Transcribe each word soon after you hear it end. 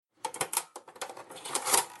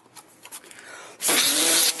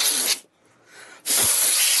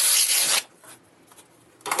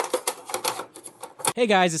Hey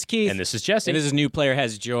guys, it's Keith. And this is Jesse. And this is New Player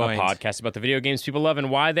Has a Joined. podcast about the video games people love and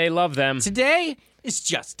why they love them. Today, it's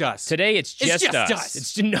just us. Today, it's just us.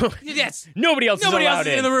 It's nobody else Nobody is else allowed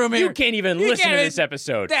is in the room here. You can't even listen to this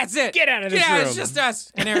episode. That's it. Get out of this room. It's just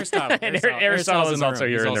us. And Aristotle. Aristotle is also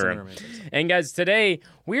here in the room. And guys, today,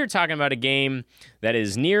 we are talking about a game that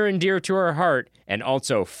is near and dear to our heart and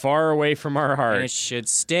also far away from our heart. And it should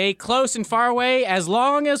stay close and far away as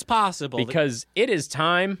long as possible. Because it is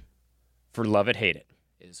time for Love It, Hate It.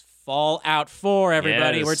 Is Fallout 4,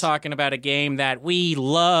 everybody. Yes. We're talking about a game that we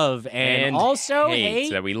love and also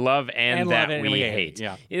hate. That we love and that love it we hate.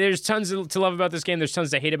 Yeah. There's tons to love about this game. There's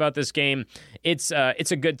tons to hate about this game. It's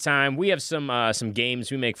a good time. We have some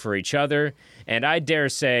games we make for each other, and I dare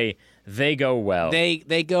say they go well.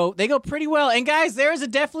 They go pretty well. And guys, there is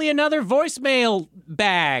definitely another voicemail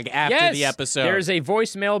bag after the episode. There's a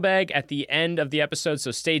voicemail bag at the end of the episode,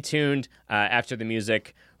 so stay tuned after the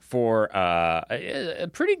music for a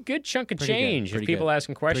pretty good chunk of change of people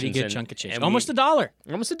asking questions. Pretty good chunk of change. Almost $1.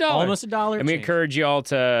 Almost $1. And we encourage you all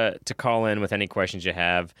to call in with any questions you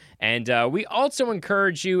have. And we also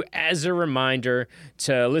encourage you, as a reminder,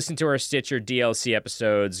 to listen to our Stitcher DLC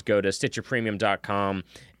episodes. Go to StitcherPremium.com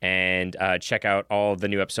and check out all the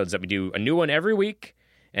new episodes that we do. A new one every week.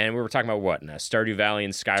 And we were talking about what? Stardew Valley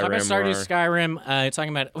and Skyrim. Talking about Stardew, Skyrim. We're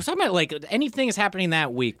talking about like anything is happening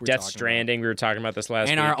that week. Death Stranding. We were talking about this last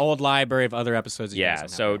week. And our old library of other episodes. Yeah,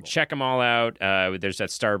 so check them all out. There's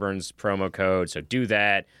that Starburns promo code, so do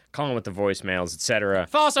that. Call them with the voicemails, etc.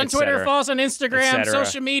 Follow us on Twitter, follow us on Instagram,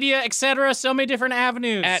 social media, etc. So many different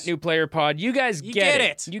avenues. At New Player Pod. You guys get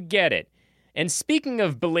it. You get it. And speaking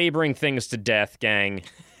of belaboring things to death, gang,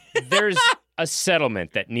 there's a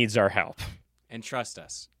settlement that needs our help. And trust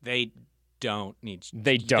us, they don't need.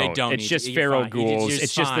 They don't. It's just feral ghouls.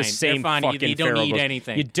 It's just the same fucking feral ghouls. You don't need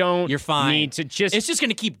anything. You don't. You're fine. Need to just. It's just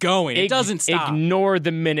going to keep going. It doesn't stop. Ignore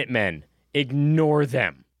the Minutemen. Ignore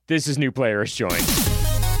them. This is New Player Has Joined.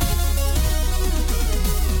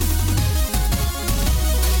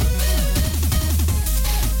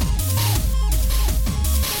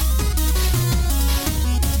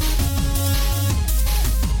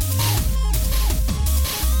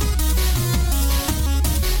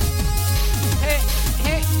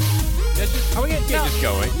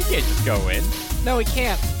 You can't just go in. No, we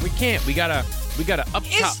can't. We can't. We gotta up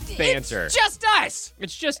top banter. It's just us.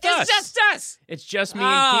 It's just us. It's just us. It's just me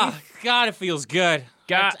and Keith. God, it feels good.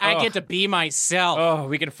 I get to be myself. Oh,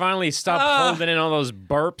 we can finally stop holding in all those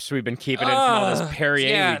burps we've been keeping in from all this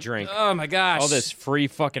Perrier we drink. Oh my gosh. All this free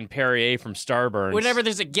fucking Perrier from Starburns. Whenever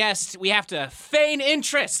there's a guest, we have to feign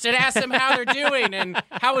interest and ask them how they're doing and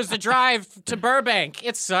how was the drive to Burbank.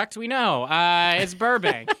 It sucked, we know. It's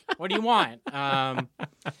Burbank. What do you want?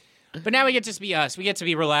 But now we get to be us. We get to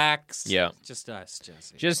be relaxed. Yeah. Just us,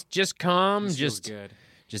 Jesse. Just calm. This feels good.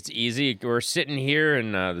 Just easy. We're sitting here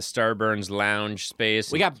in the Starburns lounge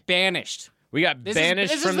space. We got banished. We got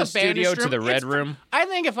banished from the studio to the red room. I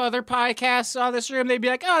think if other podcasts saw this room, they'd be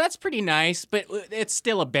like, "Oh, that's pretty nice," but it's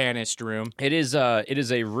still a banished room. It is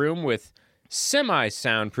a room with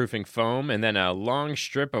semi-soundproofing foam and then a long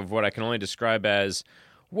strip of what I can only describe as,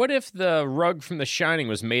 what if the rug from The Shining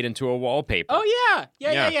was made into a wallpaper? Oh,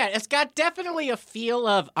 yeah. It's got definitely a feel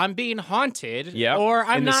of I'm being haunted. Yeah, or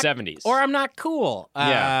I'm in not, the 70s. Or I'm not cool. In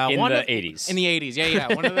the 80s. In the 80s,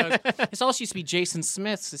 yeah. One of those. This also used to be Jason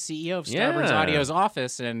Smith, the CEO of Starburns Audio's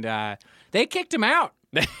office, and they kicked him out.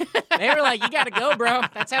 They were like, "You got to go, bro.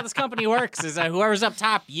 That's how this company works. Is whoever's up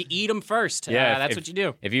top, you eat them first. Yeah, that's what you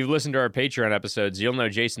do." If you've listened to our Patreon episodes, you'll know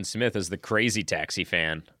Jason Smith is the Crazy Taxi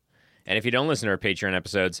fan. And if you don't listen to our Patreon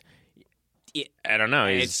episodes, I don't know.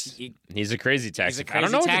 He's a Crazy Taxi. I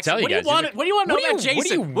don't know what to tell you guys. What do you want to know about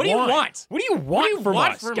Jason? What do you want? What do you want from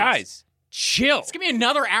us, guys? Chill. It's gonna be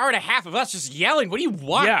another hour and a half of us just yelling. What do you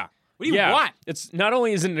want? Yeah. What do you want? It's not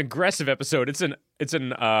only is it an aggressive episode, it's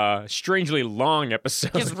an strangely long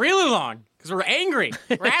episode. It's really long. Because we're angry.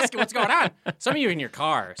 We're asking what's going on. Some of you are in your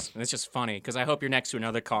cars. And it's just funny because I hope you're next to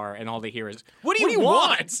another car and all they hear is, what do you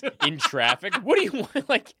want? In traffic? What do you want?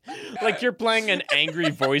 Like you're playing an angry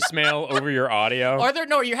voicemail over your audio?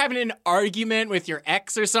 Or you're having an argument with your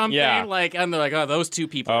ex or something. Yeah. And they're like, oh, those two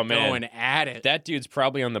people are going at it. That dude's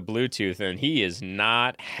probably on the Bluetooth and he is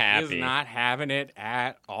not happy. He is not having it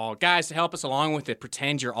at all. Guys, to help us along with it,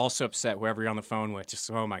 pretend you're also upset whoever you're on the phone with. Just,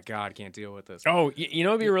 oh my God, can't deal with this. Oh, you know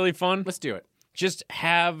what would be really fun? Let's do it. Just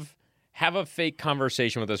have a fake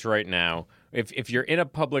conversation with us right now. If you're in a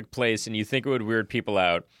public place and you think it would weird people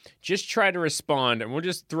out, just try to respond, and we'll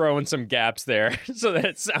just throw in some gaps there so that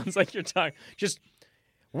it sounds like you're talking. Just,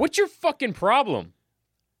 what's your fucking problem?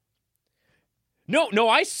 No,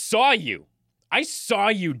 I saw you. I saw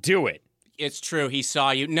you do it. It's true. He saw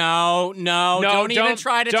you. No. Don't even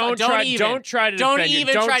try to. Don't try to Don't defend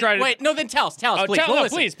even Don't try. try to. Wait. No. Then tell us. Oh, Please. We'll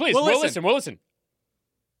listen. Please. We'll We'll listen.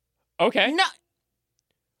 Okay. No.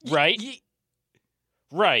 Right.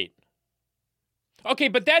 Right. Okay,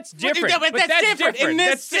 but that's different. But that's different. In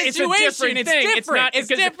this situation, it's different. It's not. It's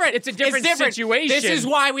different. It's a different situation. This is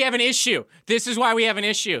why we have an issue.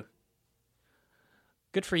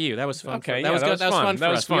 Good for you. That was fun. Okay, that was good. That was fun for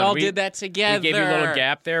us. We all did that together. We gave you a little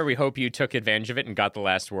gap there. We hope you took advantage of it and got the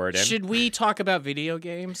last word in. Should we talk about video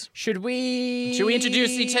games? Should we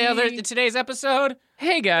introduce each other in today's episode?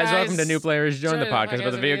 Hey guys, welcome to New Players. Join the podcast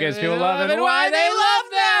about the video games people love and why they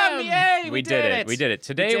love them. Yay! We did it. We did it.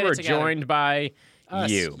 Today we're joined by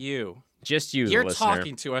you. You. Just you, You're the listener.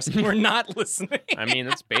 talking to us and we're not listening. I mean,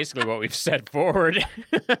 that's basically what we've said forward.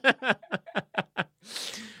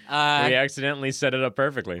 We accidentally set it up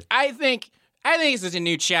perfectly. I think this is a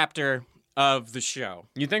new chapter of the show.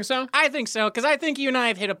 You think so? I think so, because I think you and I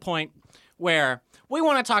have hit a point where we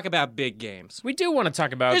want to talk about big games. We do want to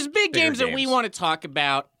talk about There's big games that we want to talk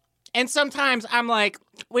about, and sometimes I'm like,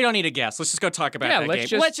 we don't need a guest. Let's just go talk about that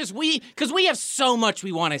game. Because we have so much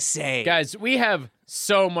we want to say. Guys, we have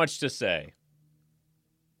so much to say.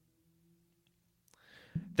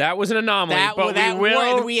 That was an anomaly, but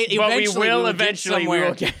we will eventually.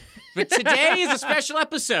 But today is a special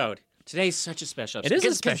episode. Today's such a special episode. It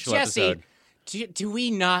is a special episode. Do we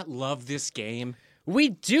not love this game? We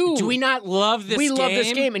do. Do we not love this game? We love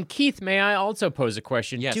this game. And Keith, may I also pose a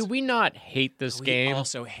question? Yes. Do we not hate this game? We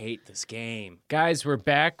also hate this game. Guys, we're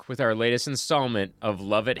back with our latest installment of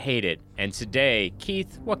Love It, Hate It. And today,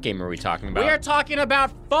 Keith, what game are we talking about? We are talking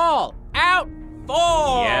about Fallout 4!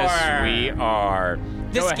 Yes, we are.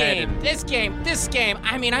 This game.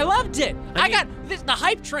 I mean, I loved it. I got the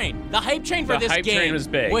hype train. The hype train for this game was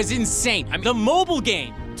big. Was insane. The mobile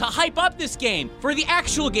game to hype up this game for the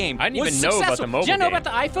actual game. I didn't even know about the mobile game. Did you know game.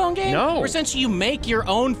 about the iPhone game? No. Where essentially you make your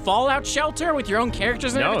own Fallout shelter with your own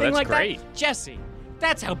characters and everything like great. that. Jesse,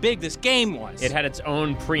 that's how big this game was. It had its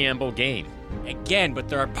own preamble game. Again, but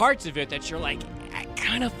there are parts of it that you're like, I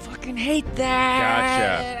kind of fucking hate that.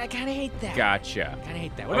 Gotcha. I kind of hate that. Gotcha. Kind of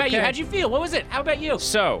hate that. What about you? How'd you feel? What was it? How about you?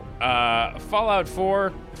 So, Fallout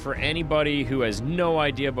 4, for anybody who has no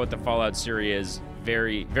idea about the Fallout series, is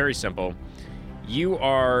very, very simple. You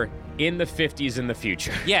are in the 50s in the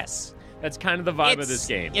future. Yes. That's kind of the vibe of this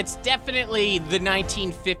game. It's definitely the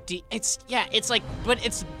 1950. It's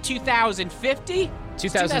 2050?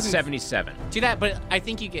 2077. But I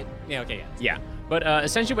think you get, Yeah. But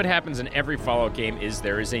essentially what happens in every Fallout game is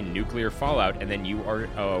there is a nuclear fallout, and then you are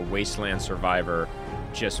a wasteland survivor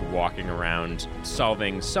just walking around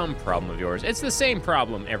solving some problem of yours. It's the same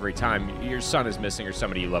problem every time your son is missing or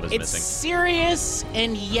somebody you love is missing. It's serious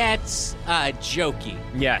and yet jokey.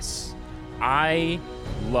 Yes. I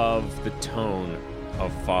love the tone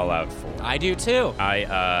of Fallout 4. I do too.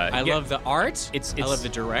 I love the art. I love the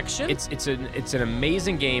direction. It's an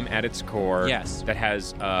amazing game at its core. Yes. That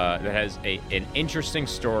has an interesting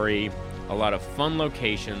story, a lot of fun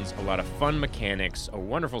locations, a lot of fun mechanics, a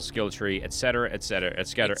wonderful skill tree, etc., etc.,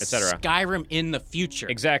 etc., etc. Skyrim in the future.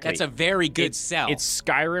 Exactly. That's a very good sell. It's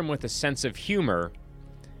Skyrim with a sense of humor,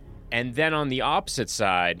 and then on the opposite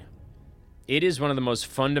side, it is one of the most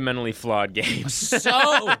fundamentally flawed games. So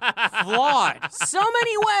flawed. So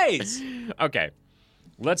many ways. Okay.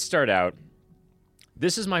 Let's start out.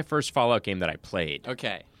 This is my first Fallout game that I played.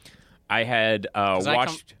 Okay. I had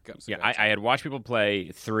watched I had watched people play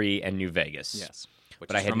 3 and New Vegas. Yes.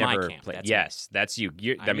 But I had never played. Yes, that's you.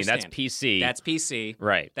 I mean, that's PC. That's PC.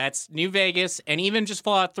 Right. That's New Vegas, and even just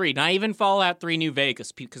Fallout 3. Not even Fallout 3 New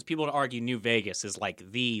Vegas, because people would argue New Vegas is like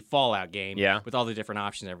the Fallout game. Yeah. With all the different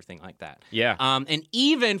options and everything like that. Yeah. And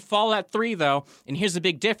even Fallout 3, though, and here's the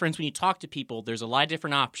big difference when you talk to people, there's a lot of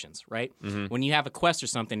different options, right? Mm-hmm. When you have a quest or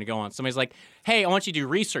something to go on, somebody's like, hey, I want you to do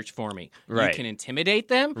research for me. Right. You can intimidate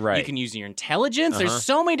them. Right. You can use your intelligence. There's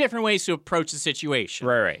so many different ways to approach the situation.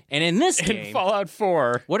 Right. And in this game, in Fallout 4,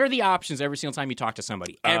 what are the options every single time you talk to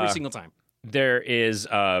somebody? Every single time. there is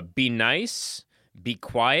be nice, be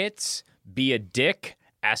quiet, be a dick,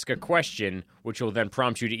 ask a question, which will then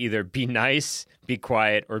prompt you to either be nice, be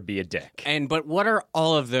quiet, or be a dick. But what are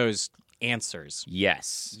all of those answers?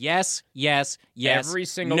 Yes. Yes, yes, yes. Every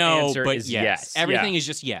single no, answer but is yes. Everything Yeah. is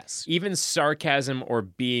just yes. Even sarcasm or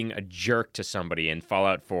being a jerk to somebody in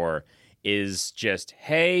Fallout 4 is just,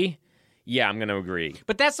 hey, yeah, I'm going to agree.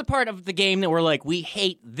 But that's the part of the game that we're like, we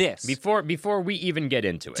hate this. Before we even get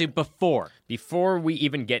into it. Before we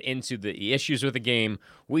even get into the issues with the game,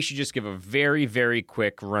 we should just give a very, very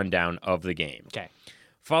quick rundown of the game. Okay.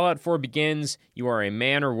 Fallout 4 begins. You are a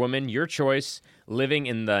man or woman, your choice, living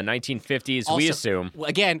in the 1950s, we assume.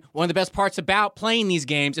 Again, one of the best parts about playing these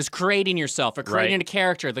games is creating yourself or creating Right. a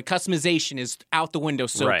character. The customization is out the window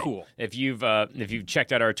so cool. If you've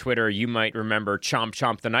checked out our Twitter, you might remember Chomp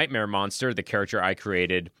Chomp the Nightmare Monster, the character I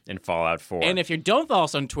created in Fallout 4. And if you don't follow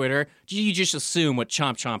us on Twitter, you just assume what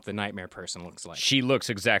Chomp Chomp the Nightmare person looks like. She looks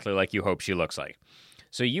exactly like you hope she looks like.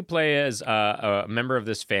 So you play as a member of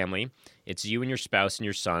this family. It's you and your spouse and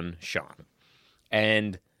your son, Sean.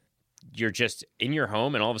 And you're just in your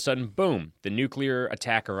home, and all of a sudden, boom, the nuclear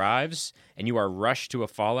attack arrives, and you are rushed to a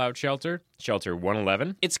fallout shelter, Shelter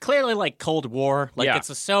 111. It's clearly like Cold War, like Yeah. it's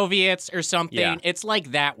the Soviets or something. Yeah. It's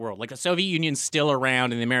like that world. Like the Soviet Union's still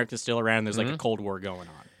around and the America's still around. There's like a Cold War going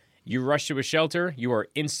on. You rush to a shelter. You are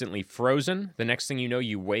instantly frozen. The next thing you know,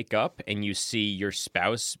 you wake up and you see your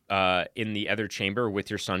spouse in the other chamber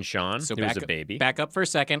with your son, Sean, who's a baby. Back up for a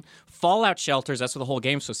second. Fallout shelters, that's what the whole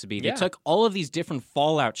game's supposed to be. They Yeah. took all of these different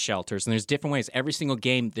Fallout shelters, and there's different ways. Every single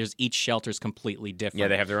game, each shelter's completely different. Yeah,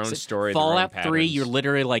 they have their own story, their Fallout own 3, patterns. you're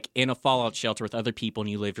literally like in a Fallout shelter with other people, and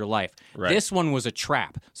you live your life. Right. This one was a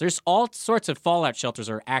trap. So there's all sorts of Fallout shelters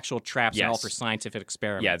are actual traps and all Yes. for scientific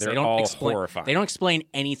experiments. Yeah, they're They don't all explain, horrifying. They don't explain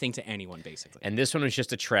anything to anyone, basically. And this one was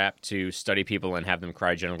just a trap to study people and have them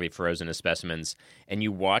cryogenically frozen as specimens. And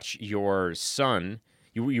you watch your son,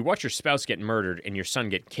 you watch your spouse get murdered and your son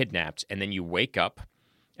get kidnapped, and then you wake up,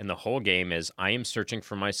 and the whole game is, I am searching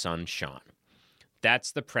for my son, Sean.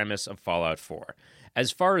 That's the premise of Fallout 4.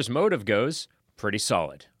 As far as motive goes, pretty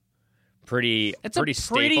solid. Pretty It's pretty a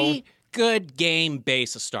staple. pretty good game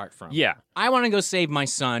base to start from. Yeah. I want to go save my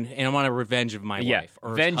son, and I want a revenge of my Yeah. wife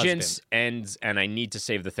or Vengeance husband. and I need to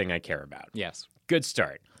save the thing I care about. Yes. Good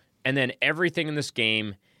start. And then everything in this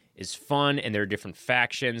game is fun, and there are different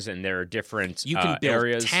factions, and there are different You can build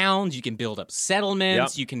areas. towns, you can build up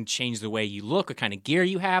settlements, Yep. you can change the way you look, what kind of gear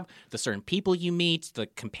you have, the certain people you meet, the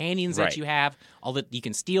companions Right. that you have, all that you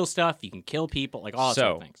can steal stuff, you can kill people, like all that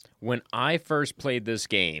sort of things. When I first played this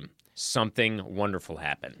game, something wonderful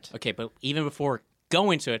happened. Okay, but even before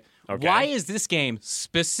going to it, Okay. why is this game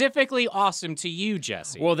specifically awesome to you,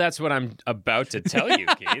 Jesse? Well, that's what I'm about to tell you,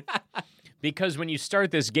 Keith. Because when you start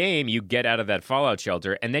this game, you get out of that fallout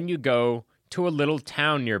shelter, and then you go to a little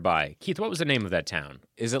town nearby. Keith, what was the name of that town?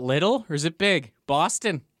 Is it little or is it big?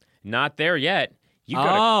 Boston. Not there yet. You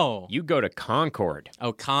go to Concord.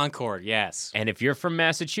 Oh, Concord, yes. And if you're from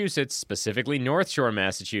Massachusetts, specifically North Shore,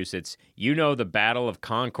 Massachusetts, you know the Battle of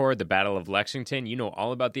Concord, the Battle of Lexington. You know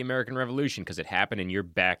all about the American Revolution because it happened in your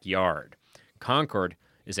backyard. Concord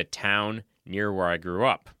is a town near where I grew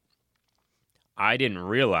up. I didn't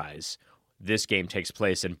realize this game takes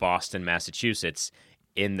place in Boston, Massachusetts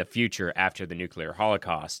in the future after the nuclear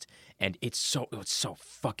holocaust. And it's so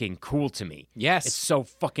fucking cool to me. Yes. It's so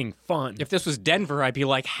fucking fun. If this was Denver, I'd be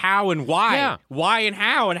like, how and why? Yeah. Why and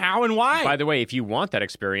how and why? By the way, if you want that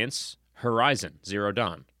experience, Horizon Zero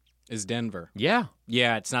Dawn. Is Denver. Yeah.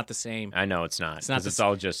 Yeah, it's not the same. I know it's not. It's not 'cause the it's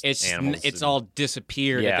all just animals. It's and- all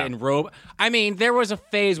disappeared. Yeah. I mean, there was a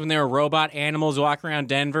phase when there were robot animals walking around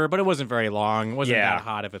Denver, but it wasn't very long. It wasn't Yeah. that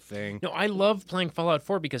hot of a thing. No, I love playing Fallout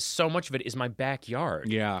 4 because so much of it is my backyard.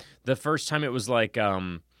 Yeah. The first time it was like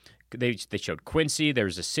they showed Quincy.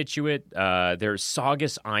 There's a Situate. There's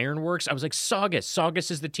Saugus Ironworks. I was like, Saugus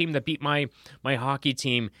is the team that beat my hockey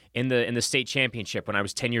team in the state championship when I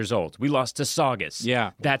was 10 years old. We lost to Saugus.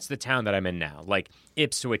 Yeah. That's the town that I'm in now. Like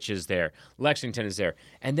Ipswich is there. Lexington is there.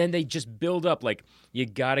 And then they just build up like you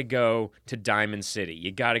got to go to Diamond City.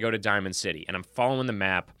 You got to go to Diamond City. And I'm following the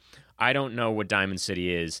map. I don't know what Diamond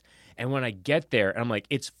City is. And when I get there, I'm like,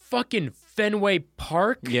 it's fucking Fenway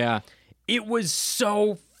Park. Yeah. It was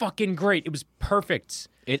so fucking great. It was perfect.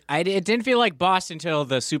 It didn't feel like Boston until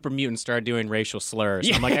the super mutants started doing racial slurs.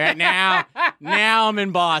 I'm like, all right, now I'm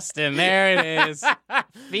in Boston. There it is.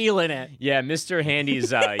 Feeling it. Yeah, Mr.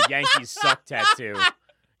 Handy's Yankees suck tattoo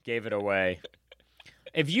gave it away.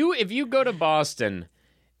 If you go to Boston,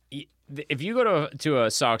 if you go to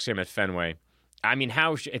a Sox game at Fenway, I mean,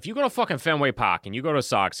 if you go to fucking Fenway Park and you go to a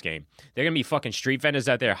Sox game, they're gonna be fucking street vendors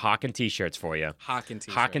out there hawking T-shirts for you. Hawking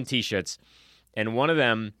t-shirts. Hawking T-shirts, and one of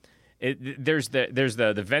them, there's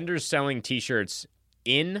the vendors selling T-shirts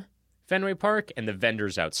in Fenway Park and the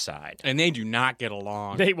vendors outside. And they do not get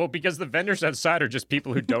along. Because the vendors outside are just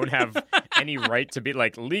people who don't have any right to be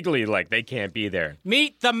like legally like they can't be there.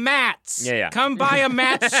 Meet the Mats. Yeah. Come buy a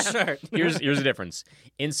Mats shirt. Here's the difference.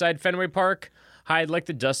 Inside Fenway Park, hi, I'd like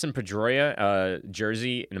the Dustin Pedroia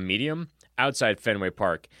jersey in a medium. outside Fenway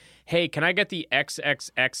Park. Hey, can I get the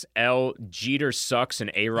XXXL Jeter Sucks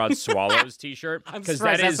and A-Rod Swallows t-shirt? I'm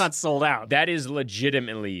surprised that's not sold out. That is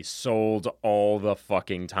legitimately sold all the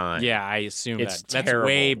fucking time. Yeah, I assume It's that's terrible.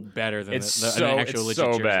 way better than an actual legit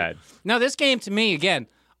so jersey. bad. No, this game to me, again,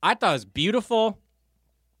 I thought it was beautiful.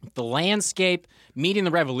 The landscape, meeting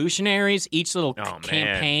the revolutionaries, each little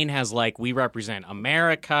campaign has like, we represent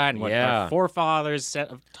America and what our forefathers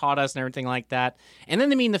taught us and everything like that. And then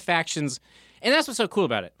they mean the factions, and that's what's so cool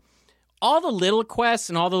about it. All the little quests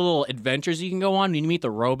and all the little adventures you can go on when you meet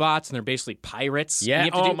the robots, and they're basically pirates. Yeah,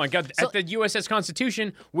 my God. At the USS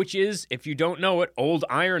Constitution, which is, if you don't know it, Old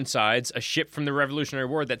Ironsides, a ship from the Revolutionary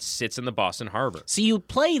War that sits in the Boston Harbor. So you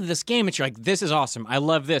play this game, and you're like, this is awesome. I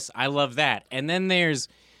love this. I love that. And then there's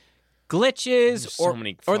glitches,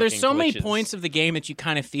 or there's so many points of the game that you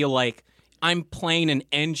kind of feel like I'm playing an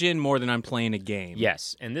engine more than I'm playing a game.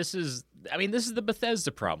 Yes, and this is the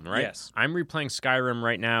Bethesda problem, right? Yes. I'm replaying Skyrim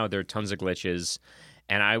right now. There are tons of glitches,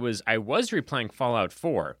 and I was replaying Fallout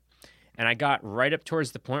 4, and I got right up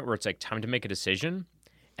towards the point where it's like time to make a decision,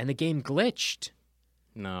 and the game glitched.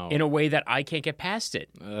 No. In a way that I can't get past it.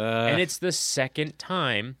 And it's the second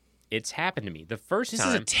time it's happened to me. The first This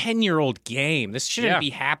time... is a 10-year-old game. This shouldn't be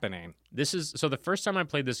happening. So the first time I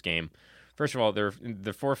played this game, first of all, there are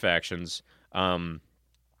the 4 factions.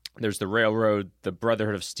 There's the Railroad, the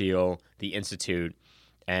Brotherhood of Steel, the Institute,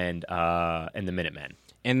 and the Minutemen.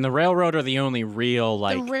 And the Railroad are the only real,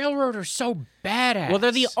 like... The Railroad are so badass. Well,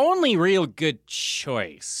 they're the only real good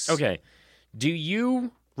choice. Okay. Do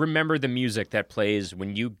you remember the music that plays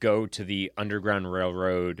when you go to the Underground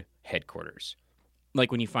Railroad headquarters? Like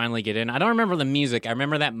when you finally get in. I don't remember the music. I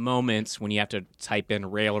remember that moment when you have to type in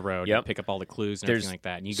Railroad and pick up all the clues and everything like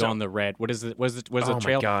that. And you go on the red... What is it? Was the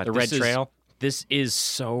trail? My God. The red trail? This is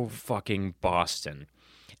so fucking Boston.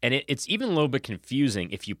 And it's even a little bit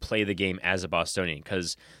confusing if you play the game as a Bostonian,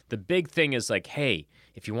 because the big thing is like, hey,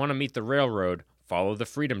 if you want to meet the railroad, follow the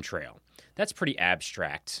Freedom Trail. That's pretty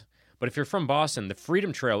abstract. But if you're from Boston, the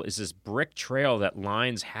Freedom Trail is this brick trail that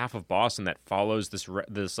lines half of Boston that follows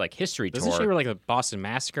this like history tour. Does this show where like the Boston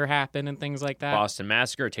Massacre happened and things like that? Boston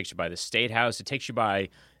Massacre. It takes you by the State House. It takes you by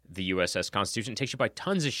the USS Constitution. It takes you by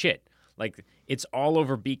tons of shit. Like, it's all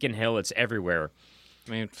over Beacon Hill. It's everywhere.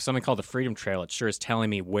 I mean, something called the Freedom Trail, it sure is telling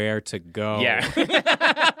me where to go. Yeah.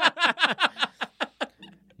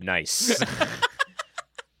 Nice.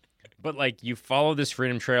 But, like, you follow this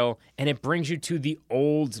Freedom Trail, and it brings you to the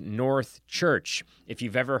Old North Church. If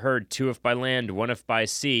you've ever heard 2 if by land, 1 if by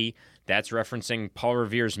sea, that's referencing Paul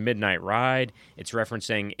Revere's Midnight Ride. It's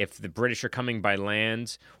referencing if the British are coming by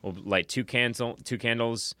land, we'll light 2 candles, 2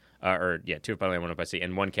 if by land, 1 if by sea,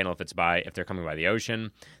 and 1 candle if they're coming by the ocean.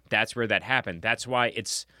 That's where that happened. That's why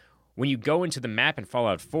it's, when you go into the map in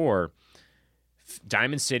Fallout 4,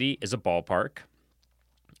 Diamond City is a ballpark,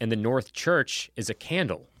 and the North Church is a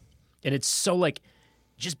candle. And it's so, like,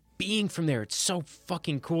 just being from there, it's so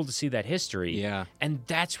fucking cool to see that history. Yeah. And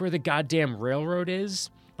that's where the goddamn railroad is.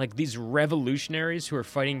 Like, these revolutionaries who are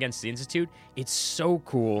fighting against the Institute, it's so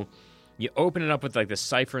cool. You open it up with, like, this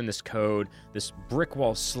cipher and this code. This brick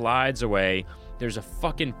wall slides away. There's a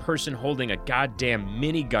fucking person holding a goddamn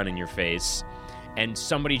minigun in your face. And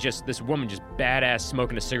this woman just badass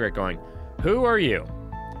smoking a cigarette going, "Who are you?"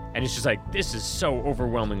 And it's just like, this is so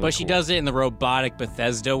overwhelmingly But she does it in the robotic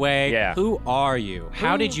Bethesda way. Yeah. Who are you?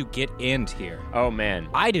 How did you get in here? Oh, man.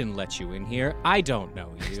 I didn't let you in here. I don't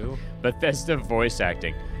know you. Bethesda voice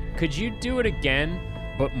acting. Could you do it again,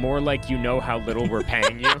 but more like you know how little we're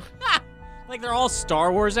paying you? Like they're all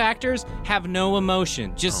Star Wars actors, have no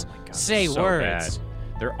emotion. Just say so words.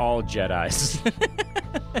 Bad. They're all Jedis.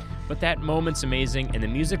 But that moment's amazing, and the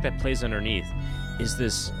music that plays underneath is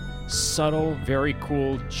this subtle, very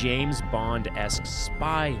cool James Bond-esque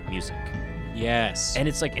spy music. Yes. And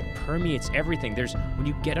it's like it permeates everything. When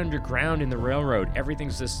you get underground in the railroad,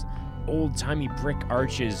 everything's this old-timey brick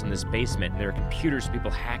arches in this basement, and there are computers,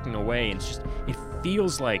 people hacking away, and it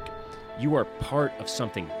feels like you are part of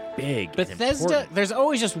something big. Bethesda, there's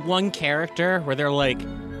always just one character where they're like,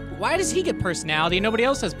 why does he get personality and nobody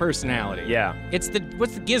else has personality? Yeah. What's the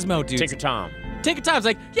Gizmo dude? Tinker Tom. Tinker Tom's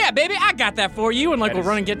like, yeah, baby, I got that for you, and like we'll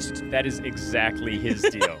run and get. That is exactly his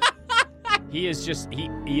deal. He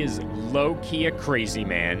is low-key a crazy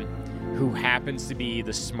man who happens to be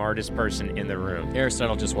the smartest person in the room.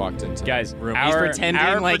 Aristotle just walked into the room. He's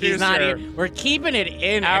pretending like he's not here. We're keeping it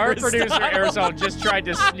in. Our producer, Aristotle, just tried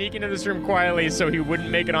to sneak into this room quietly so he wouldn't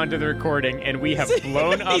make it onto the recording, and we have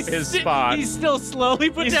blown up his spot. He's still slowly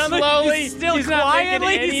He's down slowly, he's still he's quietly. not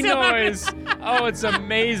making any noise. Oh, it's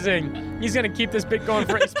amazing. He's going to keep this bit going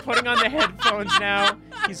for He's putting on the headphones now.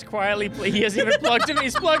 He's quietly. He hasn't even plugged him.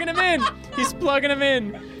 He's plugging him in. He's plugging him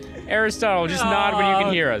in. Aristotle, just nod when you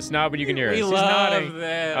can hear us. Nod when you can hear us. We He's love nodding.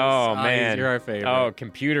 this. Oh, man. You're our favorite. Oh,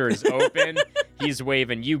 computer is open. He's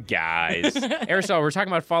waving. You guys. Aristotle, we're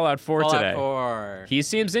talking about Fallout 4 Fallout today. 4. He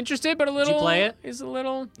seems interested, but a little. Did you play it? He's a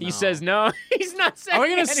little. He No. says no. He's not saying. Are we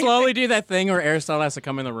gonna anything. slowly do that thing where Aristotle has to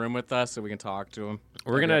come in the room with us so we can talk to him?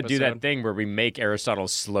 We're gonna do that thing where we make Aristotle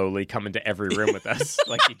slowly come into every room with us,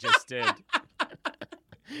 like he just did.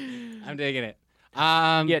 I'm digging it.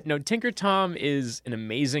 Yeah, no, Tinker Tom is an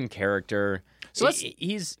amazing character. So let's-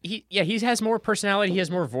 he has more personality. He has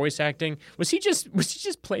more voice acting. Was he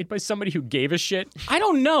just played by somebody who gave a shit? I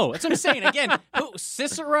don't know. That's what I'm saying. Again,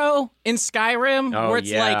 Cicero in Skyrim, Oh, where it's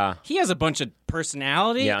yeah. like he has a bunch of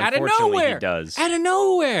personality Yeah, out of unfortunately, he nowhere. does. Out of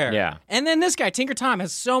nowhere. Yeah. And then this guy, Tinker Tom,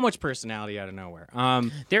 has so much personality out of nowhere.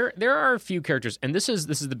 There are a few characters, and this is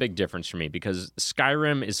the big difference for me because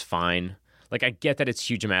Skyrim is fine. Like, I get that it's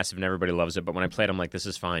huge and massive and everybody loves it, but when I played, I'm like, this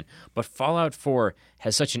is fine. But Fallout 4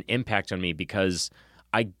 has such an impact on me because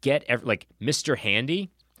I get, like, Mr. Handy,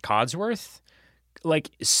 Codsworth, like,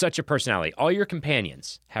 such a personality. All your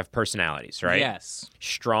companions have personalities, right? Yes.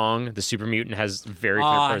 Strong, the super mutant, has very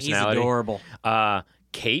clear He's personality. adorable.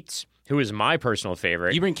 Kate, who is my personal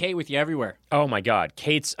favorite. You bring Kate with you everywhere. Oh my God,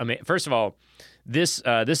 Kate's amazing. First of all, this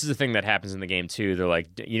is the thing that happens in the game too. They're like,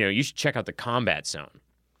 you should check out the combat zone.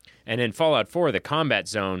 And in Fallout 4, the combat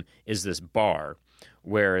zone is this bar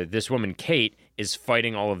where this woman Kate is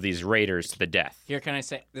fighting all of these raiders to the death. Here, can I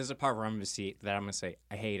say, there's a part where I'm going to say,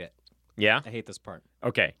 I hate it. Yeah? I hate this part.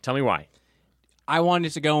 Okay, tell me why. I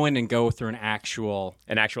wanted to go in and go through an actual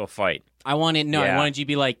fight. I wanted Yeah. I wanted you to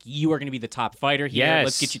be like, you are going to be the top fighter here. Yes.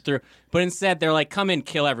 Let's get you through. But instead, they're like, come in,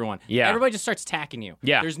 kill everyone. Yeah. Everybody just starts attacking you.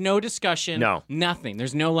 Yeah. There's no discussion. No. Nothing.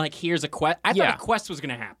 There's no like, here's a quest. I Yeah. thought a quest was going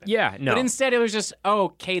to happen. Yeah, no. But instead, it was just, oh,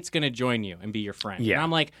 Kate's going to join you and be your friend. Yeah. And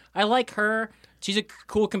I'm like, I like her. She's a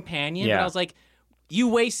cool companion. Yeah. But I was like, you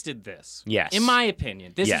wasted this. Yes. In my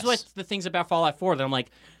opinion. This Yes. is what the things about Fallout 4 that I'm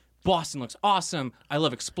like, Boston looks awesome. I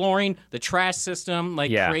love exploring the trash system,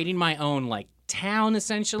 like Yeah. creating my own like town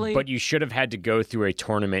essentially. But you should have had to go through a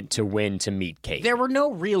tournament to win to meet Kate. There were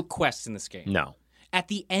no real quests in this game. No. At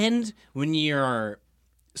the end, when you're,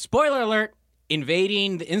 spoiler alert,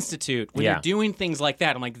 invading the Institute, when Yeah. you're doing things like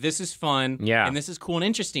that, I'm like, this is fun, Yeah. and this is cool and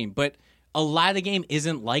interesting. But a lot of the game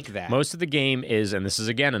isn't like that. Most of the game is, and this is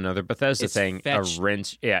again another Bethesda It's thing, fetch. a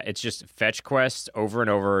rinse. Yeah, it's just fetch quests over and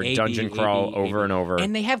over, AB, dungeon crawl AB, over and over.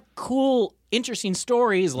 And they have cool, interesting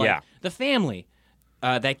stories like Yeah. the family.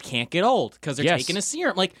 That can't get old because they're Yes. taking a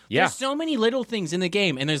serum. Like, Yeah. there's so many little things in the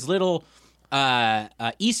game, and there's little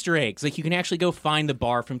Easter eggs. Like, you can actually go find the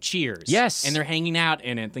bar from Cheers. Yes. And they're hanging out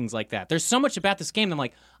in it, things like that. There's so much about this game that I'm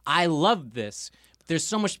like, I love this. There's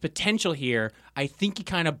so much potential here. I think you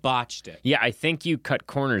kind of botched it. Yeah, I think you cut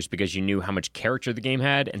corners because you knew how much character the game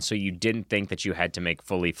had, and so you didn't think that you had to make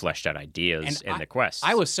fully fleshed out ideas in the quests.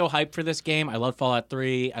 I was so hyped for this game. I loved Fallout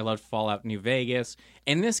 3. I loved Fallout New Vegas.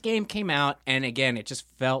 And this game came out, and again, it just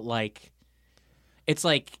felt like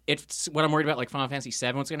it's what I'm worried about, like Final Fantasy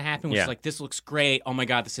VII, what's going to happen, which Yeah. is like, this looks great. Oh my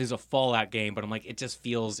God, this is a Fallout game. But I'm like, it just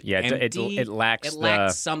feels it empty. lacks It the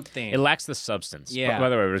lacks something. It lacks the substance. Yeah. By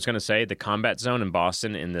the way, I was going to say the combat zone in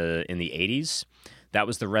Boston in the 80s, that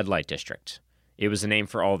was the red light district. It was the name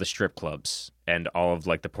for all the strip clubs and all of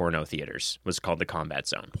like the porno theaters was called the combat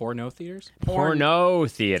zone. Porno theaters? Porno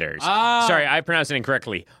theaters. Ah. Sorry, I pronounced it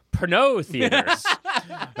incorrectly. Porno theaters.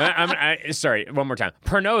 Sorry, one more time.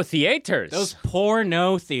 Porno theaters. Those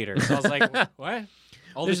porno theaters. I was like, what?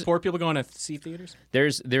 All these poor people going to see theaters?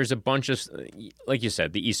 There's a bunch of, like you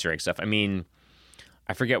said, the Easter egg stuff. I mean,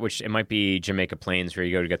 I forget which, it might be Jamaica Plains where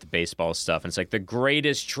you go to get the baseball stuff. And it's like the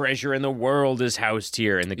greatest treasure in the world is housed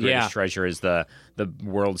here. And the greatest Yeah. treasure is the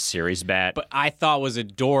World Series bat. But I thought was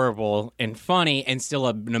adorable and funny and still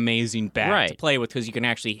an amazing bat to Right. play with because you can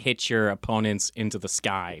actually hit your opponents into the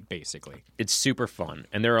sky, basically. It's super fun.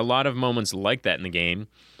 And there are a lot of moments like that in the game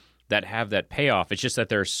that have that payoff. It's just that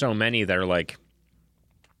there are so many that are like,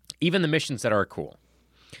 even the missions that are cool.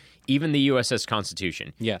 Even the USS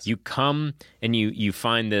Constitution. Yes. You come and you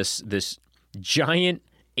find this giant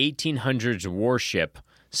 1800s warship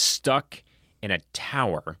stuck in a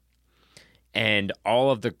tower, and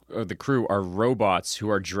all of the crew are robots who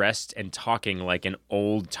are dressed and talking like an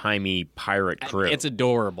old-timey pirate crew. It's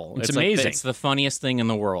adorable. It's like amazing. it's the funniest thing in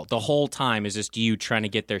the world. The whole time is just you trying to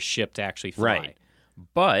get their ship to actually fly. Right.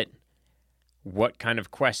 But what kind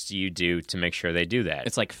of quests do you do to make sure they do that?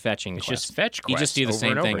 It's like fetching It's quests. just fetch quests. You just do the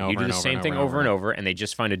same thing over You do and the over same and thing over over and over, and they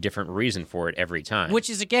just find a different reason for it every time. Which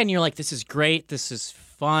is, again, you're like, this is great, this is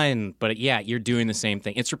fun, but yeah, you're doing the same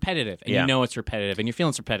thing. It's repetitive, and Yeah. you know it's repetitive, and you're feeling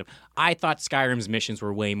it's repetitive. I thought Skyrim's missions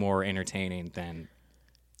were way more entertaining than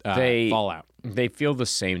Fallout. They feel the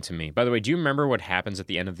same to me. By the way, do you remember what happens at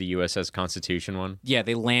the end of the USS Constitution one? Yeah,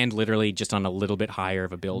 they land literally just on a little bit higher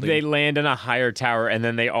of a building. They land in a higher tower, and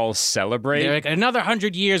then they all celebrate. They're like, another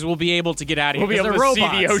 100 years we'll be able to get out of here. We'll be able because to they're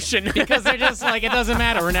see the robots. ocean. Because they're just like, it doesn't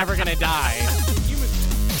matter, we're never going to die.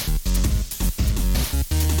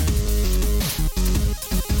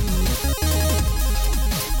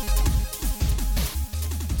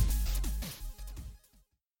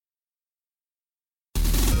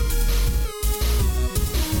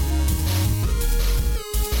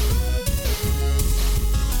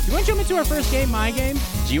 You want to jump into our first game, my game?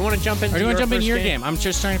 Do you want to jump into Or do you want to jump into first your game? game? I'm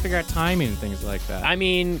just trying to figure out timing and things like that. I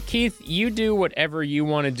mean, Keith, you do whatever you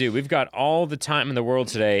want to do. We've got all the time in the world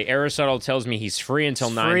today. Aristotle tells me he's free until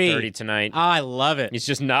It's free. 9:30 tonight. Oh, I love it. He's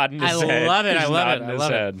just nodding his I head. love it. He's I love it. nodding I his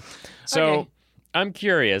love it. head. So, Okay. I'm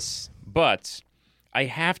curious, but I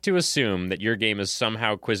have to assume that your game is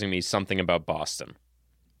somehow quizzing me something about Boston.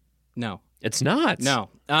 No. It's not. No.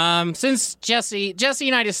 Since Jesse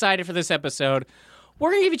and I decided for this episode, we're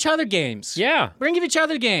going to give each other games. Yeah. We're going to give each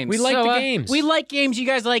other games. We like the games. We like games. You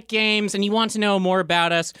guys like games, and you want to know more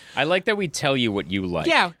about us. I like that we tell you what you like.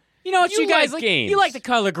 Yeah. You know what You you guys like like? games. You like the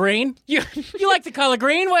color green. You, You like the color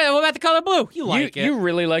green. What about the color blue? You like it. you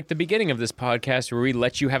really like the beginning of this podcast where we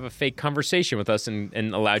let you have a fake conversation with us and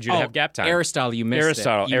allowed you to have gap time. Aristotle, you missed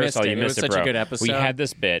Aristotle, it. You missed it. you missed It was bro. such a good episode.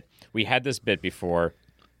 We had this bit before.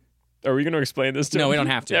 Are we going to explain this to No, him? we don't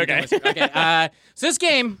have to. Okay. Okay. So this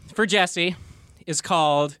game for Jesse is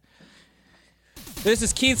called. This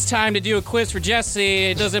is Keith's time to do a quiz for Jesse.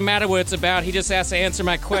 It doesn't matter what it's about. He just has to answer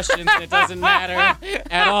my questions, and it doesn't matter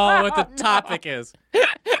at all what the topic is.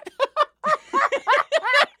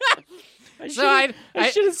 I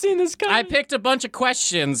should have seen this coming. I picked a bunch of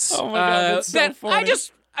questions. Oh my God, that's so that funny.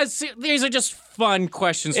 these are just fun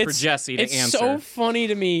questions for Jesse to it's answer. so funny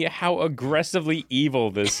to me how aggressively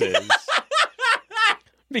evil this is.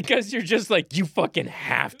 Because you're just like, you fucking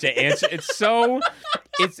have to answer. It's so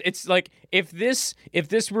it's like if this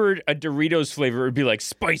were a Doritos flavor, it would be like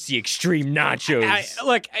spicy extreme nachos.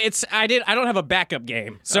 I don't have a backup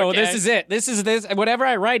game. So Okay. this is it. This is whatever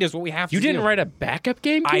I write is what we have to You do. didn't write a backup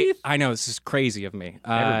game, Keith? I know, this is crazy of me.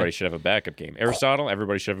 Everybody should have a backup game. Aristotle,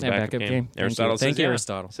 everybody should have a backup game. Aristotle Thank says you, yeah.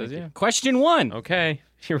 Aristotle. Says yeah. Question 1. Okay,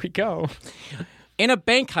 here we go. In a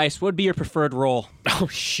bank heist, what would be your preferred role? Oh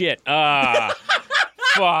shit.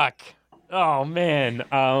 Fuck. Oh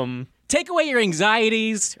man. Take away your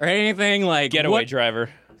anxieties or anything like Getaway what? driver.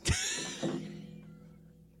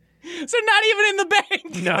 So not even in the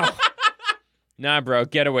bank. No. Nah, bro.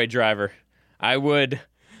 Getaway driver. I would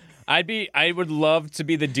love to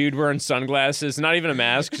be the dude wearing sunglasses, not even a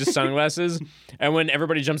mask, just sunglasses. And when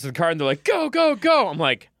everybody jumps in the car and they're like, go, go, go, I'm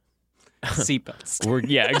like, Seatbelts.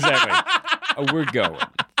 exactly. We're going.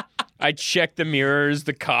 I check the mirrors.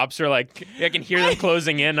 The cops are like, I can hear them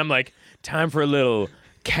closing in. I'm like, time for a little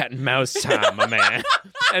cat and mouse time, my man.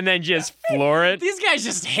 And then just floor it. These guys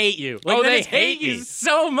just hate you. Oh, they just hate you me.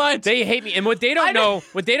 so much. They hate me. And what they don't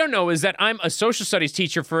know is that I'm a social studies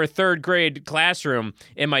teacher for a third grade classroom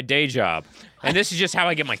in my day job. And this is just how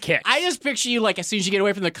I get my kicks. I just picture you like as soon as you get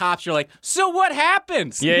away from the cops, you're like, so what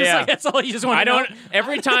happens? Yeah, It's yeah. like, that's all you just want to know.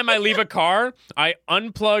 Every time I leave a car, I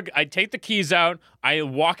unplug, I take the keys out, I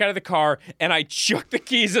walk out of the car, and I chuck the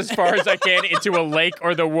keys as far as I can into a lake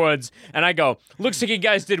or the woods. And I go, looks like you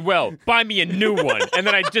guys did well. Buy me a new one. And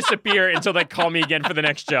then I disappear until they call me again for the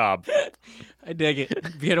next job. I dig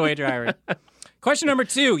it. Getaway driver. Question number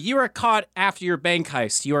 2. You are caught after your bank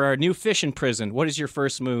heist. You are a new fish in prison. What is your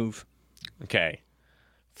first move? Okay.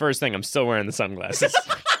 First thing, I'm still wearing the sunglasses.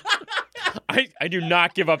 I do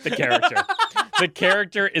not give up the character. The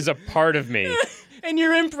character is a part of me. And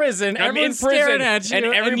you're in prison. I'm in Everyone's staring prison, at you, and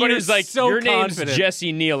everybody's you're like, so your confident. name's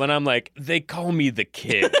Jesse Neal. And I'm like, they call me the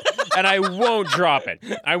kid. And I won't drop it.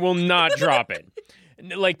 I will not drop it.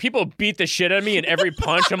 Like, people beat the shit out of me, and every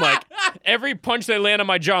punch, I'm like, every punch they land on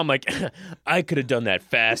my jaw, I'm like, I could have done that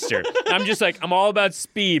faster. I'm just like, I'm all about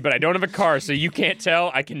speed, but I don't have a car, so you can't tell.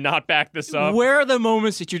 I cannot back this up. Where are the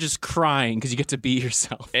moments that you're just crying because you get to be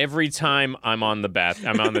yourself? Every time I'm on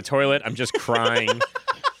the toilet, I'm just crying.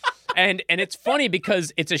 And it's funny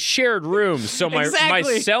because it's a shared room, so my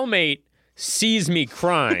Exactly. cellmate sees me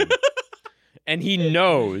crying, and he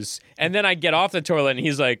knows. And then I get off the toilet, and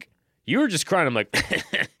he's like, "You were just crying." I'm like,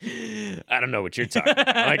 "I don't know what you're talking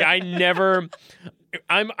about." Like,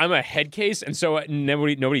 I'm a head case, and so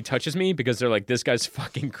nobody touches me because they're like, this guy's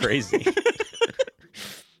fucking crazy.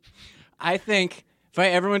 I think if I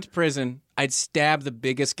ever went to prison, I'd stab the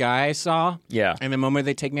biggest guy I saw. Yeah. And the moment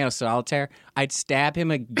they take me out of solitaire, I'd stab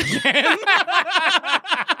him again.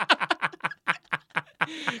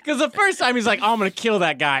 Because the first time he's like, oh, I'm going to kill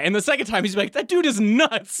that guy. And the second time he's like, that dude is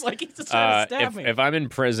nuts. Like, he's just trying to stab me. If I'm in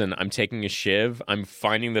prison, I'm taking a shiv. I'm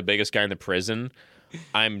finding the biggest guy in the prison.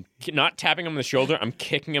 I'm not tapping him on the shoulder. I'm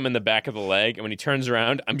kicking him in the back of the leg. And when he turns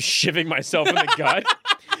around, I'm shivving myself in the gut.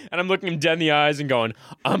 And I'm looking him dead in the eyes and going,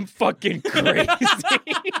 I'm fucking crazy.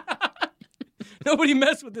 Nobody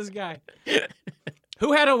messed with this guy.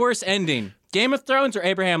 Who had a worse ending? Game of Thrones or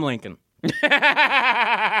Abraham Lincoln?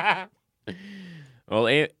 Well,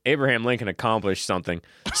 Abraham Lincoln accomplished something.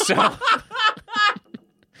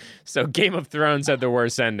 So Game of Thrones had the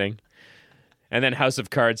worst ending. And then House of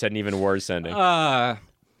Cards had an even worse ending.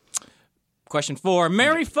 Question 4.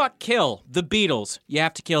 Marry, fuck, kill. The Beatles. You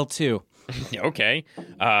have to kill 2. Okay.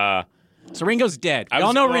 So Ringo's dead. We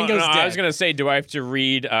all know Ringo's dead. I was going to say, do I have to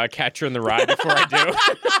read Catcher in the Rye before I do?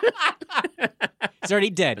 He's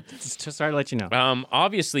already dead. Just sorry to let you know.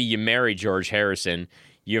 Obviously, you marry George Harrison.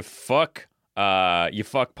 You fuck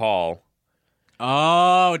Paul.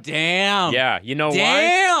 Oh, damn. Yeah, you know why?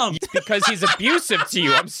 Damn. It's because he's abusive to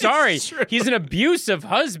you. I'm sorry. He's an abusive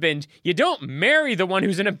husband. You don't marry the one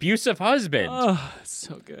who's an abusive husband. Oh,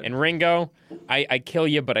 so good. And Ringo, I kill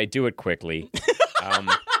you, but I do it quickly.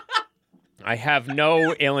 I have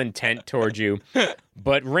no ill intent towards you.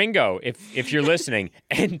 But Ringo, if you're listening,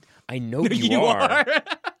 and I know you are,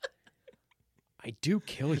 I do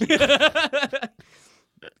kill you.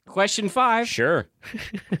 Question 5. Sure.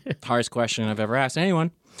 Hardest question I've ever asked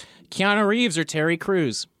anyone. Keanu Reeves or Terry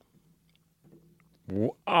Crews?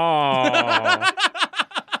 Oh.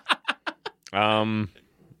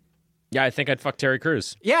 Yeah, I think I'd fuck Terry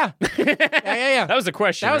Crews. Yeah. Yeah. That was the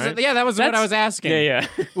question, right? That was what I was asking. Yeah.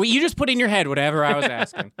 Well, you just put in your head whatever I was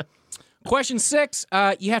asking. Question 6.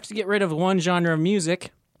 You have to get rid of one genre of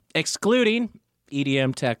music, excluding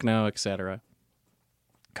EDM, techno, etc.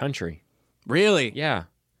 Country. Really? Yeah.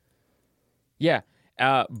 Yeah.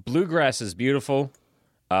 Bluegrass is beautiful.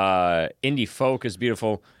 Indie folk is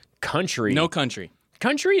beautiful. Country. No country.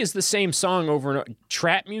 Country is the same song over and over.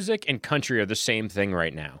 Trap music and country are the same thing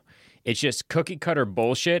right now. It's just cookie cutter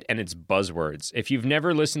bullshit and it's buzzwords. If you've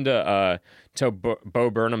never listened to Bo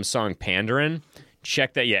Burnham's song Pandarin,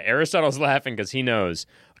 check that. Yeah, Aristotle's laughing because he knows.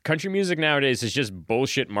 Country music nowadays is just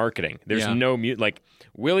bullshit marketing. There's no like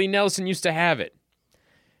Willie Nelson used to have it.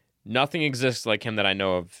 Nothing exists like him that I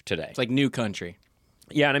know of today. It's like new country.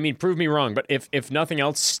 Yeah, and I mean, prove me wrong, but if nothing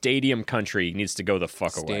else, stadium country needs to go the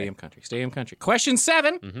fuck away. Stadium country. Question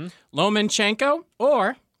 7. Lomachenko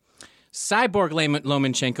or Cyborg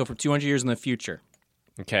Lomachenko for 200 years in the future?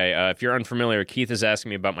 Okay, if you're unfamiliar, Keith is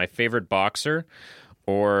asking me about my favorite boxer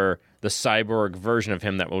or the cyborg version of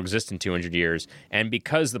him that will exist in 200 years. And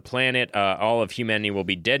because the planet, all of humanity will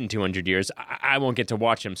be dead in 200 years, I won't get to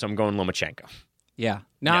watch him, so I'm going Lomachenko. Yeah.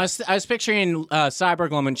 No, I was picturing Cyborg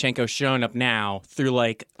Lomachenko showing up now through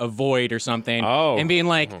like a void or something, and being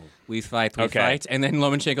like, "We fight, we fight," and then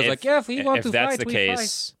Lomachenko's like, "Yeah, if we want to fight, we fight." If that's the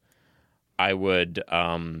case, I would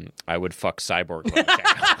fuck Cyborg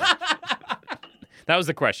Lomachenko. That was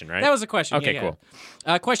the question, right? That was the question. Okay, yeah.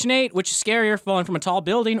 cool. Question 8: which is scarier, falling from a tall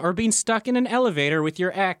building or being stuck in an elevator with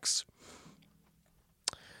your ex?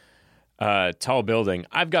 Tall building.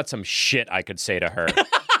 I've got some shit I could say to her.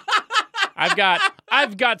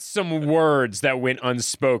 I've got some words that went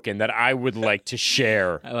unspoken that I would like to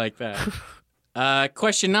share. I like that.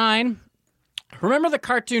 Question 9. Remember the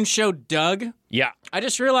cartoon show Doug? Yeah. I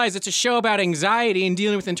just realized it's a show about anxiety and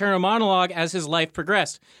dealing with internal monologue as his life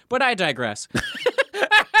progressed. But I digress.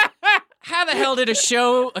 How the hell did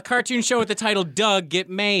a cartoon show with the title Doug get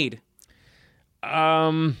made?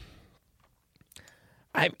 How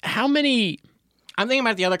many? I'm thinking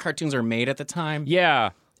about the other cartoons that were made at the time. Yeah.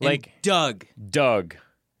 Like Doug.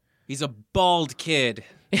 He's a bald kid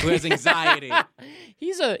who has anxiety.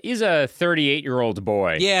 He's a 38-year-old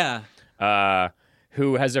boy. Yeah.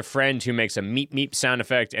 Who has a friend who makes a meep meep sound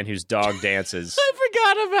effect and whose dog dances. I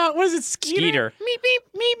forgot about, was it Skeeter? Meep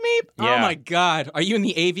meep meep meep. Yeah. Oh my God. Are you in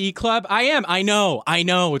the AV club? I am. I know.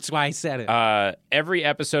 It's why I said it. Every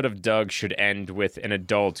episode of Doug should end with an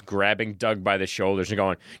adult grabbing Doug by the shoulders and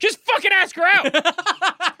going, just fucking ask her out.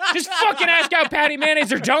 Just fucking ask out Patty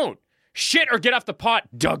Mayonnaise or don't. Shit or get off the pot,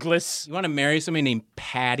 Douglas. You want to marry somebody named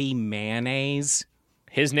Patty Mayonnaise?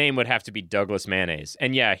 His name would have to be Douglas Mayonnaise.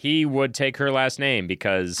 And yeah, he would take her last name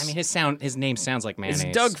because... I mean, his name sounds like mayonnaise.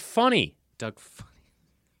 It's Doug Funny. Doug Funny.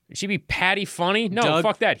 Would she be Patty Funny? No, Doug-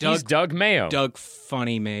 fuck that. He's Doug Mayo. Doug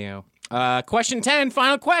Funny Mayo. Question 10,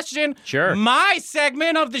 final question. Sure. My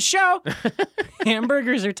segment of the show.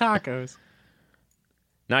 Hamburgers or tacos?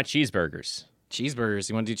 Not cheeseburgers. Cheeseburgers.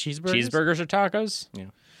 You want to do cheeseburgers? Cheeseburgers or tacos? Yeah.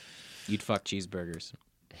 You'd fuck cheeseburgers.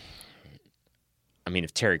 I mean,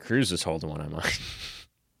 if Terry Crews was holding one, I might.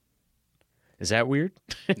 Is that weird?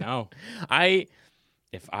 No.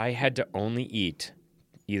 If I had to only eat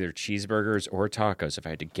either cheeseburgers or tacos, if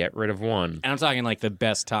I had to get rid of one. And I'm talking like the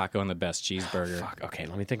best taco and the best cheeseburger. Fuck. Okay,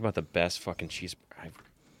 let me think about the best fucking cheeseburger.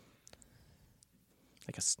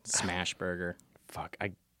 Like a smash burger. Fuck.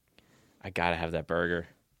 I gotta have that burger.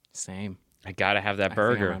 Same. I gotta have that I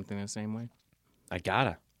burger. think I'm thinking the same way. I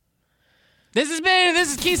gotta. This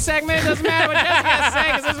is Keith's segment. It doesn't matter what Jessica has to say,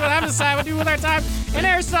 because this is what I'm deciding what to do with our time. And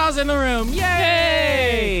Aristotle's in the room.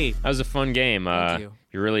 Yay! That was a fun game. Thank you.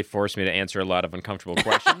 You really forced me to answer a lot of uncomfortable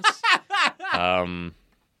questions.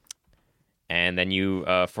 And then you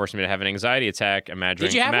forced me to have an anxiety attack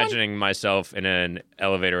Did you have imagining myself in an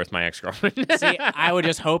elevator with my ex-girlfriend. See, I would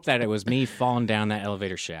just hope that it was me falling down that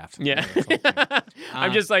elevator shaft. Yeah.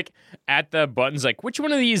 I'm just like at the buttons like, which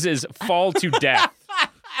one of these is fall to death?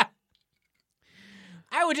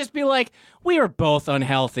 I would just be like, we are both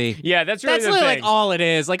unhealthy. Yeah, that's really That's the really thing. like all it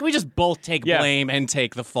is. Like we just both take Yeah. blame and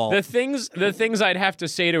take the fault. The things I'd have to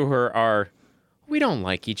say to her are, we don't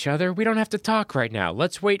like each other. We don't have to talk right now.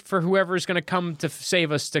 Let's wait for whoever's going to come to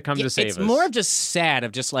save us to come to save us. It's more of just sad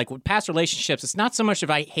of just like with past relationships. It's not so much if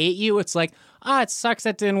I hate you. It's like, it sucks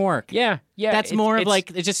that didn't work. Yeah. That's more of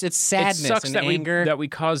like, it's sadness it sucks and that anger. that we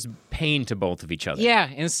caused pain to both of each other. Yeah,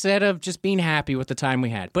 instead of just being happy with the time we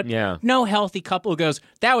had. But Yeah. no healthy couple goes,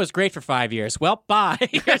 that was great for 5 years. Well, bye.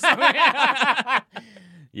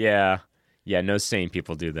 Yeah. Yeah, no sane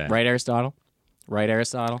people do that. Right, Aristotle? Right,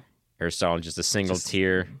 Aristotle? Aristotle, just a single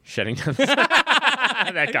tear shedding down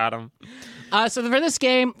that got him. So for this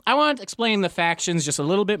game, I want to explain the factions just a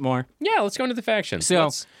little bit more. Yeah, let's go into the factions. So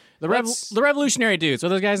Let's- the revolutionary dudes, what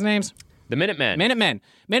are those guys' names? the Minutemen.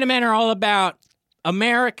 Minutemen are all about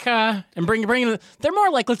America and bringing them. They're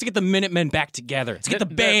more like, let's get the Minutemen back together. Let's get the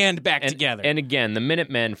band back together. And again, the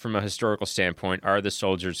Minutemen, from a historical standpoint, are the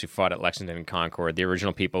soldiers who fought at Lexington and Concord, the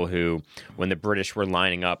original people who, when the British were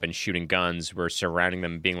lining up and shooting guns, were surrounding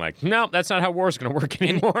them and being like, no, that's not how war's going to work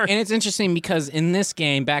anymore. And it's interesting because in this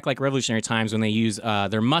game, back like Revolutionary times when they use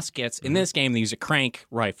their muskets, in this game they use a crank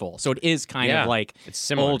rifle. So it is kind of like it's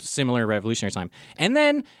similar. similar Revolutionary time. And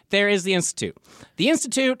then there is the Institute. The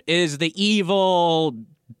Institute is the evil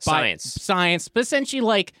science, but essentially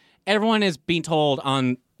like everyone is being told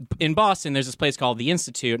in Boston, there's this place called the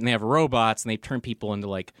Institute, and they have robots, and they turn people into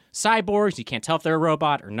like cyborgs. You can't tell if they're a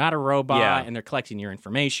robot or not a robot, Yeah. and they're collecting your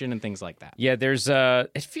information and things like that. Yeah, there's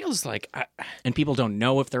it feels like And people don't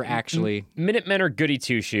know if they're actually. Minutemen are goody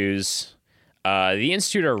two shoes. The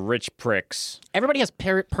Institute are rich pricks. Everybody has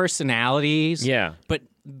personalities. Yeah. But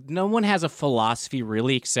no one has a philosophy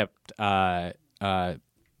really except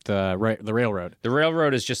the railroad. The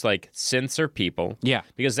railroad is just like synths are people. Yeah.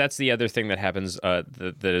 Because that's the other thing that happens,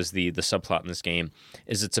 that is the subplot in this game,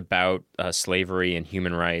 is it's about slavery and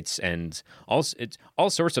human rights and it's all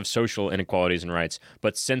sorts of social inequalities and rights.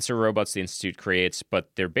 But synths are robots the Institute creates, but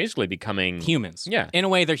they're basically becoming Humans. Yeah. In a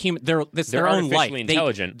way, they're human. It's They're their own life. artificially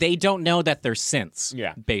intelligent. They don't know that they're synths.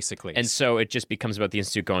 Yeah. Basically. And so it just becomes about the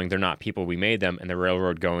Institute going, they're not people, we made them, and the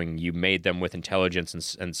railroad going, you made them with intelligence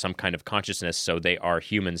and some kind of consciousness, so they are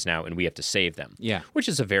humans now, and we have to save them. Yeah. Which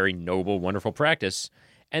is a very noble, wonderful practice.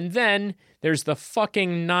 And then there's the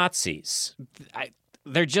fucking Nazis.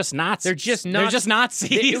 They're just Nazis. They're just They're just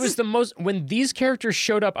Nazis. It was the most, when these characters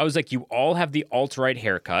showed up, I was like, you all have the alt-right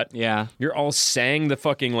haircut. Yeah. You're all saying the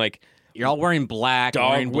fucking, like, You're all wearing black,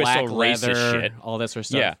 dog wearing black whistle racist leather, shit. all that sort of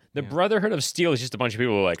stuff. yeah. The Brotherhood of Steel is just a bunch of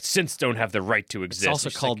people who are like, synths don't have the right to exist. It's also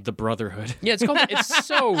It's just called the Brotherhood. Yeah, it's called. It's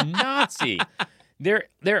so Nazi. There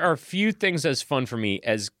are few things as fun for me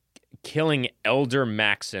as killing Elder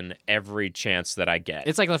Maxon every chance that I get.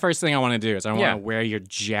 It's like the first thing I want to do is I want Yeah. to wear your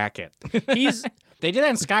jacket. He's They did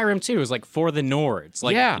that in Skyrim too. It was like for the Nords.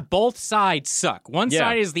 Like Yeah. both sides suck. One Yeah.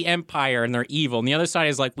 side is the Empire and they're evil, and the other side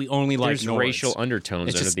is like we only like there's Nords. racial undertones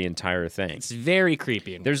It's under just- the entire thing. It's very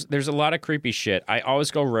creepy. There's a lot of creepy shit. I always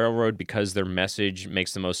go Railroad because their message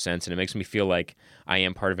makes the most sense and it makes me feel like I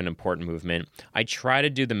am part of an important movement. I try to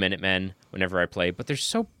do the Minutemen whenever I play, but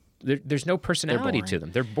there's no personality boring. to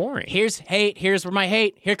them. They're boring. Here's hate. Here's where my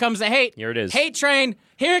hate. Here comes the hate. Here it is. Hate train.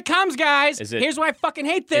 Here it comes, guys. Here's why I fucking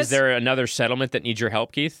hate this. Is there another settlement that needs your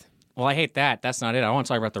help, Keith? Well, I hate that. That's not it. I want to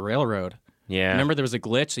talk about the railroad. Yeah. Remember there was a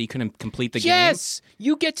glitch so you couldn't complete the game? Yes!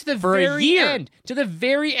 You get to the For a very year. end. To the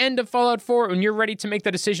very end of Fallout 4 when you're ready to make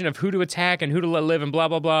the decision of who to attack and who to let live and blah,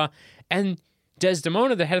 blah, blah. And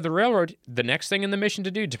Desdemona, the head of the railroad, the next thing in the mission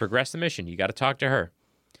to do to progress the mission, you got to talk to her.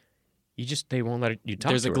 They won't let you talk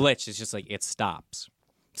There's to a her. glitch. It's just like it stops.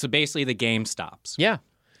 So basically the game stops. Yeah.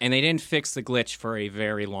 And they didn't fix the glitch for a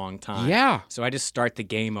very long time. Yeah. So I just start the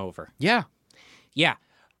game over. Yeah. Yeah.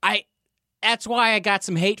 That's why I got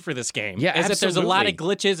some hate for this game. Yeah, is that there's a lot of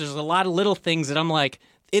absolutely. glitches, there's a lot of little things that I'm like,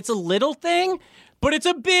 it's a little thing, but it's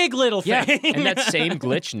a big little Yeah. thing. And that same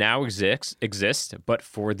glitch now exists, but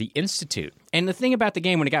for the Institute. And the thing about the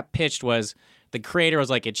game when it got pitched was the creator was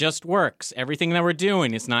like, it just works. Everything that we're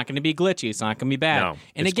doing, it's not going to be glitchy. It's not going to be bad. No,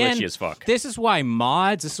 and it's again, glitchy as fuck. This is why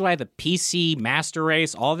mods, this is why the PC master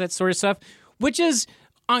race, all that sort of stuff, which is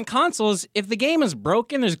on consoles, if the game is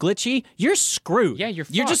broken, there's glitchy, you're screwed. Yeah, you're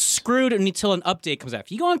just fucked. screwed until an update comes out.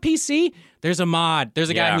 If you go on PC, there's a mod. There's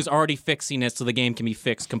a guy Yeah. who's already fixing it so the game can be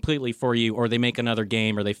fixed completely for you, or they make another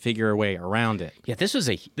game, or they figure a way around it. Yeah, this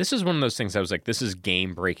is one of those things I was like, this is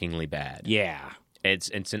game-breakingly bad. Yeah. It's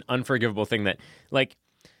an unforgivable thing that, like,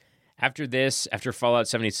 after Fallout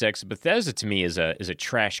 76, Bethesda to me is a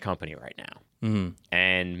trash company right now. Mm-hmm.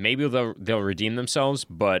 And maybe they'll redeem themselves,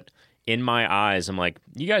 but in my eyes, I'm like,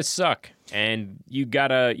 you guys suck, and you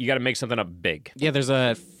gotta make something up big. Yeah, there's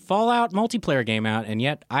a Fallout multiplayer game out, and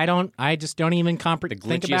yet I just don't even think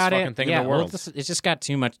glitchiest about fucking it. thing in the world. It's just got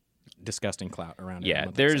too much disgusting clout around it. Yeah, I'm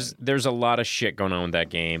not there's a lot of shit going on with that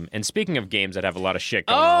game. And speaking of games that have a lot of shit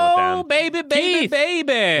going on oh, with them, baby, Keith,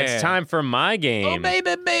 baby. it's time for my game. Oh,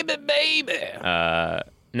 baby.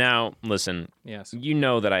 Now, listen, Yes. you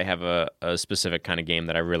know that I have a specific kind of game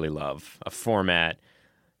that I really love, a format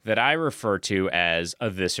that I refer to as a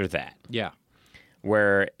this or that, Yeah.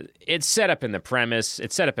 where it's set up in the premise,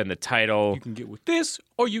 it's set up in the title. You can get with this,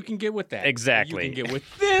 or you can get with that. Exactly. You can get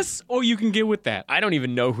with this, or you can get with that. I don't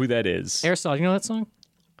even know who that is. Aristotle, you know that song?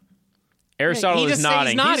 Aristotle He is just- nodding.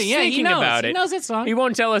 He's nodding. Yeah, thinking he knows. about it. He knows that song. He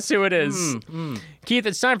won't tell us who it is. Keith,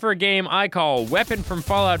 it's time for a game I call Weapon from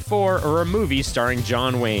Fallout 4 or a movie starring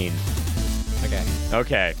John Wayne. Okay.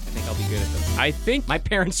 Okay. I think I'll be good at this. I think My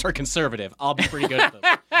parents are conservative. I'll be pretty good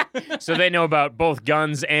at this. so they know about both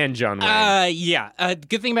guns and John Wayne. Yeah.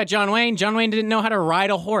 Good thing about John Wayne didn't know how to ride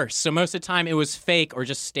a horse, so most of the time it was fake or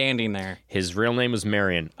just standing there. His real name was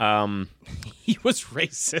Marion. He was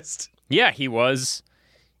racist. Yeah, he was.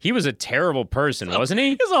 He was a terrible person, wasn't he?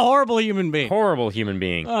 He was a horrible human being. Horrible human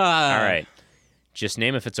being. All right. Just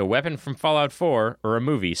name if it's a weapon from Fallout 4 or a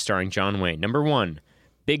movie starring John Wayne. Number 1,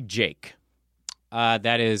 Big Jake.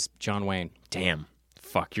 That is John Wayne. Damn.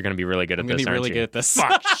 Fuck, you're going to be really good at I'm this, gonna be aren't really you? good at this.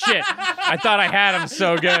 Fuck, shit. I thought I had him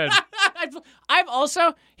so good. I've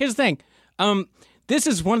also here's the thing. This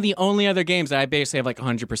is one of the only other games that I basically have like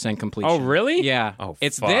 100% completion. Oh, really? Yeah. Oh,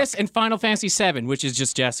 it's fuck. this and Final Fantasy VII, which is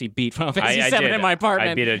just Jesse beat Final Fantasy I VII did. in my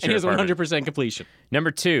apartment. I beat it at and your he has apartment. 100% completion. Number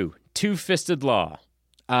 2, Two-Fisted Law.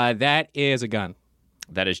 That is a gun.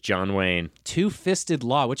 That is John Wayne. Two-Fisted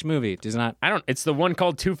Law. Which movie? Does not. It's the one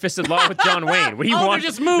called Two-Fisted Law with John Wayne. What do you want? They're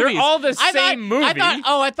just movies. They're all the I same movie.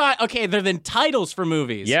 I thought, okay, they're the titles for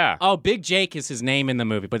movies. Yeah. Oh, Big Jake is his name in the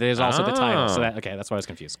movie, but it is also the title. So Oh. that's why I was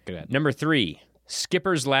confused. Good at. Number 3,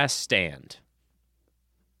 Skipper's Last Stand.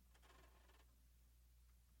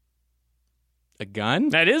 A gun?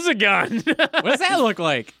 That is a gun. What does that look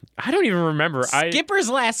like? I don't even remember. Skipper's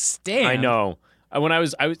Last Stand. I know.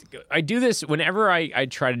 I do this whenever I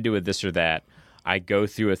try to do a this or that. I go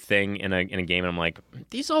through a thing in a game and I'm like,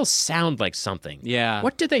 these all sound like something. Yeah.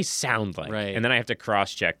 What do they sound like? Right. And then I have to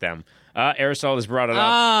cross check them. Aristotle has brought it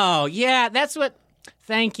up. Oh, yeah, that's what.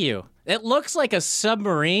 Thank you. It looks like a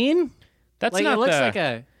submarine. That's Like not it looks the. like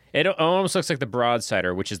a. It almost looks like the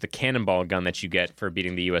broadsider, which is the cannonball gun that you get for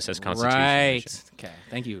beating the USS Constitution. Right. Okay.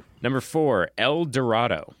 Thank you. Number 4, El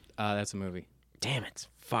Dorado. That's a movie. Damn it.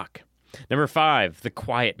 Fuck. Number 5, The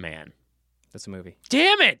Quiet Man. That's a movie.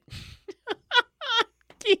 Damn it.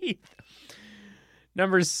 Keith.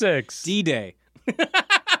 Number 6. D-Day.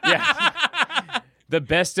 Yeah. The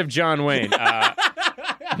Best of John Wayne.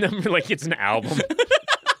 Number, like it's an album.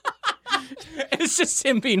 It's just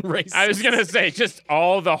him being racist. I was going to say, just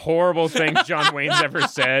all the horrible things John Wayne's ever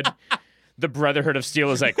said. The Brotherhood of Steel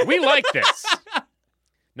is like, we like this.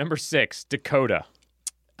 Number 6, Dakota.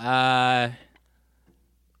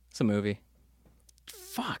 It's a movie.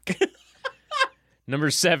 Fuck. Number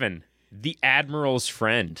 7, The Admiral's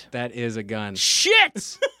Friend. That is a gun.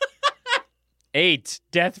 Shit! 8,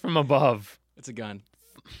 Death from Above. It's a gun.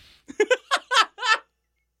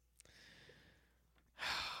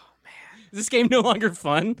 Is this game no longer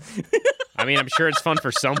fun? I mean, I'm sure it's fun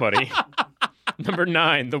for somebody. Number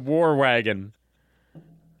 9, the War Wagon.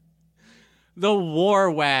 The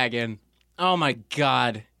War Wagon. Oh my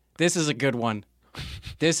God. This is a good one.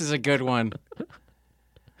 This is a good one.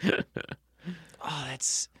 Oh,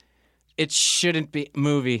 it shouldn't be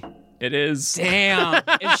movie. It is. Damn.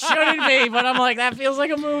 It shouldn't be, but I'm like, that feels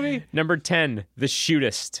like a movie. Number 10, The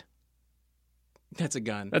Shootist. That's a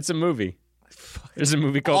gun. That's a movie. There's a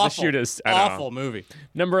movie called Awful. The Shootist. I know. Awful movie.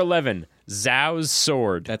 Number 11, Zhao's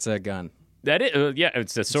Sword. That's a gun. That is, yeah,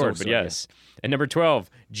 it's a sword, but sword, yes. And number 12,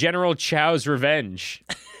 General Chow's Revenge.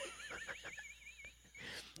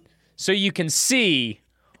 So you can see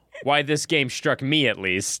why this game struck me, at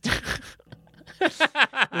least.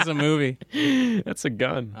 It's a movie. That's a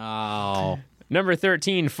gun. Oh. Number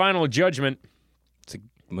 13, Final Judgment. It's a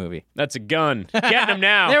movie. That's a gun. Getting him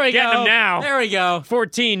now. There we go. Getting him now. There we go.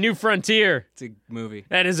 14, New Frontier. It's a movie.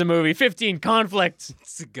 That is a movie. 15, Conflict.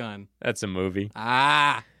 It's a gun. That's a movie.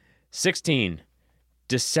 Ah. 16,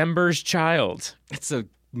 December's Child. It's a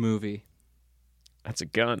movie. That's a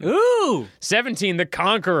gun. Ooh. 17, The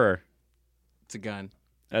Conqueror. It's a gun.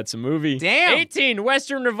 That's a movie. Damn. 18,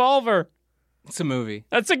 Western Revolver. It's a movie.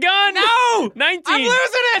 That's a gun. No! 19. I'm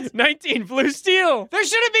losing it! 19, Blue Steel. There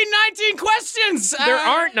shouldn't be 19 questions! There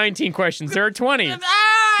aren't 19 questions. There are 20.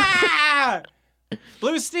 Ah!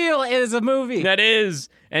 Blue Steel is a movie. That is.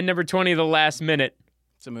 And number 20, The Last Minute.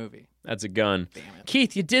 It's a movie. That's a gun. Damn it.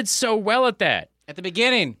 Keith, you did so well at that. At the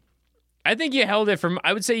beginning. I think you held it from,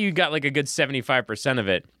 I would say you got like a good 75% of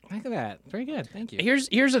it. Look at that. Very good. Thank you.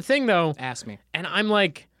 Here's the thing, though. Ask me. And I'm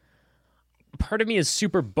like, part of me is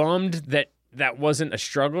super bummed that wasn't a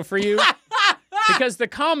struggle for you. Because the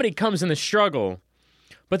comedy comes in the struggle.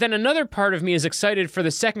 But then another part of me is excited for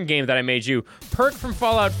the second game that I made you, Perk from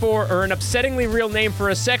Fallout 4, or an upsettingly real name for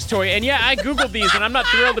a sex toy. And yeah, I Googled these, and I'm not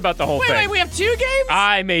thrilled about the whole thing. Wait, we have 2 games?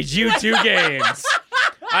 I made you 2 games.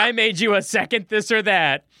 I made you a second this or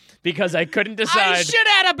that because I couldn't decide. I should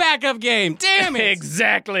add a backup game. Damn it.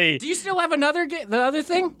 Exactly. Do you still have another game? The other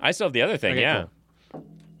thing? I still have the other thing, Okay, yeah.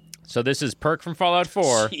 So this is Perk from Fallout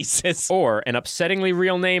 4. Jesus. Or an upsettingly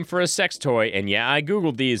real name for a sex toy. And yeah, I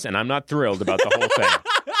Googled these, and I'm not thrilled about the whole thing.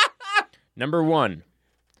 Number 1,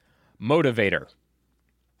 Motivator.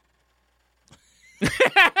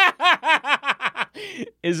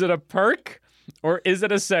 Is it a perk or is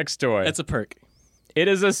it a sex toy? That's a perk. It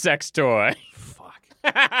is a sex toy. Fuck.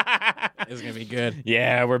 This is going to be good.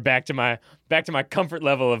 Yeah, we're back to my comfort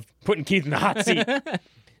level of putting Keith in the hot seat.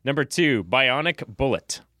 Number 2, Bionic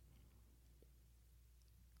Bullet.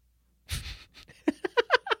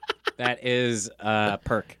 That is a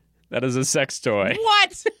perk. That is a sex toy.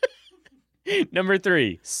 What? Number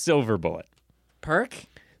 3, Silver Bullet. Perk?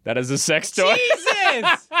 That is a sex toy.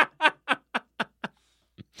 Jesus! All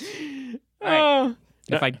right.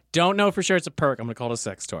 If I don't know for sure it's a perk, I'm going to call it a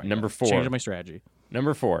sex toy. Number 4. Changing my strategy.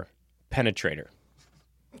 Number 4, Penetrator.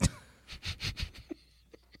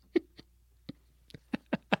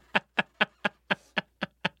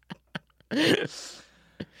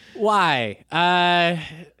 Why?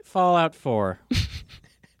 Fallout 4.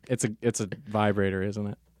 It's a vibrator, isn't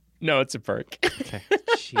it? No, it's a perk. Okay.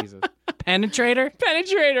 Jesus. Penetrator?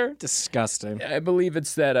 Penetrator. Disgusting. I believe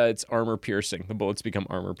it's that it's armor piercing. The bullets become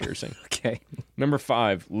armor piercing. Okay. Number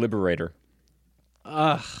 5, Liberator.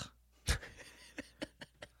 Ugh.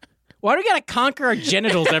 Why do we gotta conquer our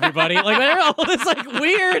genitals, everybody? Like, all this like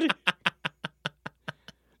weird.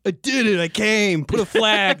 I did it. I came. Put a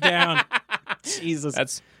flag down.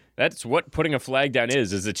 Jesus. That's what putting a flag down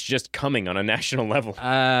is it's just coming on a national level.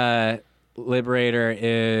 Liberator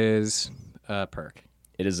is a perk.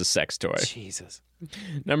 It is a sex toy. Jesus.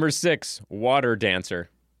 Number 6, Water Dancer.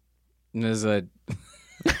 There's a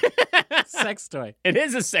sex toy. It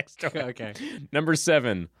is a sex toy. Okay. Number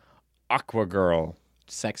 7, Aqua Girl.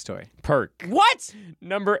 Sex toy. Perk. What?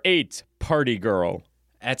 Number 8, Party Girl.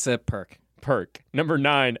 That's a perk. Perk. Number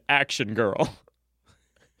 9, Action Girl.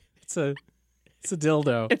 It's a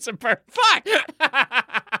dildo. It's a perk. Fuck!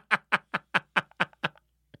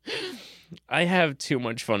 I have too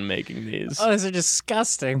much fun making these. Oh, these are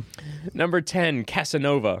disgusting. Number 10,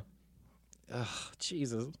 Casanova. Ugh,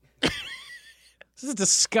 Jesus. This is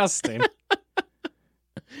disgusting.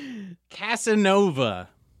 Casanova.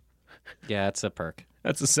 Yeah, it's a perk.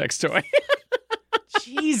 That's a sex toy.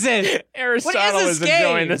 Jesus. Aristotle What is is this game?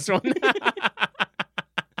 enjoying this one.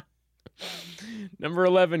 Number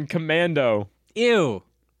 11, Commando. Ew.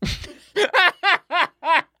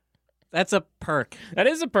 That's a perk. That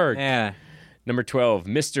is a perk. Yeah, Number 12,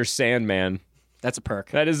 Mr. Sandman. that's a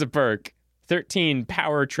perk. That is a perk. 13,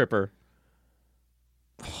 Power Tripper.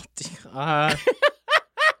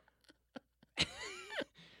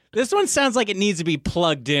 This one sounds like it needs to be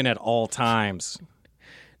plugged in at all times.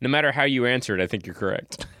 No matter how you answer it, I think you're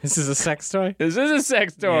correct. This is a sex toy? This is a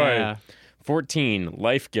sex toy. Yeah. 14,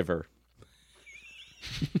 Life Giver.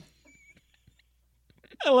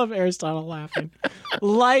 I love Aristotle laughing.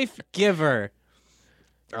 Life Giver.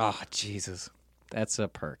 Oh, Jesus. That's a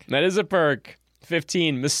perk. That is a perk.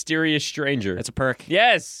 15, Mysterious Stranger. That's a perk.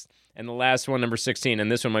 Yes. And the last one, number 16,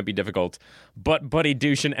 and this one might be difficult. Butt Buddy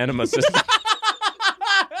Douche and Enema System.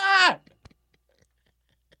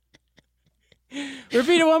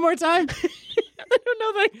 Repeat it one more time. I don't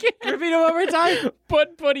know that again. Repeat it one more time.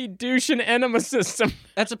 Butt Buddy Douche and Enema System.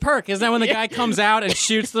 That's a perk. Isn't that when the guy comes out and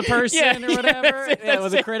shoots the person or whatever? When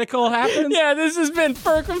the critical happens? Yeah, this has been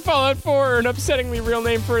Perk from Fallout 4, an upsettingly real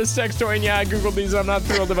name for a sex toy. And yeah, I googled these. I'm not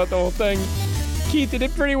thrilled about the whole thing. Keith, you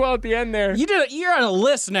did pretty well at the end there. You're on a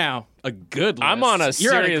list now. A good list. I'm on a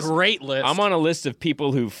You're on a serious- great list. I'm on a list of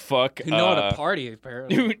people who fuck. Who know how to party,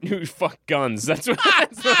 apparently. who fuck guns. That's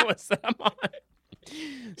the list that I'm on.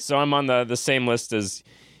 So I'm on the same list as,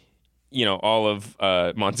 all of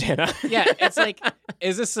Montana. Yeah, it's like,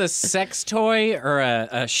 is this a sex toy or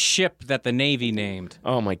a ship that the Navy named?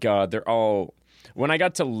 Oh my God, they're all. When I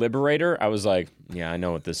got to Liberator, I was like, yeah, I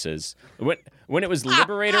know what this is. When it was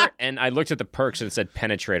Liberator and I looked at the perks and it said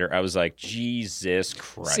Penetrator, I was like, Jesus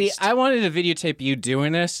Christ. See, I wanted to videotape you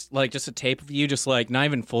doing this, like just a tape of you, just like not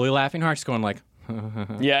even fully laughing hard, just going like,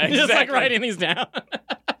 yeah, exactly. just like writing these down.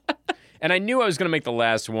 And I knew I was going to make the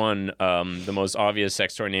last one the most obvious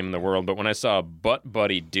sex toy name in the world, but when I saw Butt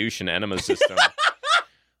Buddy Douche and Enema System,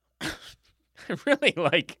 I really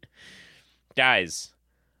guys,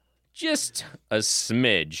 just a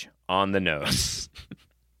smidge on the nose.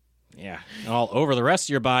 Yeah, all over the rest of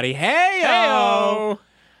your body. Hey-o! Hey-o!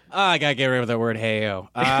 Oh, I gotta get rid of that word hey-o.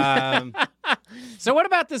 So what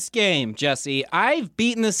about this game, Jesse? I've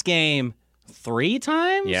beaten this game 3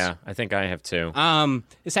 times? Yeah, I think I have too.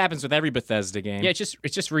 This happens with every Bethesda game. Yeah, it's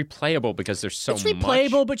just replayable because there's so much. It's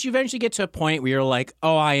replayable, but you eventually get to a point where you're like,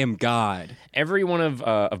 oh, I am God. Every one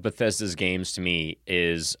of Bethesda's games to me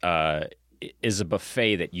is a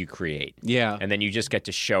buffet that you create. Yeah. And then you just get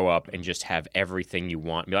to show up and just have everything you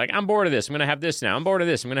want. Be like, I'm bored of this. I'm going to have this now. I'm bored of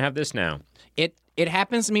this. I'm going to have this now. It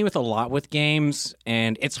happens to me with a lot with games,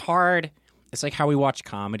 and it's hard. It's like how we watch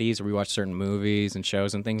comedies or we watch certain movies and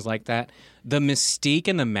shows and things like that. The mystique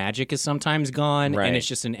and the magic is sometimes gone, Right. and it's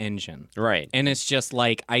just an engine. Right. And it's just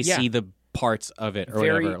like I see the parts of it or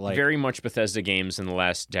whatever. Like, very much Bethesda games in the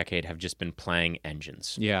last decade have just been playing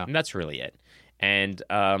engines. Yeah. And that's really it. And,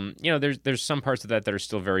 there's some parts of that are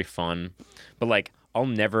still very fun. But, like, I'll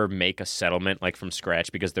never make a settlement, like, from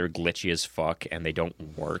scratch because they're glitchy as fuck and they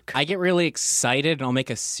don't work. I get really excited and I'll make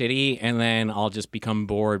a city and then I'll just become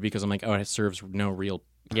bored because I'm like, oh, it serves no real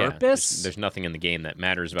purpose. Yeah, there's nothing in the game that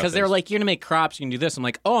matters about Because they're like, you're going to make crops, you can do this. I'm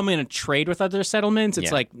like, oh, I'm going to trade with other settlements. It's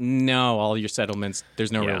Yeah. like, no, all your settlements,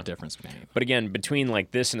 there's no Yeah. real difference between them. But again, between,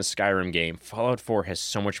 like, this and a Skyrim game, Fallout 4 has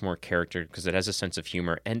so much more character because it has a sense of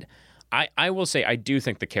humor. And I will say, I do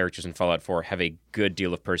think the characters in Fallout 4 have a good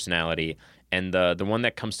deal of personality. And the one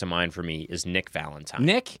that comes to mind for me is Nick Valentine.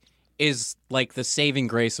 Nick is like the saving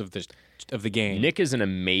grace of the game. Nick is an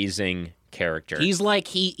amazing character. He's like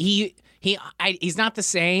he's not the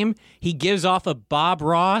same. He gives off a Bob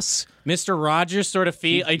Ross, Mr. Rogers sort of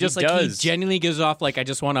feel. He He does. genuinely gives off like I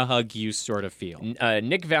just want to hug you sort of feel.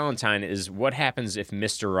 Nick Valentine is what happens if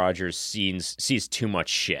Mr. Rogers sees too much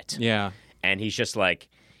shit. Yeah. And he's just like,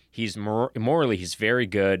 he's morally, he's very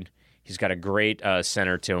good. He's got a great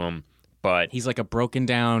center to him. But He's like a broken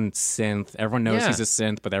down synth. Everyone knows Yeah. he's a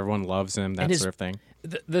synth, but everyone loves him, that sort of thing.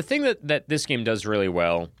 the thing that this game does really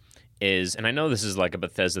well is, and I know this is like a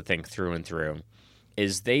Bethesda thing through and through,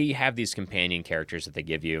 is they have these companion characters that they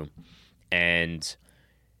give you. And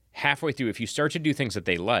halfway through, if you start to do things that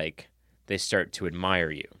they like, they start to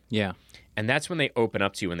admire you. Yeah. And that's when they open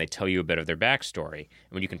up to you and they tell you a bit of their backstory,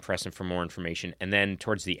 and when you can press them for more information. And then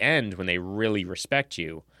towards the end, when they really respect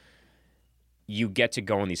you, you get to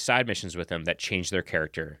go on these side missions with them that change their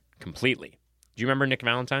character completely. Do you remember Nick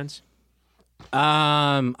Valentine's?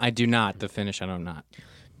 I do not. The finish, I do not.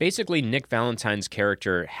 Basically, Nick Valentine's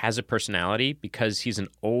character has a personality because he's an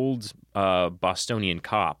old Bostonian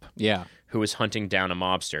cop Yeah. who is hunting down a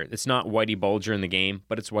mobster. It's not Whitey Bulger in the game,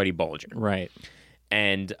 but it's Whitey Bulger. Right.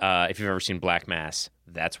 And if you've ever seen Black Mass,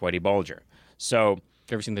 that's Whitey Bulger. So,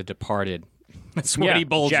 Have you ever seen The Departed? That's yeah, Whitey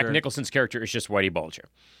Bulger. Jack Nicholson's character is just Whitey Bulger.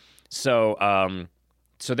 So,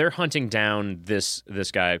 so they're hunting down this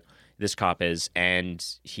guy, this cop is, and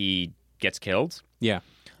he gets killed. Yeah.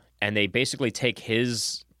 And they basically take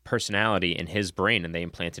his personality and his brain and they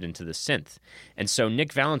implant it into the synth. And so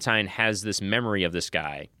Nick Valentine has this memory of this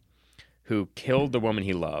guy who killed the woman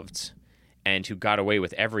he loved and who got away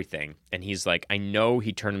with everything. And he's like, I know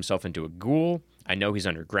he turned himself into a ghoul. I know he's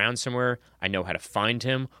underground somewhere. I know how to find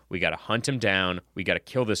him. We got to hunt him down. We got to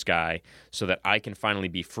kill this guy so that I can finally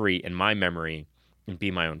be free in my memory and be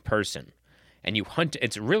my own person. And you hunt.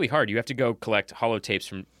 It's really hard. You have to go collect holotapes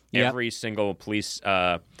from every single police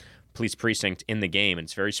precinct in the game. And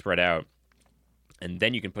it's very spread out. And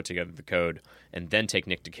then you can put together the code and then take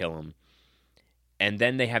Nick to kill him. And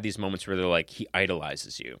then they have these moments where they're like, he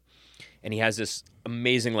idolizes you. And he has this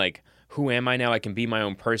amazing, like, who am I now? I can be my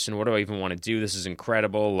own person. What do I even want to do? This is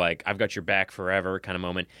incredible. Like, I've got your back forever kind of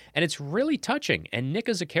moment. And it's really touching. And Nick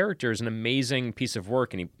as a character is an amazing piece of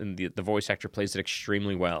work. And the voice actor plays it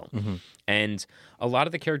extremely well. Mm-hmm. And a lot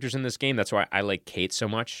of the characters in this game, that's why I like Kate so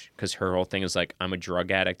much. Because her whole thing is like, I'm a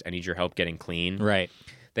drug addict. I need your help getting clean. Right.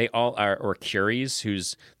 They all are, or Curies,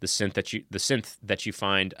 who's the synth that you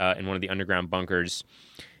find in one of the underground bunkers.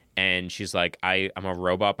 And she's like, I'm a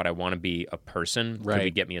robot, but I want to be a person. Right. Could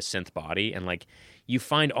we get me a synth body? And like, you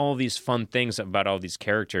find all these fun things about all these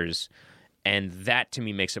characters, and that to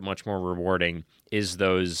me makes it much more rewarding. Is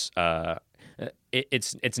those?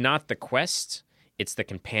 It's not the quest, it's the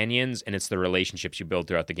companions, and it's the relationships you build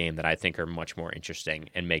throughout the game that I think are much more interesting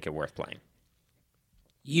and make it worth playing.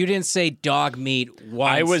 You didn't say dog meat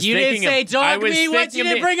once. I was you thinking didn't say dog meat once. You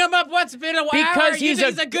didn't bring him up once. It's been a while. Because he's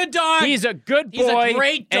a good dog. He's a good boy. He's a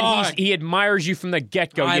great dog. And he admires you from the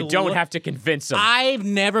get-go. You don't have to convince him. I've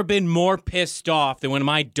never been more pissed off than when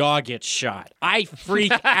my dog gets shot. I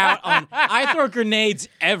freak out. I throw grenades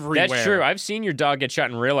everywhere. That's true. I've seen your dog get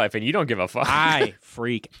shot in real life, and you don't give a fuck. I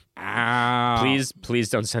freak out. Please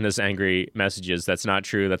don't send us angry messages. That's not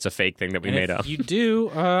true. That's a fake thing that we made up. If you do,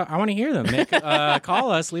 I want to hear them. Nick,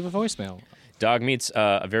 call us. Leave a voicemail. Dog Meat's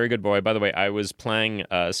a very good boy. By the way, I was playing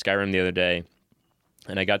Skyrim the other day,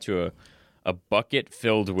 and I got to a bucket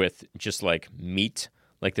filled with just like meat.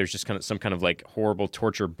 Like there's just some kind of like horrible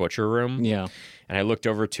torture butcher room. Yeah. And I looked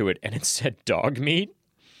over to it, and it said dog meat.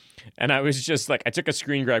 And I was just like, I took a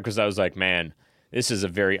screen grab because I was like, man, this is a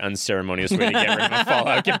very unceremonious way to get rid of a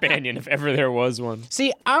Fallout companion if ever there was one.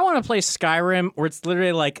 See, I want to play Skyrim where it's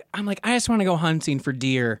literally like, I just want to go hunting for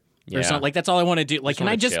deer or something. Like, that's all I want to do. Like, can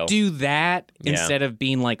I just do that instead of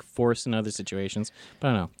being like forced in other situations? But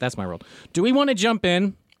I don't know. That's my world. Do we want to jump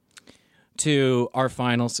in to our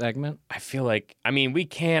final segment? I feel like, we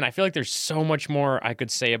can. I feel like there's so much more I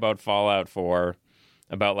could say about Fallout 4,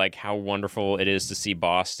 about like how wonderful it is to see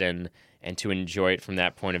Boston and to enjoy it from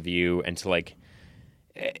that point of view, and to like,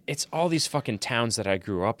 it's all these fucking towns that I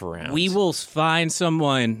grew up around. We will find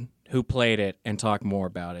someone who played it and talk more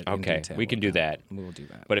about it. Okay, in detail. we can do that. We will do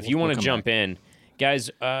that. But if you want to jump in,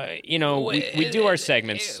 guys, we do our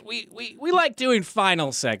segments. We like doing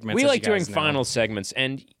final segments. We like doing final segments,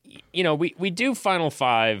 and we do Final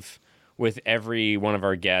Five with every one of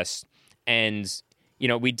our guests, and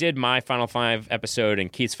we did my Final Five episode,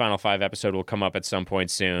 and Keith's Final Five episode will come up at some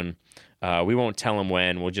point soon. We won't tell him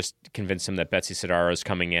when. We'll just convince him that Betsy Sidaro is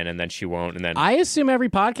coming in, and then she won't. And then I assume every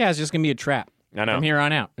podcast is just going to be a trap. I know. From here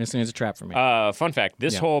on out, I assume it's a trap for me. Fun fact,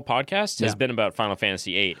 this whole podcast has been about Final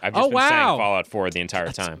Fantasy VIII. I've just been saying Fallout 4 the entire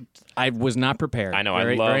time. I was not prepared. I know.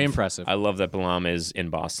 Very impressive. I love that Balam is in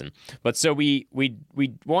Boston. But so we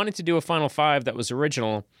wanted to do a Final Five that was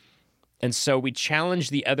original, and so we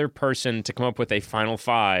challenged the other person to come up with a Final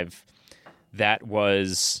Five that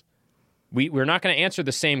was... We're not going to answer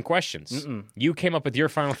the same questions. Mm-mm. You came up with your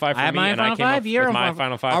Final Five for me, and I came up with my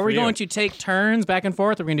Final Five for you. Are we going to take turns back and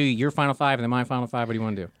forth, or are we going to do your Final Five and then my Final Five? What do you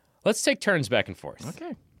want to do? Let's take turns back and forth.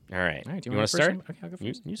 Okay. All right. Do you want to start? Okay, I'll go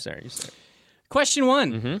first. You start. Question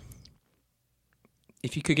 1. Mm-hmm.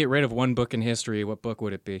 If you could get rid of one book in history, what book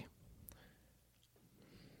would it be?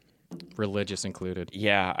 Religious included.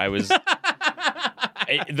 Yeah, I was...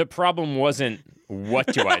 the problem wasn't, what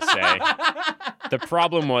do I say? The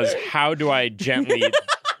problem was, how do I gently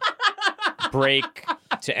break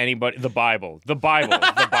to anybody? The Bible. Oh,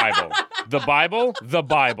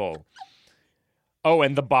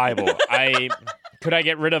 and the Bible. Could I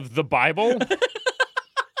get rid of the Bible?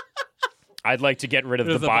 I'd like to get rid of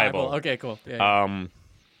the Bible. Okay, cool. Yeah.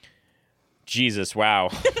 Jesus, wow.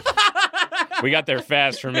 We got there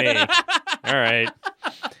fast for me. All right.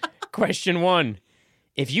 Question 1.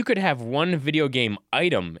 If you could have one video game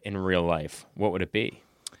item in real life, what would it be?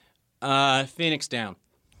 Phoenix Down.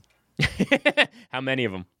 How many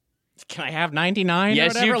of them? Can I have 99?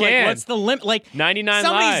 Yes, or whatever? you can. Like, what's the limit? Like 99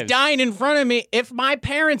 somebody's lives. dying in front of me. If my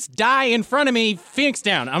parents die in front of me, Phoenix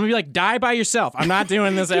Down. I'm gonna be like, die by yourself. I'm not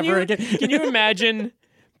doing this ever again. Can you imagine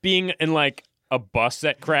being in like a bus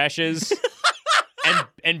that crashes?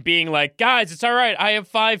 and being like, guys, it's all right. I have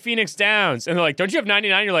 5 Phoenix Downs. And they're like, don't you have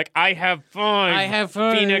 99? You're like, I have 5. I have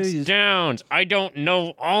 5 Phoenix Downs. I don't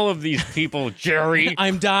know all of these people, Jerry.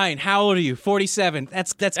 I'm dying. How old are you? 47.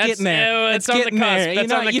 That's getting there. It's on the getting cusp. there.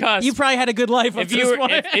 That's on the cusp. You probably had a good life up If to you this were,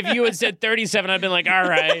 point. if you had said 37, I'd been like, all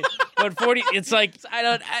right. But 40, it's like,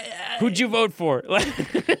 who'd you vote for?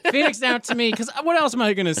 Phoenix Down to me, because what else am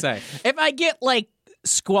I going to say? If I get, like,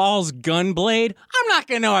 Squall's gunblade, I'm not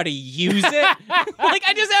going to know how to use it. Like,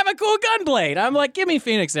 I just have a cool gunblade. I'm like, give me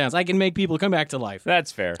Phoenix Downs. I can make people come back to life.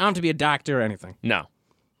 That's fair. I don't have to be a doctor or anything. No.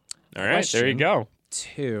 All right, there you go.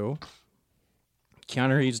 2.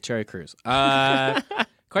 Keanu Reeves, Terry Crews.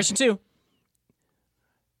 Question 2.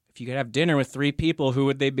 If you could have dinner with 3 people, who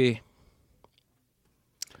would they be?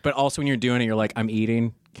 But also when you're doing it, you're like, I'm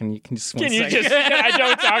eating. Can you just I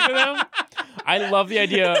don't talk to them? I love the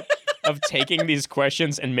idea of taking these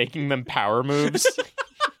questions and making them power moves.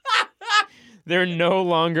 They're no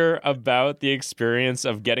longer about the experience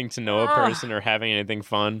of getting to know a person or having anything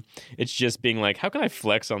fun. It's just being like, how can I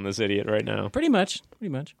flex on this idiot right now? Pretty much.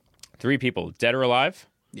 3 people, dead or alive?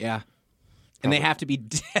 Yeah. And they have to be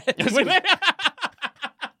dead.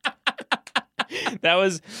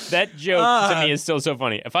 That joke to me is still so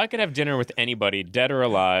funny. If I could have dinner with anybody, dead or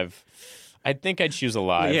alive, I think I'd choose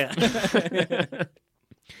alive. Yeah.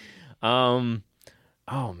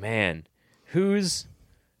 Oh man. Who's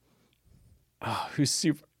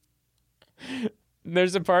super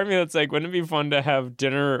There's a part of me that's like, wouldn't it be fun to have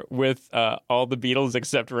dinner with all the Beatles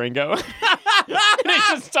except Ringo? And he's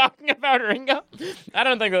just talking about Ringo. I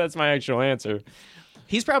don't think that's my actual answer.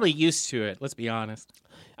 He's probably used to it, let's be honest.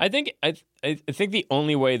 I think the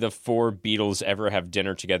only way the 4 Beatles ever have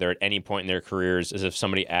dinner together at any point in their careers is if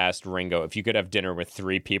somebody asked Ringo, if you could have dinner with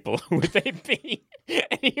 3 people, who would they be?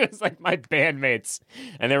 And he was like, my bandmates.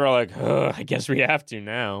 And they were all like, I guess we have to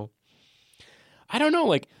now. I don't know,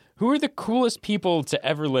 like, who are the coolest people to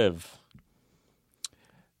ever live?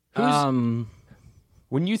 When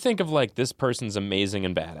you think of, like, this person's amazing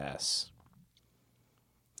and badass.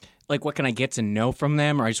 Like, what can I get to know from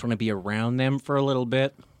them, or I just want to be around them for a little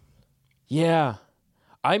bit? Yeah.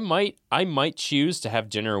 I might choose to have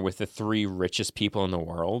dinner with the 3 richest people in the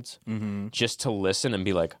world just to listen and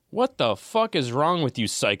be like, what the fuck is wrong with you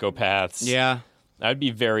psychopaths? Yeah. I'd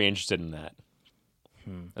be very interested in that.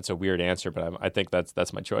 That's a weird answer, but I think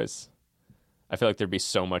that's my choice. I feel like there'd be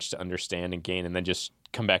so much to understand and gain, and then just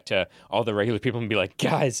come back to all the regular people and be like,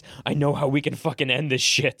 guys, I know how we can fucking end this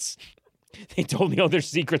shit. They told me all their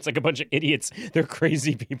secrets like a bunch of idiots. They're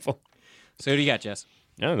crazy people. So who do you got, Jess?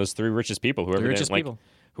 No, those 3 richest people. People.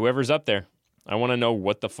 Whoever's up there. I want to know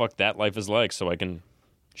what the fuck that life is like so I can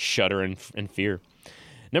shudder in fear.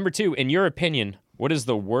 Number 2, in your opinion, what is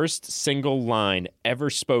the worst single line ever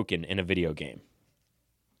spoken in a video game?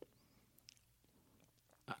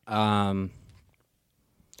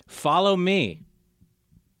 Follow me.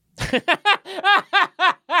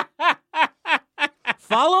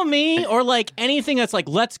 Follow me, or like anything that's like,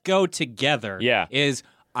 let's go together. Yeah. Is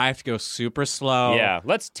I have to go super slow. Yeah,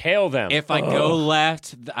 let's tail them. If I go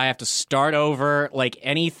left, I have to start over. Like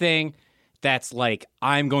anything that's like,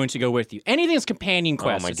 I'm going to go with you. Anything that's companion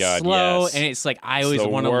quest. Oh my it's God, slow, yes. and it's like, I always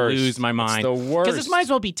want to lose my mind. It's the worst. Because this might as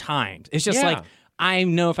well be timed. It's just Yeah. like, I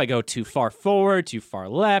know if I go too far forward, too far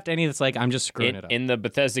left, any that's like, I'm just screwing it up. In the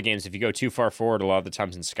Bethesda games, if you go too far forward, a lot of the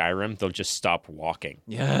times in Skyrim, they'll just stop walking.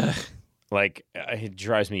 Yeah. Like, it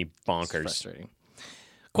drives me bonkers. It's frustrating.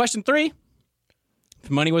 Question 3.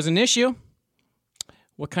 If money was an issue,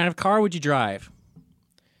 what kind of car would you drive?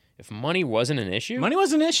 If money wasn't an issue? Money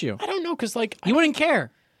was an issue. I don't know, because, like... You wouldn't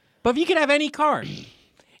care. But if you could have any car,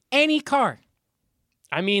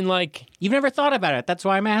 I mean, like... You've never thought about it. That's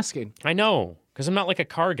why I'm asking. I know, because I'm not, like, a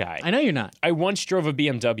car guy. I know you're not. I once drove a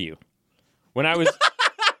BMW. When I was...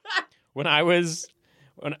 when I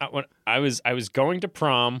was going to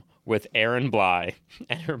prom with Erin Bly,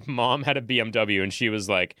 and her mom had a BMW, and she was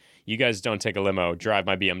like, you guys don't take a limo, drive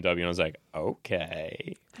my BMW. And I was like,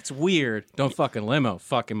 okay. That's weird. Don't fucking limo.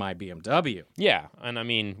 Fucking my BMW. Yeah, and I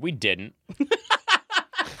mean, we didn't.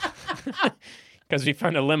 Because we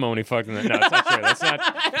found a limo and we fucked in it. No, it's not true.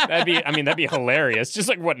 That'd be hilarious. Just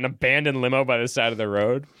like, what, an abandoned limo by the side of the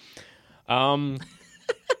road?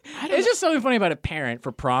 It's just something funny about a parent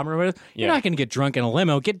for prom or whatever. You're Yeah. not going to get drunk in a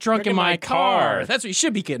limo. Get drunk in my car. That's what you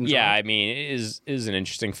should be getting drunk. Yeah, I mean, it is an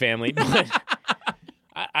interesting family. But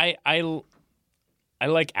I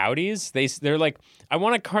like Audis. They're like, I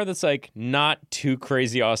want a car that's like not too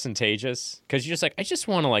crazy ostentatious, because you're just like, I just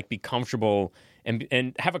want to like be comfortable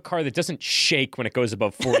and have a car that doesn't shake when it goes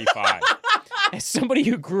above 45. As somebody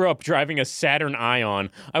who grew up driving a Saturn Ion,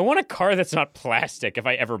 I want a car that's not plastic if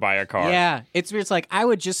I ever buy a car. Yeah, it's like I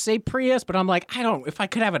would just say Prius, but I'm like, I don't. If I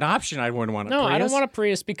could have an option, I wouldn't want a Prius. No, I don't want a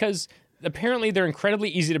Prius because apparently they're incredibly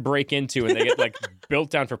easy to break into and they get like built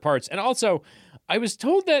down for parts. And also, I was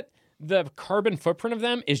told that the carbon footprint of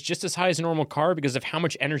them is just as high as a normal car because of how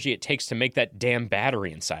much energy it takes to make that damn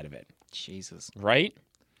battery inside of it. Jesus. Right?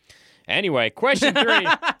 Anyway, question 3.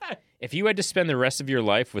 If you had to spend the rest of your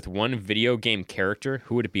life with one video game character,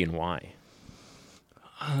 who would it be and why?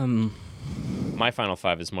 My final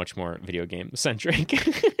 5 is much more video game centric.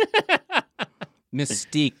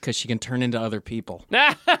 Mystique, because she can turn into other people.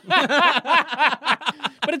 But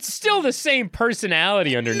it's still the same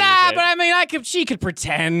personality underneath it. But I mean, she could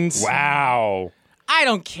pretend. Wow. I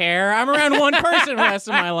don't care. I'm around one person the rest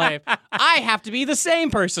of my life. I have to be the same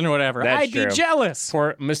person or whatever. That's I'd true. be jealous.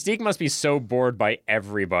 Poor Mystique must be so bored by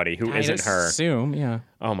everybody who isn't her. Assume, yeah.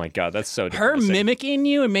 Oh my God, that's so Her depressing. mimicking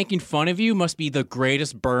you and making fun of you must be the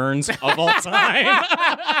greatest burns of all time.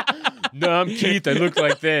 No, I'm Keith. I look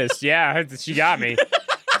like this. Yeah, she got me.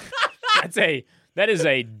 That is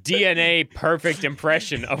a DNA perfect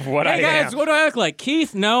impression of what I Hey guys, am. what do I look like?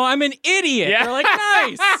 Keith? No, I'm an idiot. Yeah. They're like,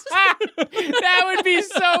 nice. That would be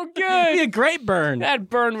so It'd be good. a great burn. That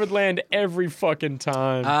burn would land every fucking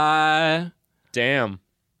time. Damn.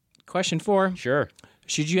 Question 4. Sure.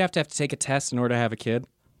 Should you have to take a test in order to have a kid?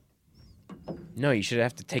 No, you should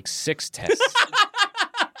have to take 6 tests.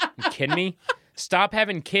 You kidding me? Stop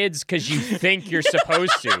having kids because you think you're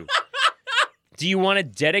supposed to. Do you want to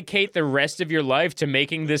dedicate the rest of your life to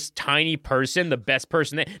making this tiny person the best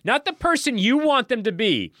person? Not the person you want them to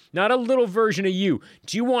be. Not a little version of you.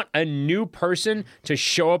 Do you want a new person to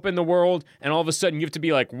show up in the world and all of a sudden you have to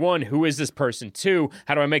be like, 1, who is this person? 2,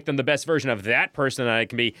 how do I make them the best version of that person that I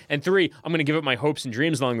can be? And 3, I'm going to give up my hopes and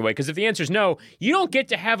dreams along the way. Because if the answer is no, you don't get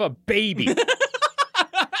to have a baby.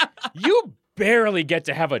 You barely get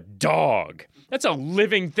to have a dog. That's a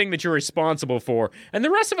living thing that you're responsible for. And the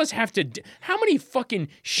rest of us have to... How many fucking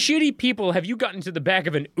shitty people have you gotten to the back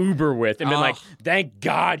of an Uber with and been like, thank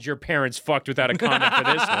God your parents fucked without a condom for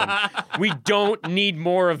this one. We don't need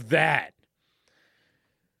more of that.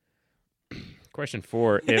 Question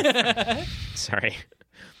 4. Sorry.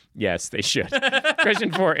 Yes, they should.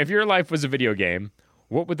 Question 4. If your life was a video game,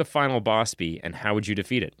 what would the final boss be and how would you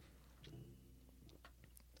defeat it?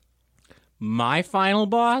 My final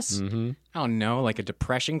boss? Mm-hmm. I don't know, like a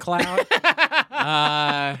depression cloud?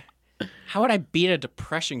 How would I beat a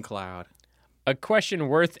depression cloud? A question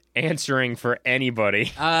worth answering for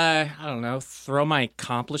anybody. I don't know, throw my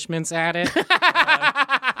accomplishments at it.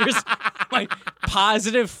 Here's my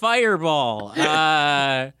positive fireball.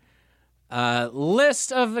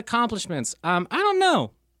 List of accomplishments. I don't know.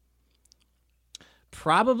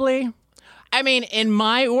 Probably. I mean, in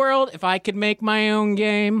my world, if I could make my own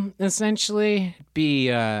game, essentially, it'd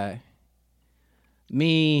be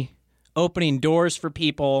me opening doors for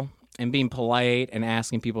people and being polite and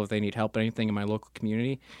asking people if they need help with anything in my local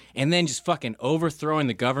community, and then just fucking overthrowing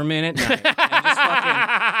the government at night and just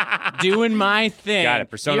fucking doing my thing. Got it,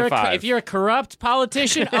 Persona 5. If you're a corrupt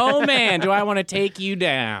politician, oh man, do I want to take you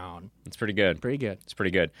down. It's pretty good. Pretty good. It's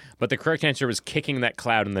pretty good. But the correct answer was kicking that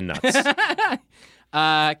cloud in the nuts.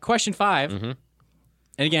 Question 5. Mm-hmm. And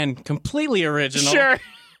again, completely original. Sure.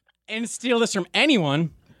 And steal this from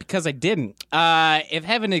anyone because I didn't. If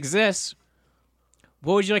heaven exists,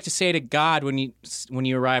 what would you like to say to God when you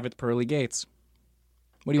arrive at the pearly gates?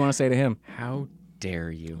 What do you want to say to him? How dare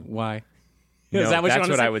you? Why? No, Is that what you that's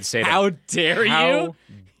want to what say? I would say to How dare you? How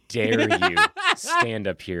dare you stand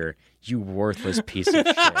up here, you worthless piece of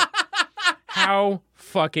shit. How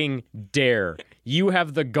fucking dare you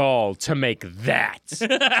have the gall to make that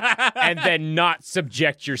and then not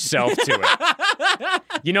subject yourself to it?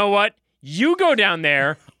 You know what? You go down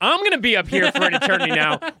there. I'm going to be up here for an eternity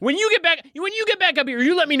now. When you get back up here,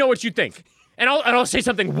 you let me know what you think. And I'll say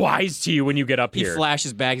something wise to you when you get up He here.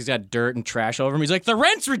 flashes back. He's got dirt and trash over him. He's like, the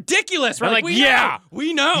rent's ridiculous. We're I'm like, yeah.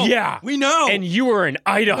 We know. Yeah. We know. And you were in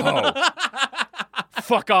Idaho.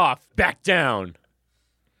 Fuck off. Back down.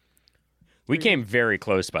 We came very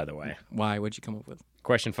close, by the way. Why? What'd you come up with?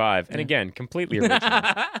 Question 5. And again, completely original.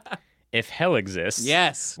 If hell exists,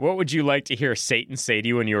 Yes. what would you like to hear Satan say to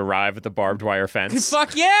you when you arrive at the barbed wire fence?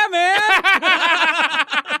 Fuck yeah, man.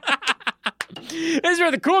 This is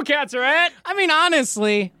where the cool cats are at. I mean,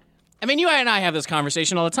 honestly, I mean, you and I have this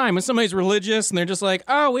conversation all the time. When somebody's religious and they're just like,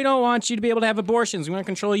 oh, we don't want you to be able to have abortions. We want to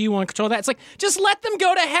control you. We want to control that. It's like, just let them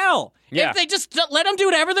go to hell. Yeah. If they just let them do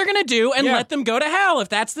whatever they're going to do and let them go to hell if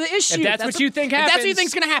that's the issue. If that's what you think happens. If that's what you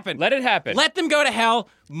think's going to happen. Let it happen. Let them go to hell.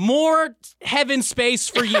 More heaven space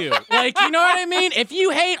for you. Like, you know what I mean? If you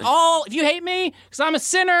hate me because I'm a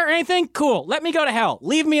sinner or anything, cool. Let me go to hell.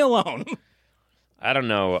 Leave me alone. I don't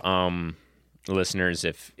know, listeners,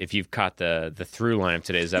 if you've caught the through line of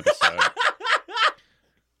today's episode.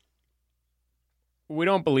 We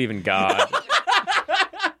don't believe in God.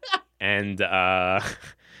 And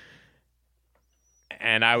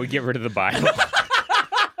I would get rid of the Bible.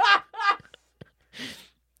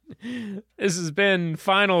 This has been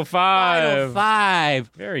Final Five. Final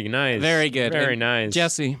Five. Very nice. Very good. Very And nice.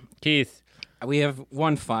 Jesse. Keith. We have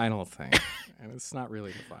one final thing. And it's not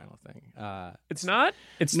really the final thing. It's not?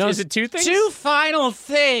 No, is it two things? Two final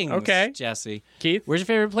things. Okay. Jesse. Keith? Where's your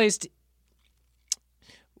favorite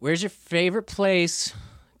place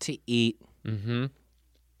to eat Mm-hmm.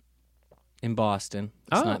 in Boston?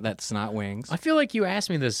 That's not wings. I feel like you asked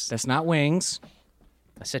me this. That's not wings.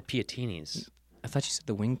 I said Piatini's. I thought you said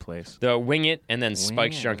the wing place. The Wing It, and then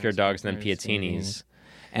Spike's It, Junkyard Dogs, and then Piatini's. Piatini's.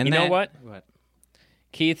 And You know then- what? What?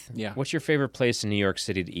 Keith, Yeah. what's your favorite place in New York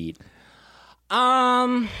City to eat?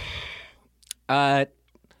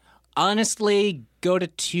 Honestly, go to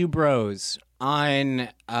Two Bros on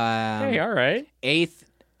Hey, all right. 8th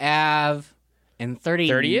Ave and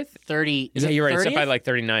 30th? 30. Yeah, it you're right. It's up 30th? by like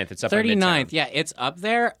 39th. It's up by 39th. Midtown. Yeah, it's up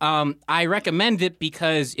there. I recommend it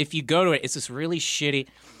because if you go to it, it's this really shitty.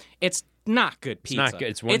 It's not good pizza. not good.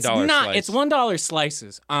 It's $1 It's not. slice. It's $1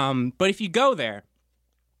 slices. But if you go there,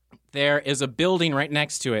 there is a building right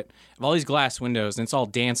next to it of all these glass windows, and it's all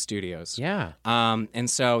dance studios. Yeah. And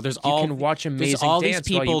so there's You all can watch there's amazing all dance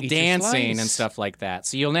these while you people eat your dancing slice. and stuff like that.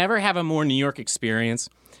 So you'll never have a more New York experience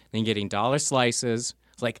than getting dollar slices.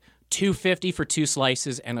 It's like $2.50 for 2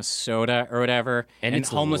 slices and a soda or whatever. And it's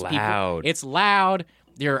homeless loud. people. It's loud.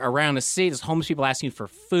 They're around the city. There's homeless people asking you for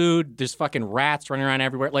food. There's fucking rats running around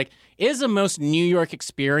everywhere. Like, it is the most New York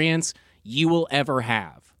experience you will ever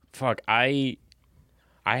have. Fuck, I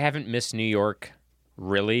haven't missed New York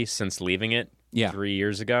really since leaving it 3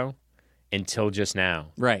 years ago until just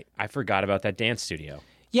now. Right. I forgot about that dance studio.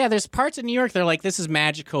 Yeah, there's parts of New York that are like, this is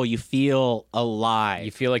magical. You feel alive.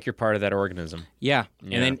 You feel like you're part of that organism. Yeah.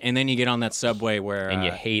 Yeah. And then you get on that subway where And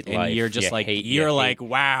you hate and life. you're just You like hate- you're you like, hate-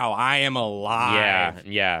 wow, I am alive.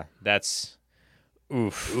 Yeah. That's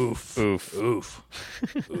oof. Oof.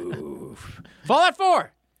 Fallout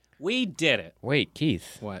 4. We did it. Wait,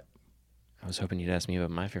 Keith. What? I was hoping you'd ask me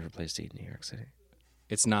about my favorite place to eat in New York City.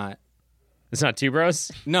 It's not. It's not Two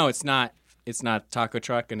Bros? No, it's not. It's not Taco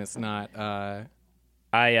Truck, and it's not. I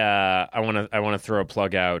want to throw a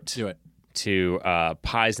plug out Do it. to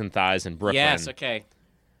Pies and Thighs in Brooklyn. Yes. Okay.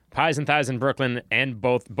 Pies and Thighs in Brooklyn, and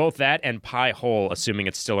both that and Pie Hole, assuming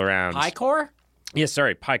it's still around. Pie Core. Yes,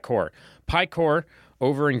 sorry, Pie Core. Pie Core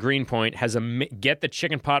over in Greenpoint has get the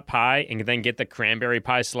chicken pot pie and then get the cranberry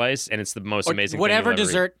pie slice, and it's the most amazing Whatever thing you'll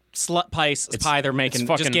ever eat. dessert pie they're making. It's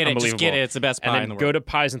fucking Just get it. Just get unbelievable. it. It's the best And pie then in the go world. to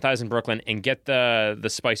Pies and Thighs in Brooklyn and get the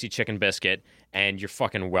spicy chicken biscuit, and you're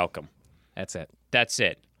fucking welcome. That's it. That's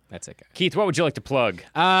it. That's it, guys. Keith, what would you like to plug?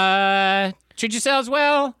 Treat yourselves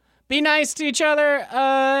well. Be nice to each other.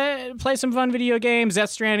 Play some fun video games. Death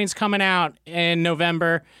Stranding's coming out in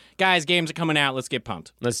November. Guys, games are coming out. Let's get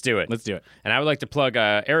pumped. Let's do it. Let's do it. And I would like to plug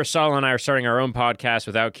Aristotle and I are starting our own podcast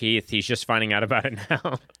without Keith. He's just finding out about it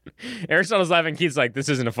now. Aristotle's laughing. Keith's like, this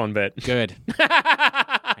isn't a fun bit. Good.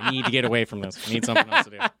 I need to get away from this. I need something else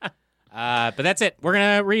to do. But that's it. We're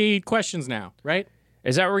going to read questions now, right?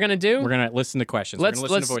 Is that what we're going to do? We're going to listen to questions. Let's We're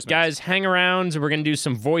gonna listen to voicemails. guys, hang around. We're going to do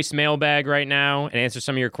some voice mailbag right now and answer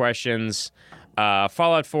some of your questions.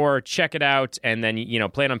 Fallout 4, check it out, and then,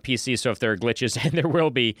 play it on PC, so if there are glitches, and there will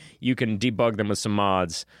be, you can debug them with some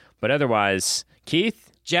mods. But otherwise,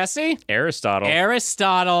 Keith, Jesse,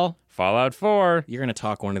 Aristotle, Fallout 4. You're going to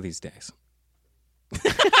talk one of these days.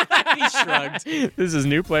 He shrugged. This is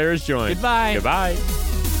New Players Join. Goodbye. Goodbye.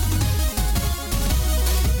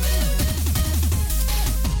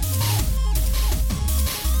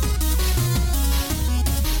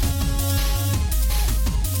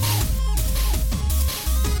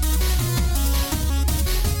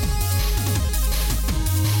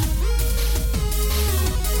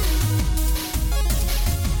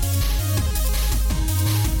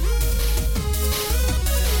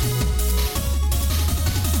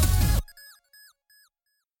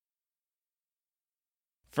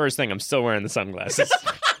 First thing, I'm still wearing the sunglasses.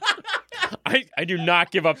 I do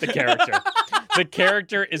not give up the character. The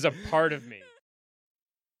character is a part of me.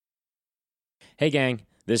 Hey, gang.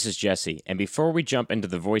 This is Jesse, and before we jump into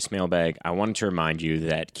the voicemail bag, I wanted to remind you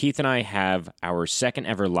that Keith and I have our second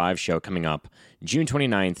ever live show coming up June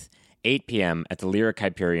 29th, 8 p.m. at the Lyric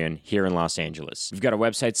Hyperion here in Los Angeles. We've got a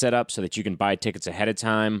website set up so that you can buy tickets ahead of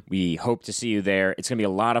time. We hope to see you there. It's going to be a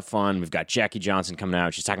lot of fun. We've got Jackie Johnson coming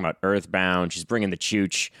out. She's talking about Earthbound. She's bringing the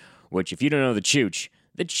Chooch, which if you don't know the Chooch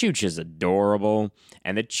is adorable,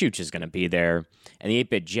 and the Chooch is going to be there. And the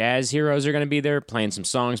 8-Bit Jazz Heroes are going to be there playing some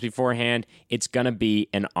songs beforehand. It's going to be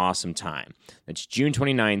an awesome time. That's June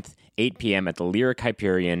 29th, 8 p.m. at the Lyric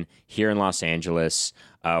Hyperion here in Los Angeles.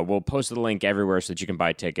 We'll post the link everywhere so that you can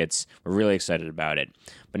buy tickets. We're really excited about it.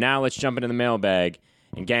 But now let's jump into the mailbag.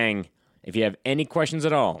 And gang, if you have any questions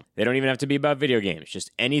at all, they don't even have to be about video games,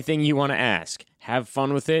 just anything you want to ask. Have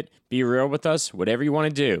fun with it. Be real with us. Whatever you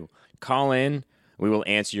want to do. Call in. We will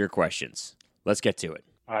answer your questions. Let's get to it.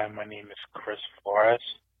 Hi, my name is Chris Flores.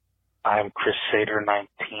 I'm Crusader 19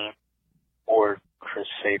 or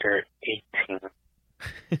Crusader 18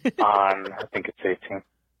 on, I think it's 18,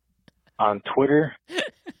 on Twitter.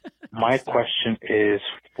 My question is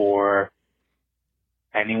for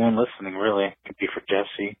anyone listening, really. It could be for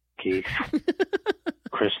Jesse, Keith,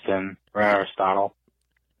 Kristen, or Aristotle.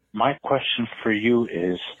 My question for you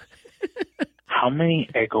is, how many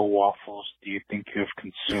Eggo waffles do you think you have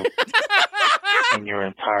consumed in your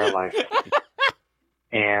entire life?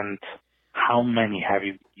 And how many have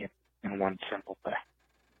you eaten in one single day?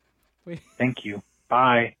 Wait. Thank you.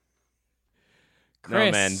 Bye. Chris.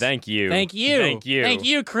 No, man, thank you. Thank you. Thank you. Thank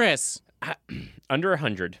you, Chris. Under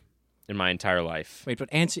 100 in my entire life. Wait, but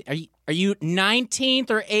answer, are you 19th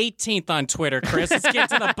or 18th on Twitter, Chris? Let's get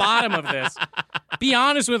to the bottom of this. Be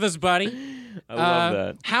honest with us, buddy. I love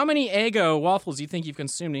that. How many Eggo waffles do you think you've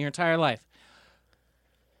consumed in your entire life?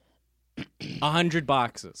 100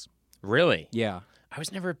 boxes. Really? Yeah. I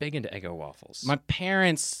was never big into Eggo waffles. My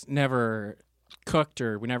parents never cooked,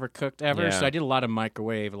 or we never cooked ever, Yeah. so I did a lot of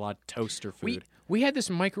microwave, a lot of toaster food. We had this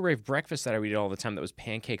microwave breakfast that I would eat all the time that was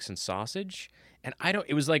pancakes and sausage. And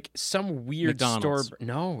it was like some weird McDonald's. store.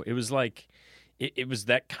 No, it was like, it was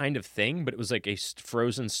that kind of thing, but it was like a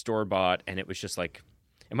frozen store-bought, and it was just like,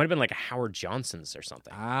 it might have been like a Howard Johnson's or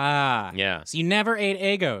something. Ah. Yeah. So you never ate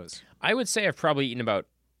Eggos. I would say I've probably eaten about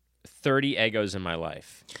 30 Eggos in my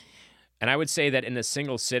life. And I would say that in a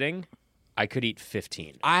single sitting, I could eat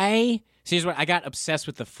 15. Here's what I got obsessed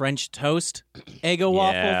with: the French toast Eggo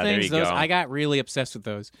waffle Yeah, there things. you Those go. I got really obsessed with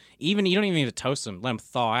those. Even you don't even need to toast them; let them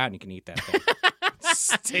thaw out, and you can eat that thing.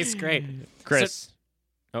 Tastes great. Chris.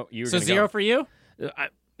 You were So gonna 0 go. for you?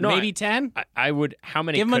 No, Maybe 10? I would. How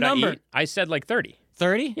many Give him a could I number. eat? I said like 30.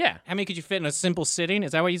 30? Yeah. How many could you fit in a simple sitting?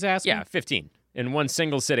 Is that what he's asking? Yeah, 15. In one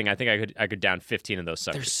single sitting, I think I could down 15 of those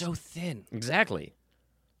suckers. They're so thin. Exactly.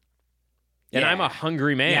 And Yeah. I'm a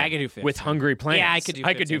hungry man. Yeah, I could do 15. With hungry plans. Yeah, I could do 15.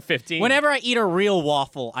 I could do 15. Whenever I eat a real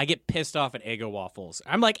waffle, I get pissed off at Eggo waffles.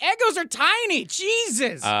 I'm like, Eggos are tiny.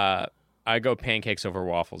 Jesus. I go pancakes over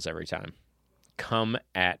waffles every time. Come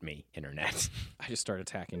at me, internet. I just started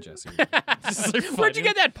attacking Jesse. Where'd you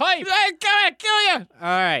get that pipe? I'm gonna kill you. All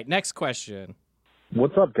right, next question.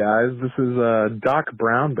 What's up, guys? This is Doc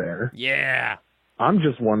Brown Bear. Yeah. I'm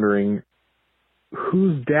just wondering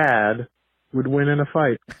whose dad would win in a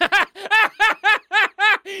fight.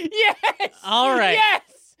 Yes. All right. Yes.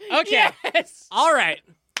 Okay. Yes. All right.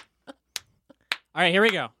 All right, here we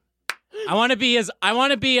go. I want to be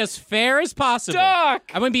as fair as possible.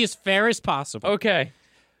 Doc. I want to be as fair as possible. Okay.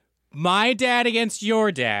 My dad against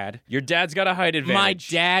your dad. Your dad's got a height advantage. My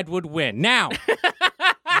dad would win. Now,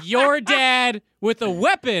 your dad with a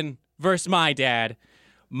weapon versus my dad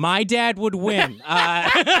would win.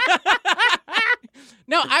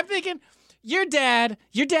 No, I'm thinking your dad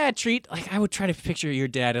I would try to picture your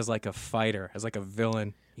dad as like a fighter, as like a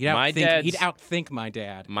villain. He'd outthink my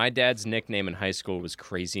dad. My dad's nickname in high school was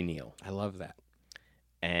Crazy Neil. I love that.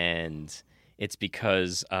 And it's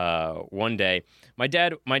because one day my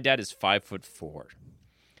dad is 5'4",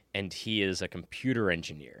 and he is a computer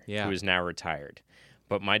engineer Yeah. who is now retired.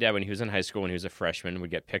 But my dad, when he was in high school, when he was a freshman, would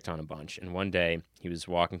get picked on a bunch. And one day he was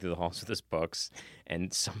walking through the halls with his books,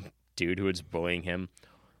 and some dude who was bullying him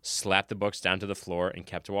slapped the books down to the floor and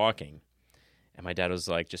kept walking. And my dad was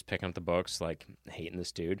like just picking up the books, like hating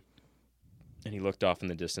this dude. And he looked off in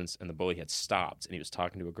the distance, and the bully had stopped, and he was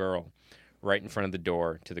talking to a girl right in front of the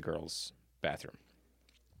door to the girl's bathroom.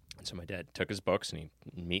 And so my dad took his books, and he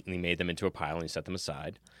neatly made them into a pile, and he set them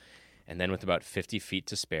aside. And then with about 50 feet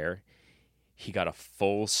to spare, he got a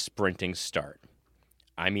full sprinting start.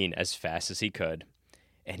 I mean, as fast as he could.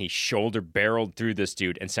 and he shoulder barreled through this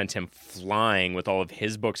dude and sent him flying with all of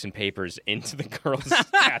his books and papers into the girl's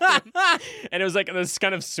bathroom. And it was like this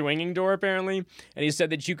kind of swinging door apparently. And he said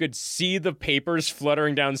that you could see the papers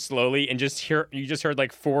fluttering down slowly and you just heard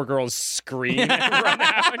like 4 girls scream and run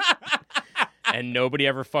out. And nobody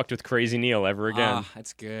ever fucked with Crazy Neil ever again.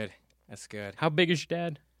 That's good. That's good. How big is your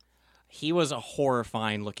dad? He was a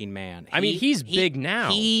horrifying looking man. I mean, he's big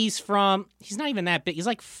now. He's not even that big. He's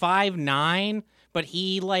like 5'9", but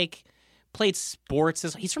he like played sports.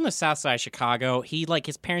 He's from the South Side of Chicago. He like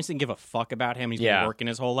his parents didn't give a fuck about him. He's been working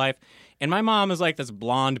his whole life. And my mom is like this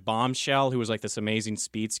blonde bombshell who was like this amazing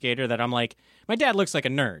speed skater that I'm like, my dad looks like a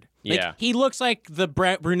nerd. Like, Yeah. he looks like the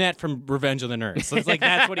brunette from Revenge of the Nerds. So it's like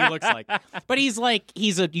that's what he looks like. But he's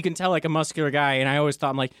you can tell like a muscular guy. And I always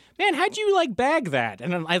thought, I'm like, man, how'd you like bag that?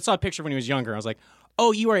 And then I saw a picture when he was younger. I was like,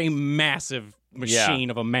 oh, you are a massive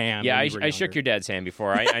machine of a man. Yeah, I shook your dad's hand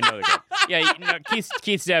before. I know the guy. Yeah,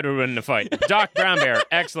 Keith's dad would win in the fight. Doc Brown Bear,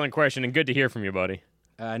 excellent question, and good to hear from you, buddy.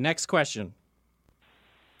 Next question.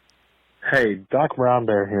 Hey, Doc Brown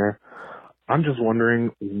Bear here. I'm just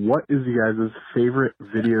wondering, what is you guys' favorite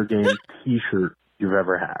video game T-shirt you've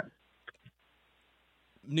ever had?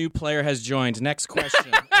 New player has joined. Next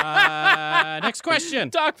question. Next question.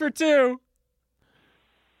 Doc for 2.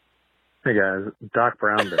 Hey guys, Doc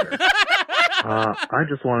Brown Bear. I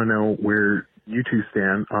just want to know where you two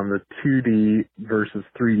stand on the 2D versus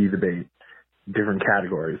 3D debate. Different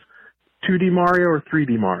categories. 2D Mario or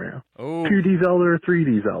 3D Mario? Oh. 2D Zelda or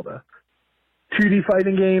 3D Zelda? 2D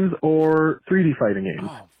fighting games or 3D fighting games?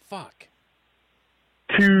 Oh, fuck.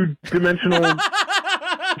 2-dimensional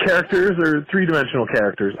characters or 3-dimensional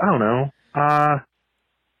characters? I don't know.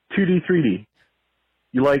 2D, 3D.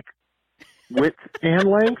 You like width and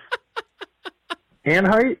length? And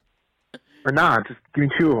height? Or not? Just give me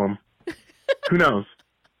 2 of them. Who knows?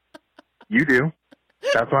 You do.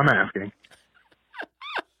 That's what I'm asking.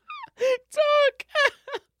 Doc!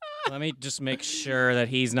 Let me just make sure that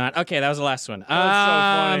he's not. Okay, that was the last one. That's so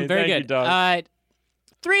funny. Very Thank good. you, Doc.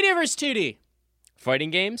 3D versus 2D.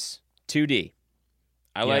 Fighting games, 2D.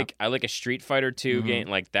 I like a Street Fighter 2 game.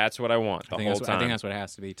 Like, that's what I want the whole time. I think that's what it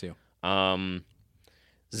has to be, too.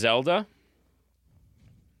 Zelda.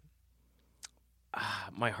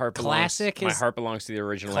 My heart belongs to the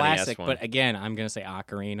original classic, NES one. but again, I'm going to say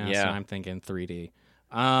Ocarina, Yeah. so I'm thinking 3D.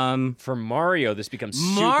 For Mario, this becomes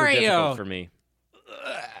super difficult for me.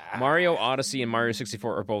 Mario Odyssey and Mario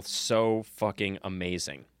 64 are both so fucking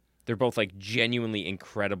amazing. They're both like genuinely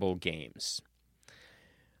incredible games.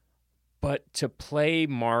 But to play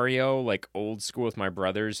Mario like old school with my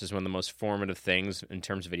brothers is one of the most formative things in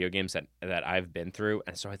terms of video games that I've been through,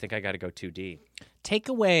 and so I think I got to go 2D. Take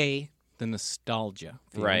away the nostalgia.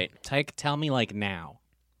 Right. Tell me like now.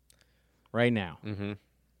 Right now. Mm-hmm.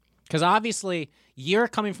 Because obviously, you're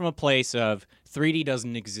coming from a place of 3D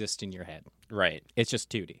doesn't exist in your head. Right. It's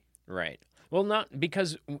just 2D. Right. Well, not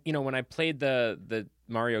because when I played the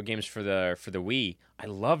Mario games for the Wii, I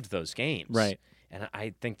loved those games. Right. And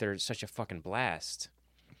I think they're such a fucking blast.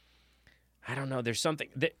 I don't know. There's something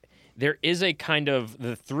there is a kind of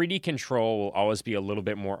the 3D control will always be a little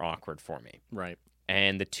bit more awkward for me. Right.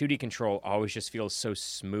 And the 2D control always just feels so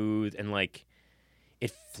smooth and like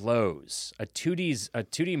it flows. A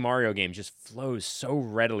 2D Mario game just flows so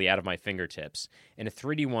readily out of my fingertips. And a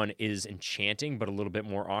 3D one is enchanting, but a little bit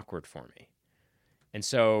more awkward for me. And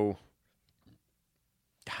so,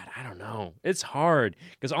 God, I don't know. It's hard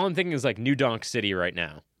because all I'm thinking is like New Donk City right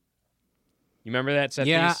now. You remember that set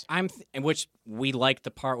piece? Which we liked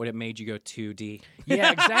the part when it made you go 2D.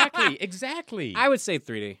 Yeah, exactly. I would say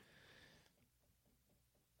 3D.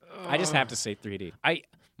 I just have to say 3D.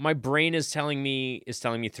 My brain is telling me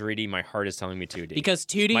 3D. My heart is telling me 2D. Because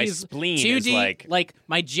 2D my is spleen 2D, is like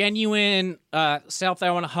my genuine self that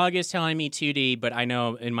I want to hug is telling me 2D, but I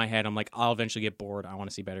know in my head I'm like I'll eventually get bored. I want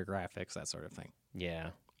to see better graphics, that sort of thing. Yeah,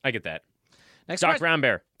 I get that. Next Doc Brown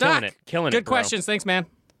Bear, killing it. Good questions, thanks, man.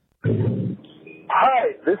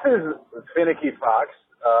 Hi, this is Finicky Fox.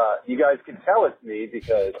 You guys can tell it's me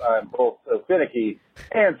because I'm both so finicky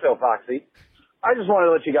and so foxy. I just wanted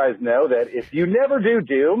to let you guys know that if you never do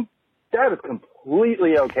Doom, that is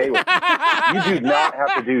completely okay with me. You do not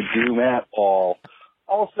have to do Doom at all.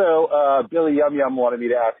 Also, Billy Yum Yum wanted me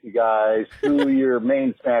to ask you guys who your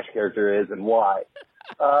main Smash character is and why.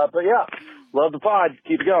 But yeah, love the pod.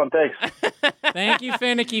 Keep it going. Thanks. Thank you,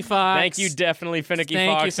 Finicky Fox. Thank you, definitely Finicky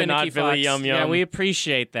Fox and not Billy Yum Yum. Yeah, we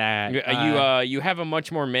appreciate that. You have a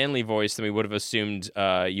much more manly voice than we would have assumed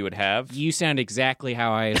you would have. You sound exactly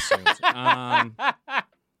how I assumed.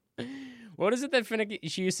 What is it that Finicky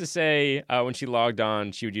she used to say when she logged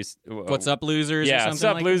on? She would use What's up, losers? Yeah, or something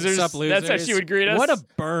sup, like losers. Sup, losers. That's how she would greet us. What a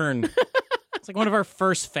burn! It's like one of our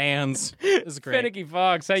first fans. This is great. Finicky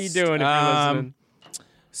Fox. How you doing? If you're listening?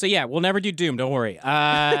 So yeah, we'll never do Doom. Don't worry.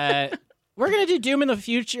 We're gonna do Doom in the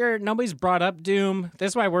future. Nobody's brought up Doom.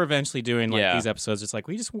 That's why we're eventually doing these episodes. It's like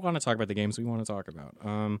we just want to talk about the games we want to talk about.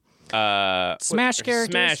 Smash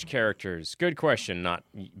characters. Smash characters. Good question. Not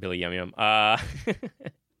Billy Yum Yum.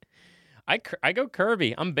 I go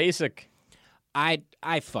Kirby. I'm basic. I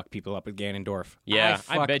fuck people up with Ganondorf. Yeah,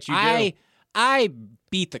 I bet you do. I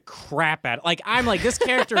beat the crap out. Like I'm like this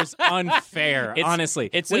character is unfair. Honestly,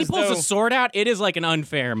 when he pulls a sword out, it is like an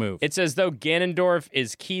unfair move. It's as though Ganondorf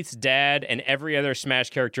is Keith's dad, and every other Smash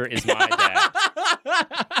character is my dad.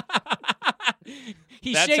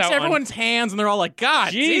 He shakes everyone's hands, and they're all like,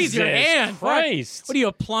 "God, Jesus your hand, Christ! What are you,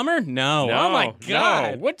 a plumber? No. No, Oh my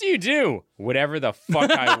God. no. What do you do? Whatever the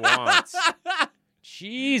fuck I want."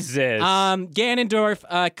 Jesus.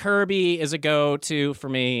 Ganondorf, Kirby is a go-to for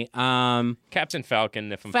me. Captain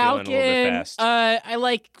Falcon, if I'm feeling a little bit fast. I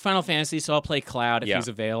like Final Fantasy, so I'll play Cloud if Yeah. he's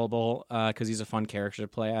available, because he's a fun character to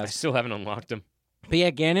play I as. still haven't unlocked him. But yeah,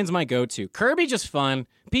 Ganon's my go-to. Kirby just fun.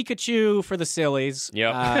 Pikachu for the sillies.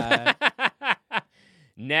 Yep.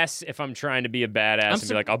 Ness, if I'm trying to be a badass and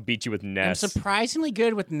be like, I'll beat you with I'm Ness. surprisingly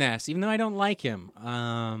good with Ness, even though I don't like him.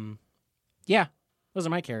 Yeah, those are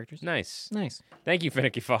my characters. Nice. Thank you,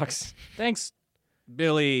 Finicky Fox. Thanks,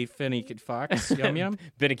 Billy Finicky Fox. Yum Yum.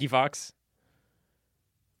 Finicky Fox.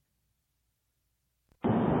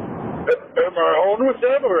 Am I on with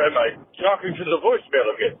them, or am I talking to the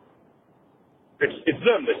voicemail again? It's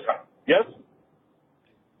them this time, yes?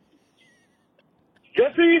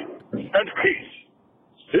 Jesse and Keith,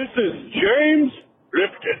 this is James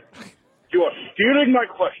Lipton. You are stealing my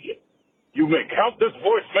question. You may count this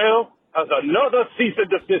voicemail as another cease and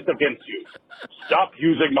desist against you. Stop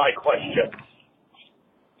using my question.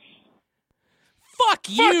 Fuck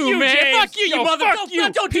you, man. James. Fuck you, Yo, mother. fuck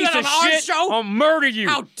you, Don't do piece that on of our shit. show. I'll murder you.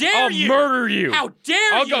 How dare you? I'll murder you. How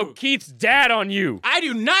dare I'll you? go Keith's dad on you. I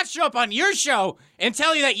do not show up on your show and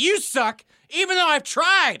tell you that you suck, even though I've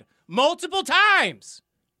tried multiple times.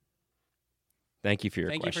 Thank you for your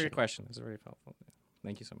Thank question. you for your question. This is very helpful.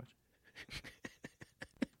 Thank you so much.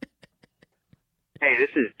 Hey, this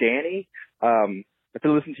is Danny. I've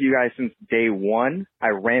been listening to you guys since day one. I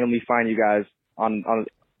randomly find you guys on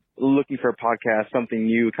looking for a podcast, something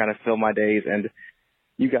new, kind of fill my days, and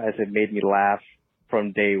you guys have made me laugh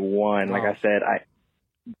from day one. Like I said,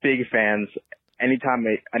 big fans. Anytime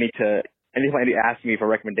anybody asks me for a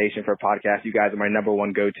recommendation for a podcast, you guys are my number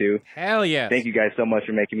one go-to. Hell yes. Thank you guys so much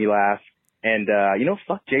for making me laugh. And,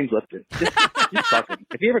 fuck James Lipton. Just fuck him.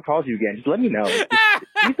 If he ever calls you again, just let me know.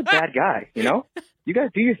 He's a bad guy, you know? You guys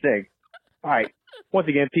do your thing. All right. Once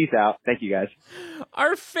again, peace out. Thank you guys.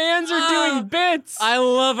 Our fans are doing bits. I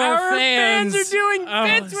love our fans are doing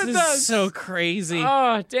bits with this us. Is so crazy.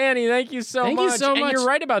 Oh, Danny, thank you so much. Thank you so much. And you're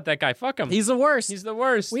right about that guy. Fuck him. He's the worst. He's the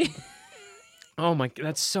worst. Oh my,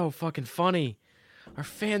 that's so fucking funny. Our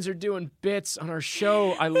fans are doing bits on our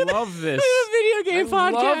show. I love this. Video game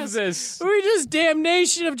podcast. I love this. We're just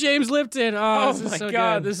damnation of James Lipton. Oh this my is so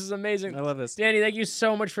God, good. this is amazing. I love this. Danny, thank you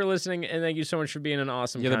so much for listening, and thank you so much for being an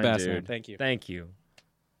awesome You're the kind best, dude. man. Thank you. Thank you.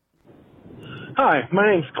 Hi, my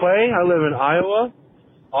name's Clay. I live in Iowa.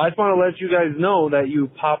 I just want to let you guys know that you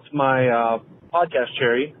popped my podcast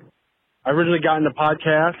cherry. I originally got into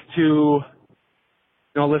podcast to,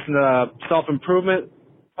 listen to self-improvement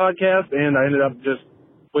podcast, and I ended up just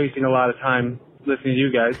wasting a lot of time listening to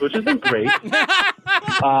you guys, which has been great.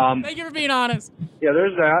 Thank you for being honest. Yeah,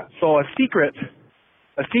 there's that. So a secret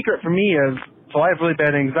for me is, I have really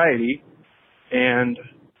bad anxiety, and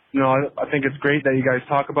I think it's great that you guys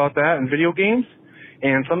talk about that in video games.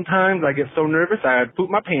 And sometimes I get so nervous I poop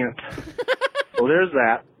my pants. So there's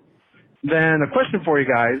that. Then a question for you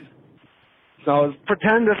guys. So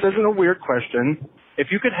pretend this isn't a weird question. If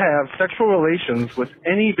you could have sexual relations with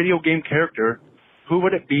any video game character, who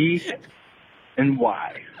would it be and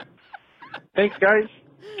why? Thanks, guys.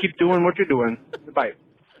 Keep doing what you're doing. Bye.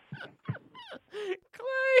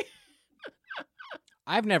 Clay.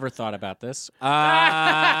 I've never thought about this.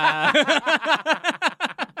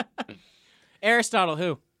 Aristotle,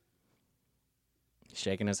 who?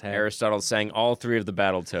 Shaking his head. Aristotle sang all three of the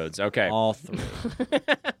Battletoads. Okay. All three.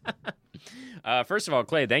 First of all,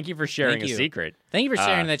 Clay, thank you for sharing Thank a you. secret. Thank you for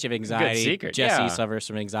sharing that you have anxiety. Good secret, Jesse yeah. suffers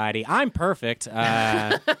from anxiety. I'm perfect.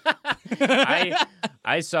 I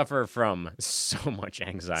suffer from so much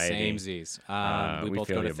anxiety. Samesies. We both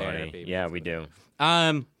feel go to you, buddy. therapy. Yeah, we do.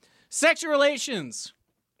 Sexual relations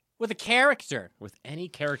with a character. With any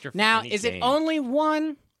character from Now, any is game. it only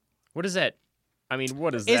one, What is that? I mean,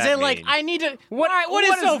 what does Is that it like mean? I need to? What is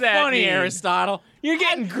does so that funny, mean? Aristotle? You're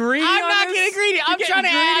getting greedy. I'm on not this? getting greedy. You're I'm getting trying to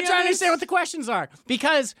greedy on understand this? what the questions are.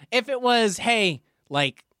 Because if it was, hey,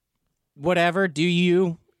 like, whatever, do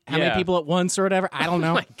you? How Yeah. many people at once or whatever? I don't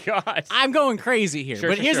know. Oh my God. I'm going crazy here. Sure,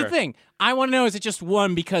 but sure, here's sure. the thing. I want to know, is it just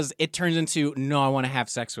one because it turns into, no, I want to have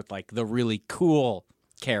sex with, like, the really cool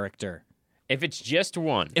character? If it's just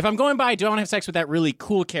one. If I'm going by, do I want to have sex with that really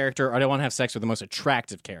cool character or do I want to have sex with the most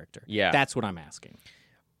attractive character? Yeah. That's what I'm asking.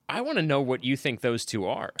 I want to know what you think those two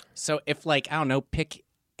are. So if, like, I don't know, pick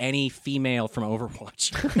any female from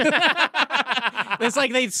Overwatch. It's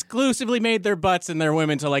like they exclusively made their butts and their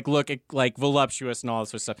women to, like, look like voluptuous and all this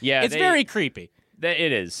sort of stuff. Yeah, it's very creepy.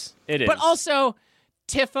 It is. It is. But also,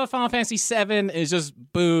 Tifa Final Fantasy VII is just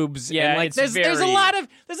boobs. Yeah, and, like, it's there's a very- lot of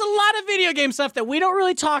video game stuff that we don't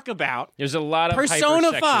really talk about. there's a lot of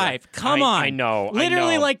Persona hypersexual- 5, come on. I know.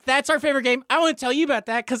 Literally, I know. like, that's our favorite game. I want to tell you about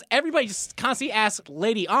that because everybody just constantly asks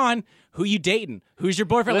Lady On, who you dating? Who's your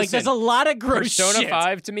boyfriend? Like, Listen, there's a lot of gross Persona shit.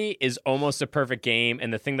 5 to me is almost a perfect game,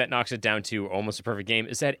 and the thing that knocks it down to almost a perfect game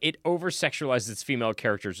is that it over-sexualizes its female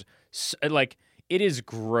characters. Like, it is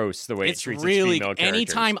gross the way it It's treats really, its female characters.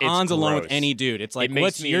 anytime It's On's alone with gross. any dude, it's like, It makes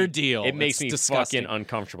what's me- your deal? It makes It's me disgusting. fucking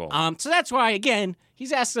uncomfortable. So that's why, again,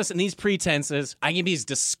 he's asked us in these pretenses. I can be as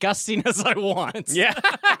disgusting as I want. Yeah.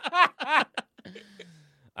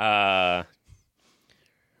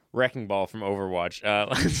 Wrecking Ball from Overwatch.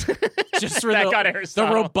 Just for That the, got the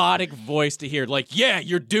Aristotle. robotic voice to hear, like, yeah,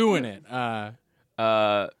 you're doing it.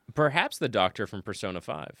 Perhaps the Doctor from Persona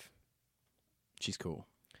 5. She's cool.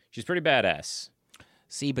 She's pretty badass.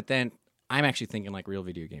 See, but then I'm actually thinking like real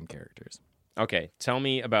video game characters. Okay, tell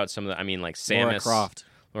me about some of the. I mean, like Samus, Lara Croft,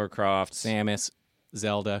 Lara Croft. Samus,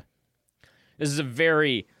 Zelda. This is a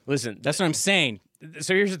very listen. That's what I'm saying.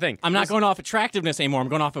 So here's the thing. I'm not going off attractiveness anymore. I'm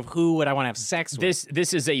going off of who would I want to have sex with.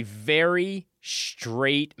 This is a very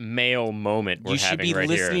straight male moment we're You should having be right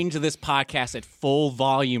listening to this podcast at full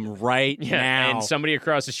volume right here. Yeah, now. and somebody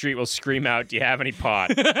across the street will scream out, "Do you have any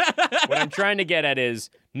pot?" What I'm trying to get at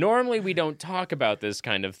is normally we don't talk about this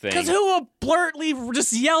kind of thing Because who bluntly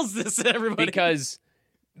just yells this at everybody? because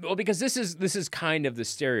this is kind of the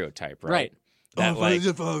stereotype, right? That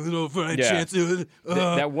That chance to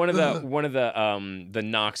that one of the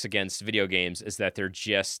knocks against video games is that they're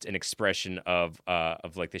just an expression of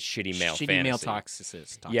like the shitty male male fantasy.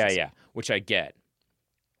 toxicity. Yeah, which I get.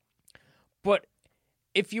 But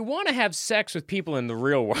if you want to have sex with people in the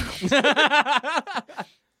real world,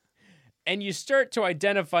 and you start to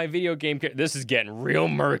identify video game this is getting real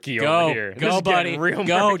murky over here. This Go, is buddy. getting real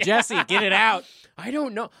Go, murky. Jesse. Get it out. I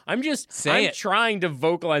don't know. I'm Say it. trying to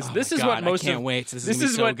vocalize. Oh This my is God, what most I can't of wait. This is this gonna be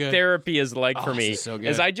is so what good. therapy is like for Oh, me. this is so good.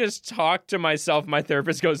 Is I just talk to myself. My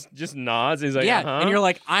therapist goes, just nods. He's like, Yeah, uh-huh. and you're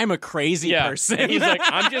like, I'm a crazy person. And he's like,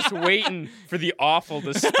 I'm just waiting for the awful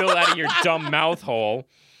to spill out of your dumb mouth hole.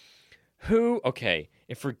 Okay,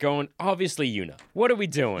 if we're going, obviously Yuna. What are we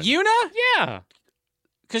doing? Yuna? Yeah.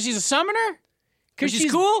 Because she's a summoner? Because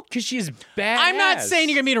she's cool? Because she's badass. I'm not saying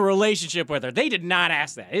you're going to be in a relationship with her. They did not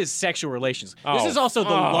ask that. It is sexual relations. This Oh. is also the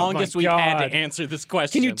Oh, longest my we've had God. to answer this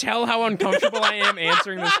question. Can you tell how uncomfortable I am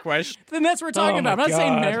answering this question? Then that's what we're talking Oh, about. my I'm not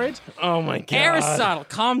saying God. marriage. Oh my God. Aristotle,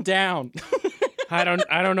 calm down. I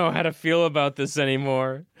don't know how to feel about this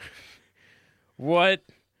anymore. What?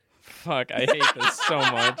 Fuck, I hate this so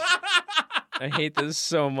much. I hate this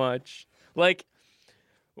so much. Like,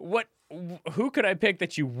 what? Who could I pick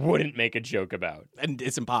that you wouldn't make a joke about? And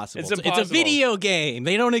it's impossible. It's It's a impossible. video game.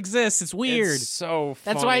 They don't exist. It's weird. It's so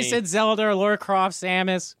funny. That's why I said Zelda or Lara Croft,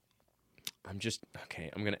 Samus. I'm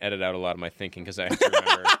going to edit out a lot of my thinking because I have to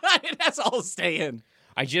remember. That's all stay in.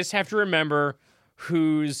 I just have to remember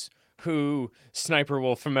who Sniper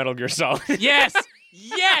Wolf from Metal Gear Solid. Yes.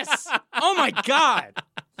 Yes. Oh my God.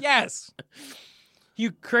 Yes.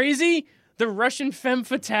 You crazy? The Russian femme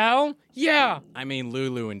fatale? Yeah. I mean,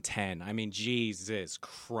 Lulu in 10. I mean, Jesus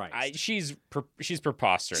Christ. She's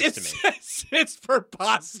preposterous to me. It's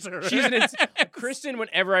preposterous. Kristen,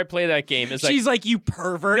 whenever I play that game, is like, She's like, you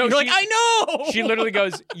pervert. No, You're like, she- I know. she literally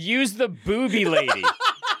goes, use the booby lady.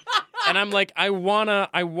 And I'm like, I wanna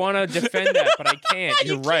defend that, but I can't.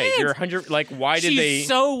 You're right. can't. You're 100. Like, why did She's they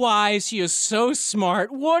so wise. She is so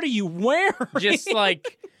smart. What are you wearing? just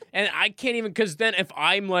like? And I can't even because then if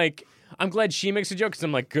I'm like, I'm glad she makes a joke because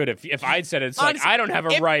I'm like, good. If I'd said it, it's Honestly, like I don't have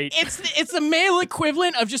a right. It's the male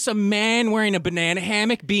equivalent of just a man wearing a banana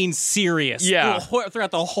hammock being serious. Yeah.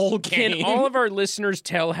 Throughout the whole game. Can all of our listeners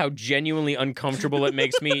tell how genuinely uncomfortable it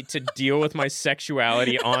makes me to deal with my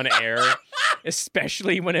sexuality on air?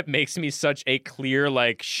 Especially when it makes me such a clear,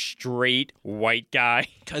 like, straight white guy.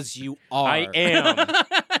 Because you are. I am.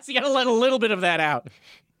 So you gotta let a little bit of that out.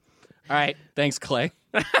 All right. Thanks, Clay.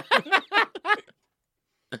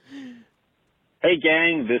 Hey,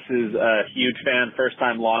 gang, this is a huge fan, first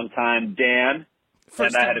time, long time, Dan.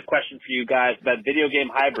 And I had a question for you guys about video game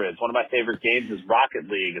hybrids. One of my favorite games is Rocket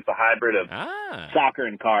League. It's a hybrid of soccer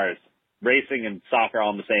and cars, racing and soccer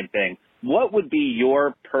all in the same thing. What would be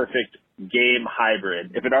your perfect game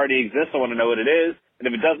hybrid? If it already exists, I want to know what it is. And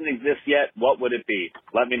if it doesn't exist yet, what would it be?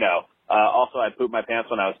 Let me know. Also, I pooped my pants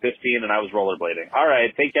when I was 15 and I was rollerblading. All right.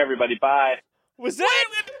 Take care, everybody. Bye. Was that?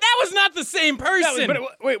 That was not the same person.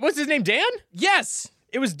 Wait, what's his name? Dan? Yes.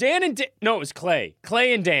 It was Dan and no, it was Clay.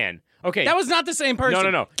 Clay and Dan. Okay. That was not the same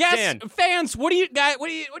person. No. Guests, Dan. fans, what are you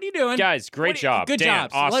doing? Guys, great job. Good Dan,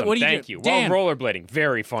 job. Awesome. What do you Thank do? you. Dan. Well, rollerblading.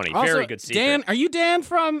 Very funny. Also, very good secret. Dan, are you Dan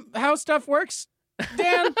from How Stuff Works?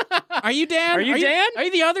 Dan? Are you Dan? Are you Dan? Are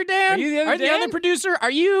you the other Dan? Are you the other Are you the Dan? other producer?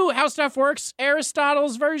 Are you How Stuff Works?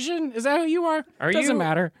 Aristotle's version? Is that who you are? Doesn't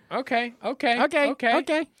matter. Okay.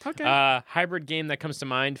 Hybrid game that comes to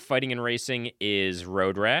mind, fighting and racing, is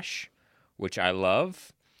Road Rash, which I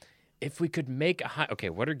love. If we could make okay,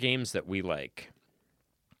 what are games that we like?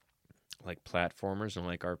 Like platformers and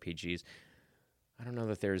like RPGs. I don't know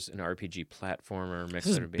that there's an RPG platformer mix.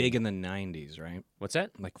 This is big in the 90s, right? What's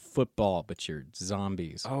that? Like football, but you're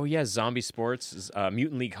zombies. Oh, yeah, zombie sports.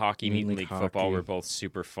 Mutant League Hockey, Mutant League Football were both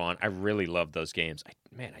super fun. I really love those games.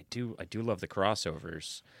 I do love the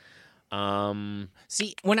crossovers.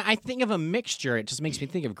 See, when I think of a mixture, it just makes me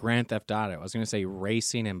think of Grand Theft Auto. I was going to say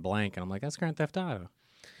racing and blank, and I'm like, that's Grand Theft Auto.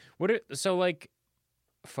 So like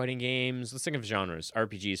fighting games, let's think of genres.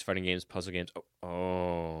 RPGs, fighting games, puzzle games.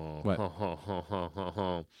 What?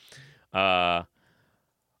 A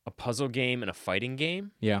puzzle game and a fighting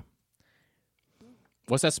game? Yeah.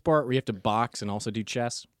 What's that sport where you have to box and also do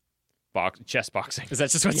chess? Chess boxing. Is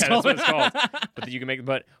that just what it's called? called? That's what it's called. But you can make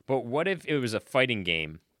but what if it was a fighting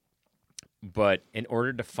game? But in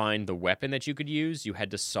order to find the weapon that you could use, you had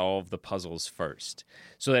to solve the puzzles first.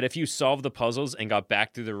 So that if you solved the puzzles and got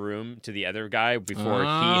back through the room to the other guy before he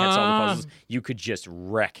had solved the puzzles, you could just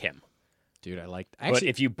wreck him. Dude, I like that. But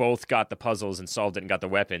if you both got the puzzles and solved it and got the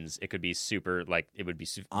weapons, it could be super, it would be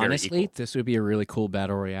very honestly, equal. this would be a really cool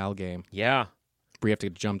battle royale game. Yeah. Where you have to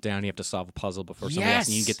jump down, you have to solve a puzzle before somebody Yes. else,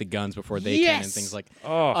 and you get the guns before they can, and things like.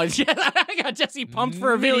 Oh, yeah, I got Jesse pumped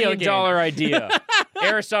for a video game. $1 million idea.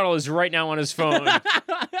 Aristotle is right now on his phone,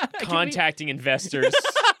 contacting investors,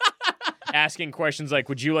 asking questions like,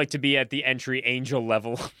 "Would you like to be at the entry angel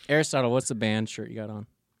level?" Aristotle, what's the band shirt you got on?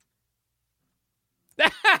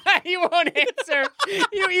 He won't answer.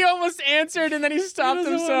 He almost answered, and then he stopped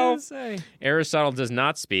himself. Aristotle does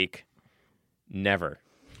not speak. Never.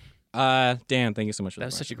 Dan, thank you so much for that.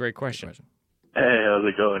 That's such a great question. Hey, how's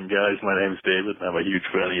it going, guys? My name's David, and I'm a huge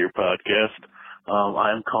fan of your podcast.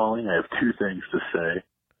 I'm calling. I have two things to say.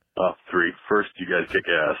 Three. First, you guys kick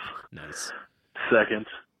ass. Nice. Second,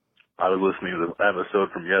 I was listening to the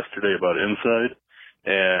episode from yesterday about Inside,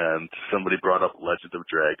 and somebody brought up Legend of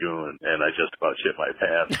Dragoon, and I just about shit my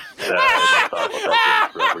pants. I thought about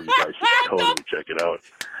that game forever. You guys should totally check it out.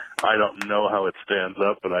 I don't know how it stands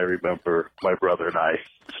up, but I remember my brother and I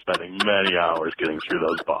spending many hours getting through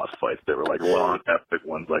those boss fights. They were like long, epic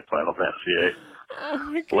ones like Final Fantasy VIII.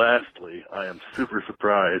 Lastly, I am super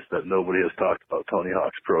surprised that nobody has talked about Tony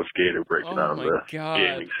Hawk's Pro Skater breaking out of the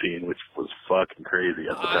gaming scene, which was fucking crazy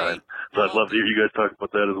at the time. So I'd love to hear you guys talk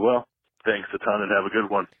about that as well. Thanks a ton and have a good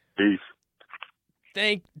one.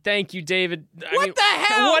 Peace. Thank you, David. What the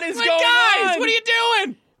hell? What is going guys, on? what are you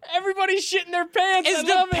doing? Everybody's shitting their pants. Is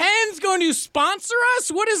the Pens going to sponsor us?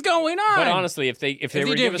 What is going on? But honestly, if they were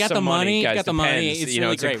to give us some money, guys, got the money. Pens, It's you know,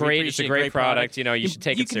 really it's a great. it's a great product. You know, you should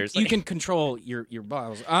take it seriously. You can control your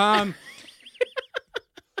bottles.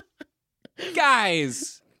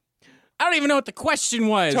 Guys, I don't even know what the question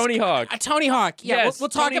was. Tony Hawk. Tony Hawk. Yeah, Yes, we'll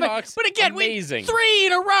talk Tony about Hawk's it. But again, amazing. 3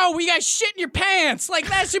 in a row. We got shit in your pants. Like,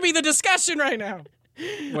 that should be the discussion right now.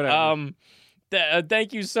 Whatever.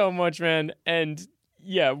 Thank you so much, man. And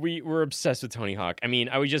yeah, we're obsessed with Tony Hawk. I mean,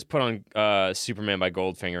 I would just put on Superman by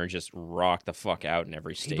Goldfinger and just rock the fuck out in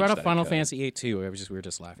every stage. He brought up Final Fantasy VIII too. We were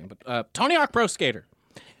just laughing. But Tony Hawk Pro Skater.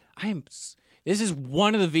 This is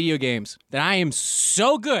one of the video games that I am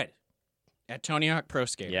so good at. Tony Hawk Pro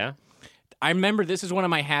Skater. Yeah. I remember this is one of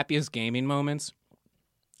my happiest gaming moments.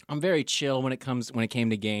 I'm very chill when it came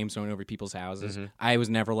to games, going over people's houses. Mm-hmm. I was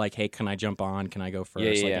never like, hey, can I jump on? Can I go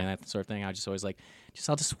first? Yeah. That sort of thing. I just always like,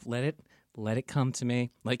 I'll just let it come to me.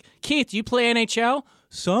 Like, Keith, do you play NHL?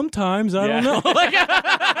 Sometimes, I don't know.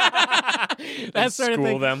 That sort of thing.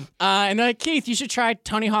 School them. And they're like, Keith, you should try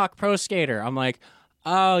Tony Hawk Pro Skater. I'm like,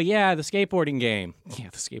 oh yeah, the skateboarding game. Yeah,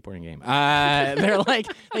 the skateboarding game. They're like,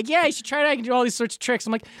 yeah, you should try it. I can do all these sorts of tricks.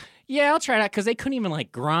 I'm like, Yeah, I'll try it out because they couldn't even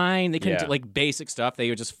like grind. They couldn't Yeah. do like basic stuff. They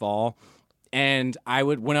would just fall. And I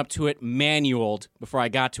went up to it manualed before I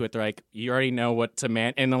got to it. They're like, you already know what to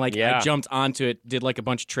and then like Yeah. I jumped onto it, did like a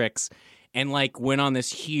bunch of tricks, and like went on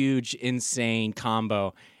this huge, insane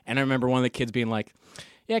combo. And I remember one of the kids being like,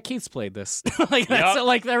 "Yeah, Keith's played this." Like that's Yup.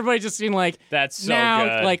 like everybody just being like, That's so now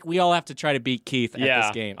good. like we all have to try to beat Keith at Yeah.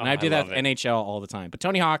 this game. And Oh, I did I that love with it. NHL all the time. But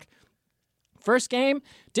Tony Hawk. First game,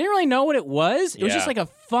 didn't really know what it was. It was Yeah. just like a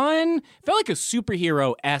fun, felt like a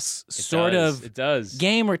superhero-esque sort of It does.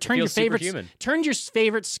 game where turn your feels favorite superhuman.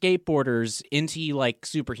 skateboarders into like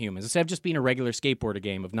superhumans instead of just being a regular skateboarder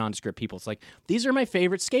game of nondescript people. It's like these are my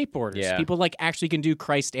favorite skateboarders. Yeah. People like actually can do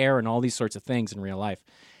Christ air and all these sorts of things in real life.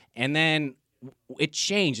 And then it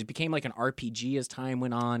changed. It became like an RPG as time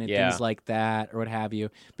went on and Yeah. things like that or what have you.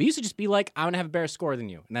 But it used to just be like, I'm gonna have a better score than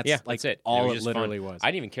you, and that's like that's it. all was it just literally fun. was. I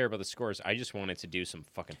didn't even care about the scores. I just wanted to do some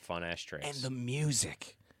fucking fun ass tricks. And the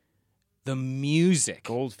music.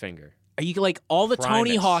 Goldfinger. Are you like all the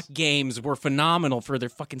Tony Primus. Hawk games were phenomenal for their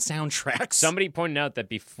fucking soundtracks? Somebody pointed out that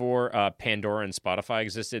before Pandora and Spotify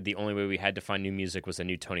existed, the only way we had to find new music was a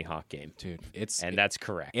new Tony Hawk game. Dude, And that's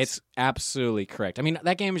correct. it's absolutely correct. I mean,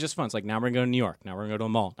 that game is just fun. It's like now we're gonna go to New York, now we're gonna go to a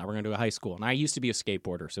mall, now we're gonna go to a high school. And I used to be a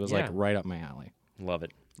skateboarder, so it was like Yeah. right up my alley. Love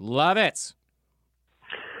it. Love it.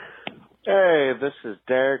 Hey, this is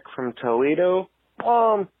Derek from Toledo.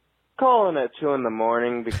 Calling at 2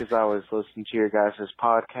 a.m. because I was listening to your guys'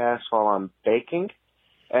 podcast while I'm baking,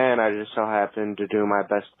 and I just so happened to do my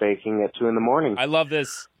best baking at 2 a.m. I love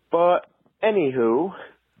this. But anywho,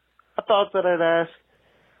 I thought that I'd ask,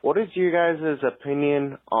 what is your guys'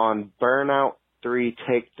 opinion on Burnout 3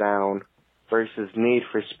 Takedown versus Need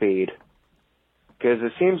for Speed? Because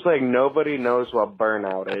it seems like nobody knows what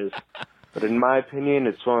Burnout is, but in my opinion,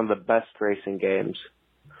 it's one of the best racing games.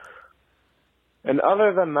 And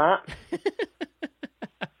other than that,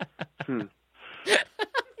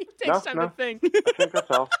 Takes time to think. I think that's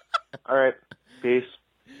all. All right, peace.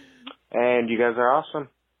 And you guys are awesome.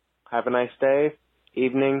 Have a nice day,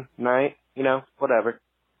 evening, night, whatever.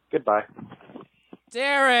 Goodbye.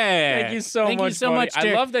 Derek. Thank you so Thank much. you so buddy. much,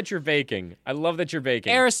 Derek. I love that you're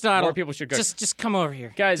baking. Aristotle. More people should go. Just come over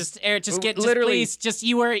here, Guys, literally.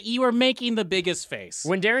 You were making the biggest face.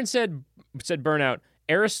 When Darren said burnout,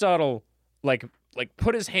 Aristotle like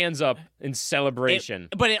put his hands up in celebration.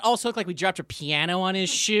 But it also looked like we dropped a piano on his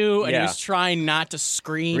shoe, and he Yeah. was trying not to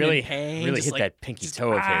scream really in pain. really just hit like, that pinky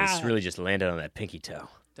toe of his. Really just landed on that pinky toe.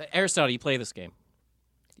 Aristotle, you play this game.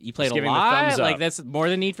 You played Just a giving the lot. thumbs Like up. that's more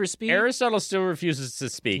than Need for Speed. Aristotle still refuses to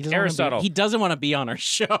speak. He Aristotle, doesn't want to be on our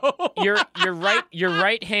show. your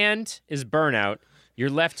right hand is burnout. Your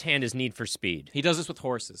left hand is Need for Speed. He does this with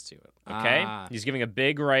horses too. Okay, Ah. he's giving a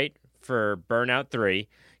big right for Burnout 3.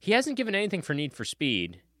 He hasn't given anything for Need for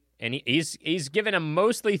Speed, and he's given a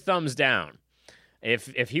mostly thumbs down.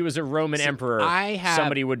 If he was a Roman emperor,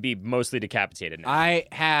 somebody would be mostly decapitated now. I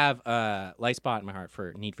have a light spot in my heart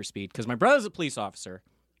for Need for Speed because my brother's a police officer,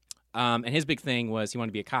 and his big thing was he wanted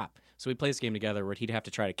to be a cop. So we played this game together where he'd have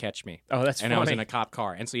to try to catch me. Oh, that's and I was funny. in a cop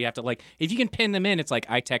car, and so you have to if you can pin them in, it's like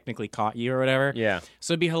I technically caught you or whatever. Yeah.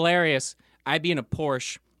 So it'd be hilarious. I'd be in a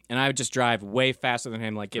Porsche, and I would just drive way faster than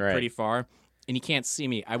him, get Right. pretty far, and he can't see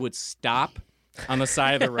me. I would stop on the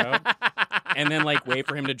side of the road. And then wait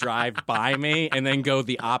for him to drive by me and then go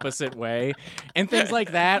the opposite way and things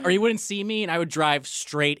like that. Or he wouldn't see me and I would drive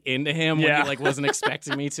straight into him Yeah. when he wasn't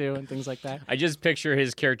expecting me to and things like that. I just picture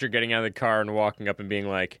his character getting out of the car and walking up and being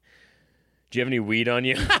like, "Do you have any weed on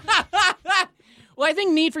you?" Well, I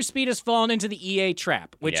think Need for Speed has fallen into the EA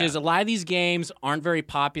trap, which Yeah. is a lot of these games aren't very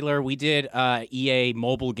popular. We did EA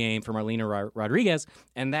mobile game for Marlena Rodriguez,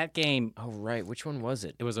 and that game, Oh right, which one was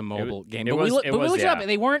it? it was a mobile game. it But was- we it looked was, it up, yeah. and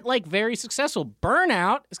they weren't very successful.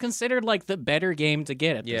 Burnout is considered the better game to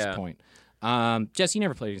get at Yeah. this point. Jess, you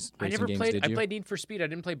never played racing I never games, played. did I you? played Need for Speed. I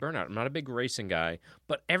didn't play Burnout. I'm not a big racing guy,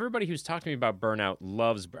 but everybody who's talked to me about Burnout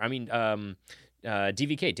loves. I mean,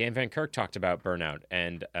 DVK Dan Van Kirk talked about Burnout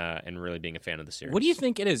and really being a fan of the series. What do you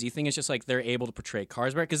think it is? You think it's just they're able to portray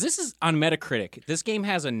cars better? Because this is on Metacritic. This game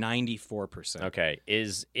has a 94%. Okay,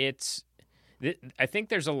 is it? I think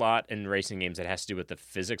there's a lot in racing games that has to do with the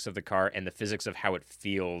physics of the car and the physics of how it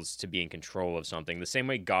feels to be in control of something. The same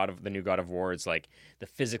way the new God of War, it's the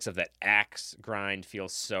physics of that axe grind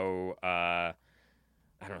feels so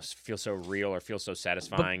I don't know, feel so real or feel so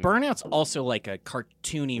satisfying. But Burnout's also a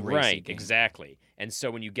cartoony racing Right, game. exactly. And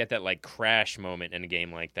so when you get that crash moment in a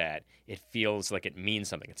game like that, it feels like it means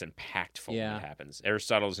something. It's impactful when Yeah. it happens.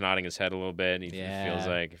 Aristotle's nodding his head a little bit. And Yeah. It feels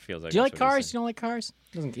like. Do you that's like what he's cars? saying. You don't like cars?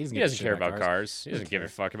 He doesn't He give a doesn't shit care about cars. He doesn't give a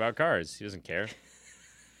fuck about cars. He doesn't care. He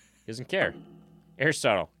doesn't care.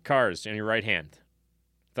 Aristotle, cars in your right hand.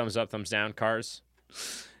 Thumbs up, thumbs down, cars.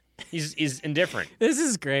 He's indifferent. This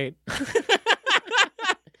is great.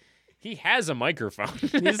 He has a microphone. He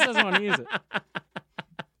just doesn't want to use it.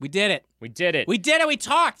 We did it. We did it. We did it. We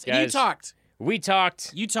talked. And you Guys, talked. We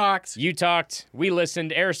talked. You talked. You talked. We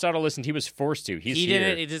listened. Aristotle listened. He was forced to. He's He here.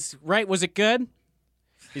 did it. It just right. Was it good?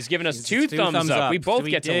 He's given us It's two two thumbs thumbs up. up. We both We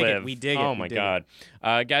get to dig it. live. We dig it. Oh We my dig God.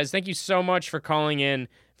 Guys, thank you so much for calling in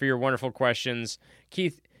for your wonderful questions.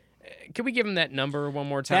 Keith, can we give him that number one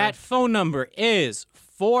more time? That phone number is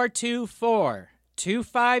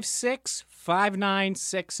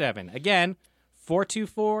 424-256-5967. Again,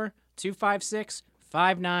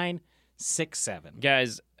 424-256-5967.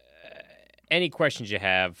 Guys, any questions you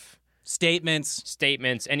have, Statements.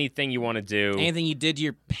 anything you want to do. Anything you did to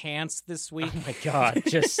your pants this week? Oh my God,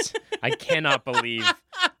 just I cannot believe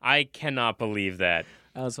that.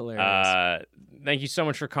 That was hilarious. Thank you so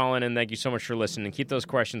much for calling and thank you so much for listening. Keep those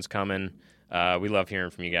questions coming. We love hearing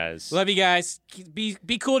from you guys. Love you guys. Be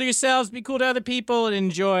cool to yourselves, be cool to other people, and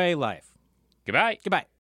enjoy life. Goodbye. Goodbye.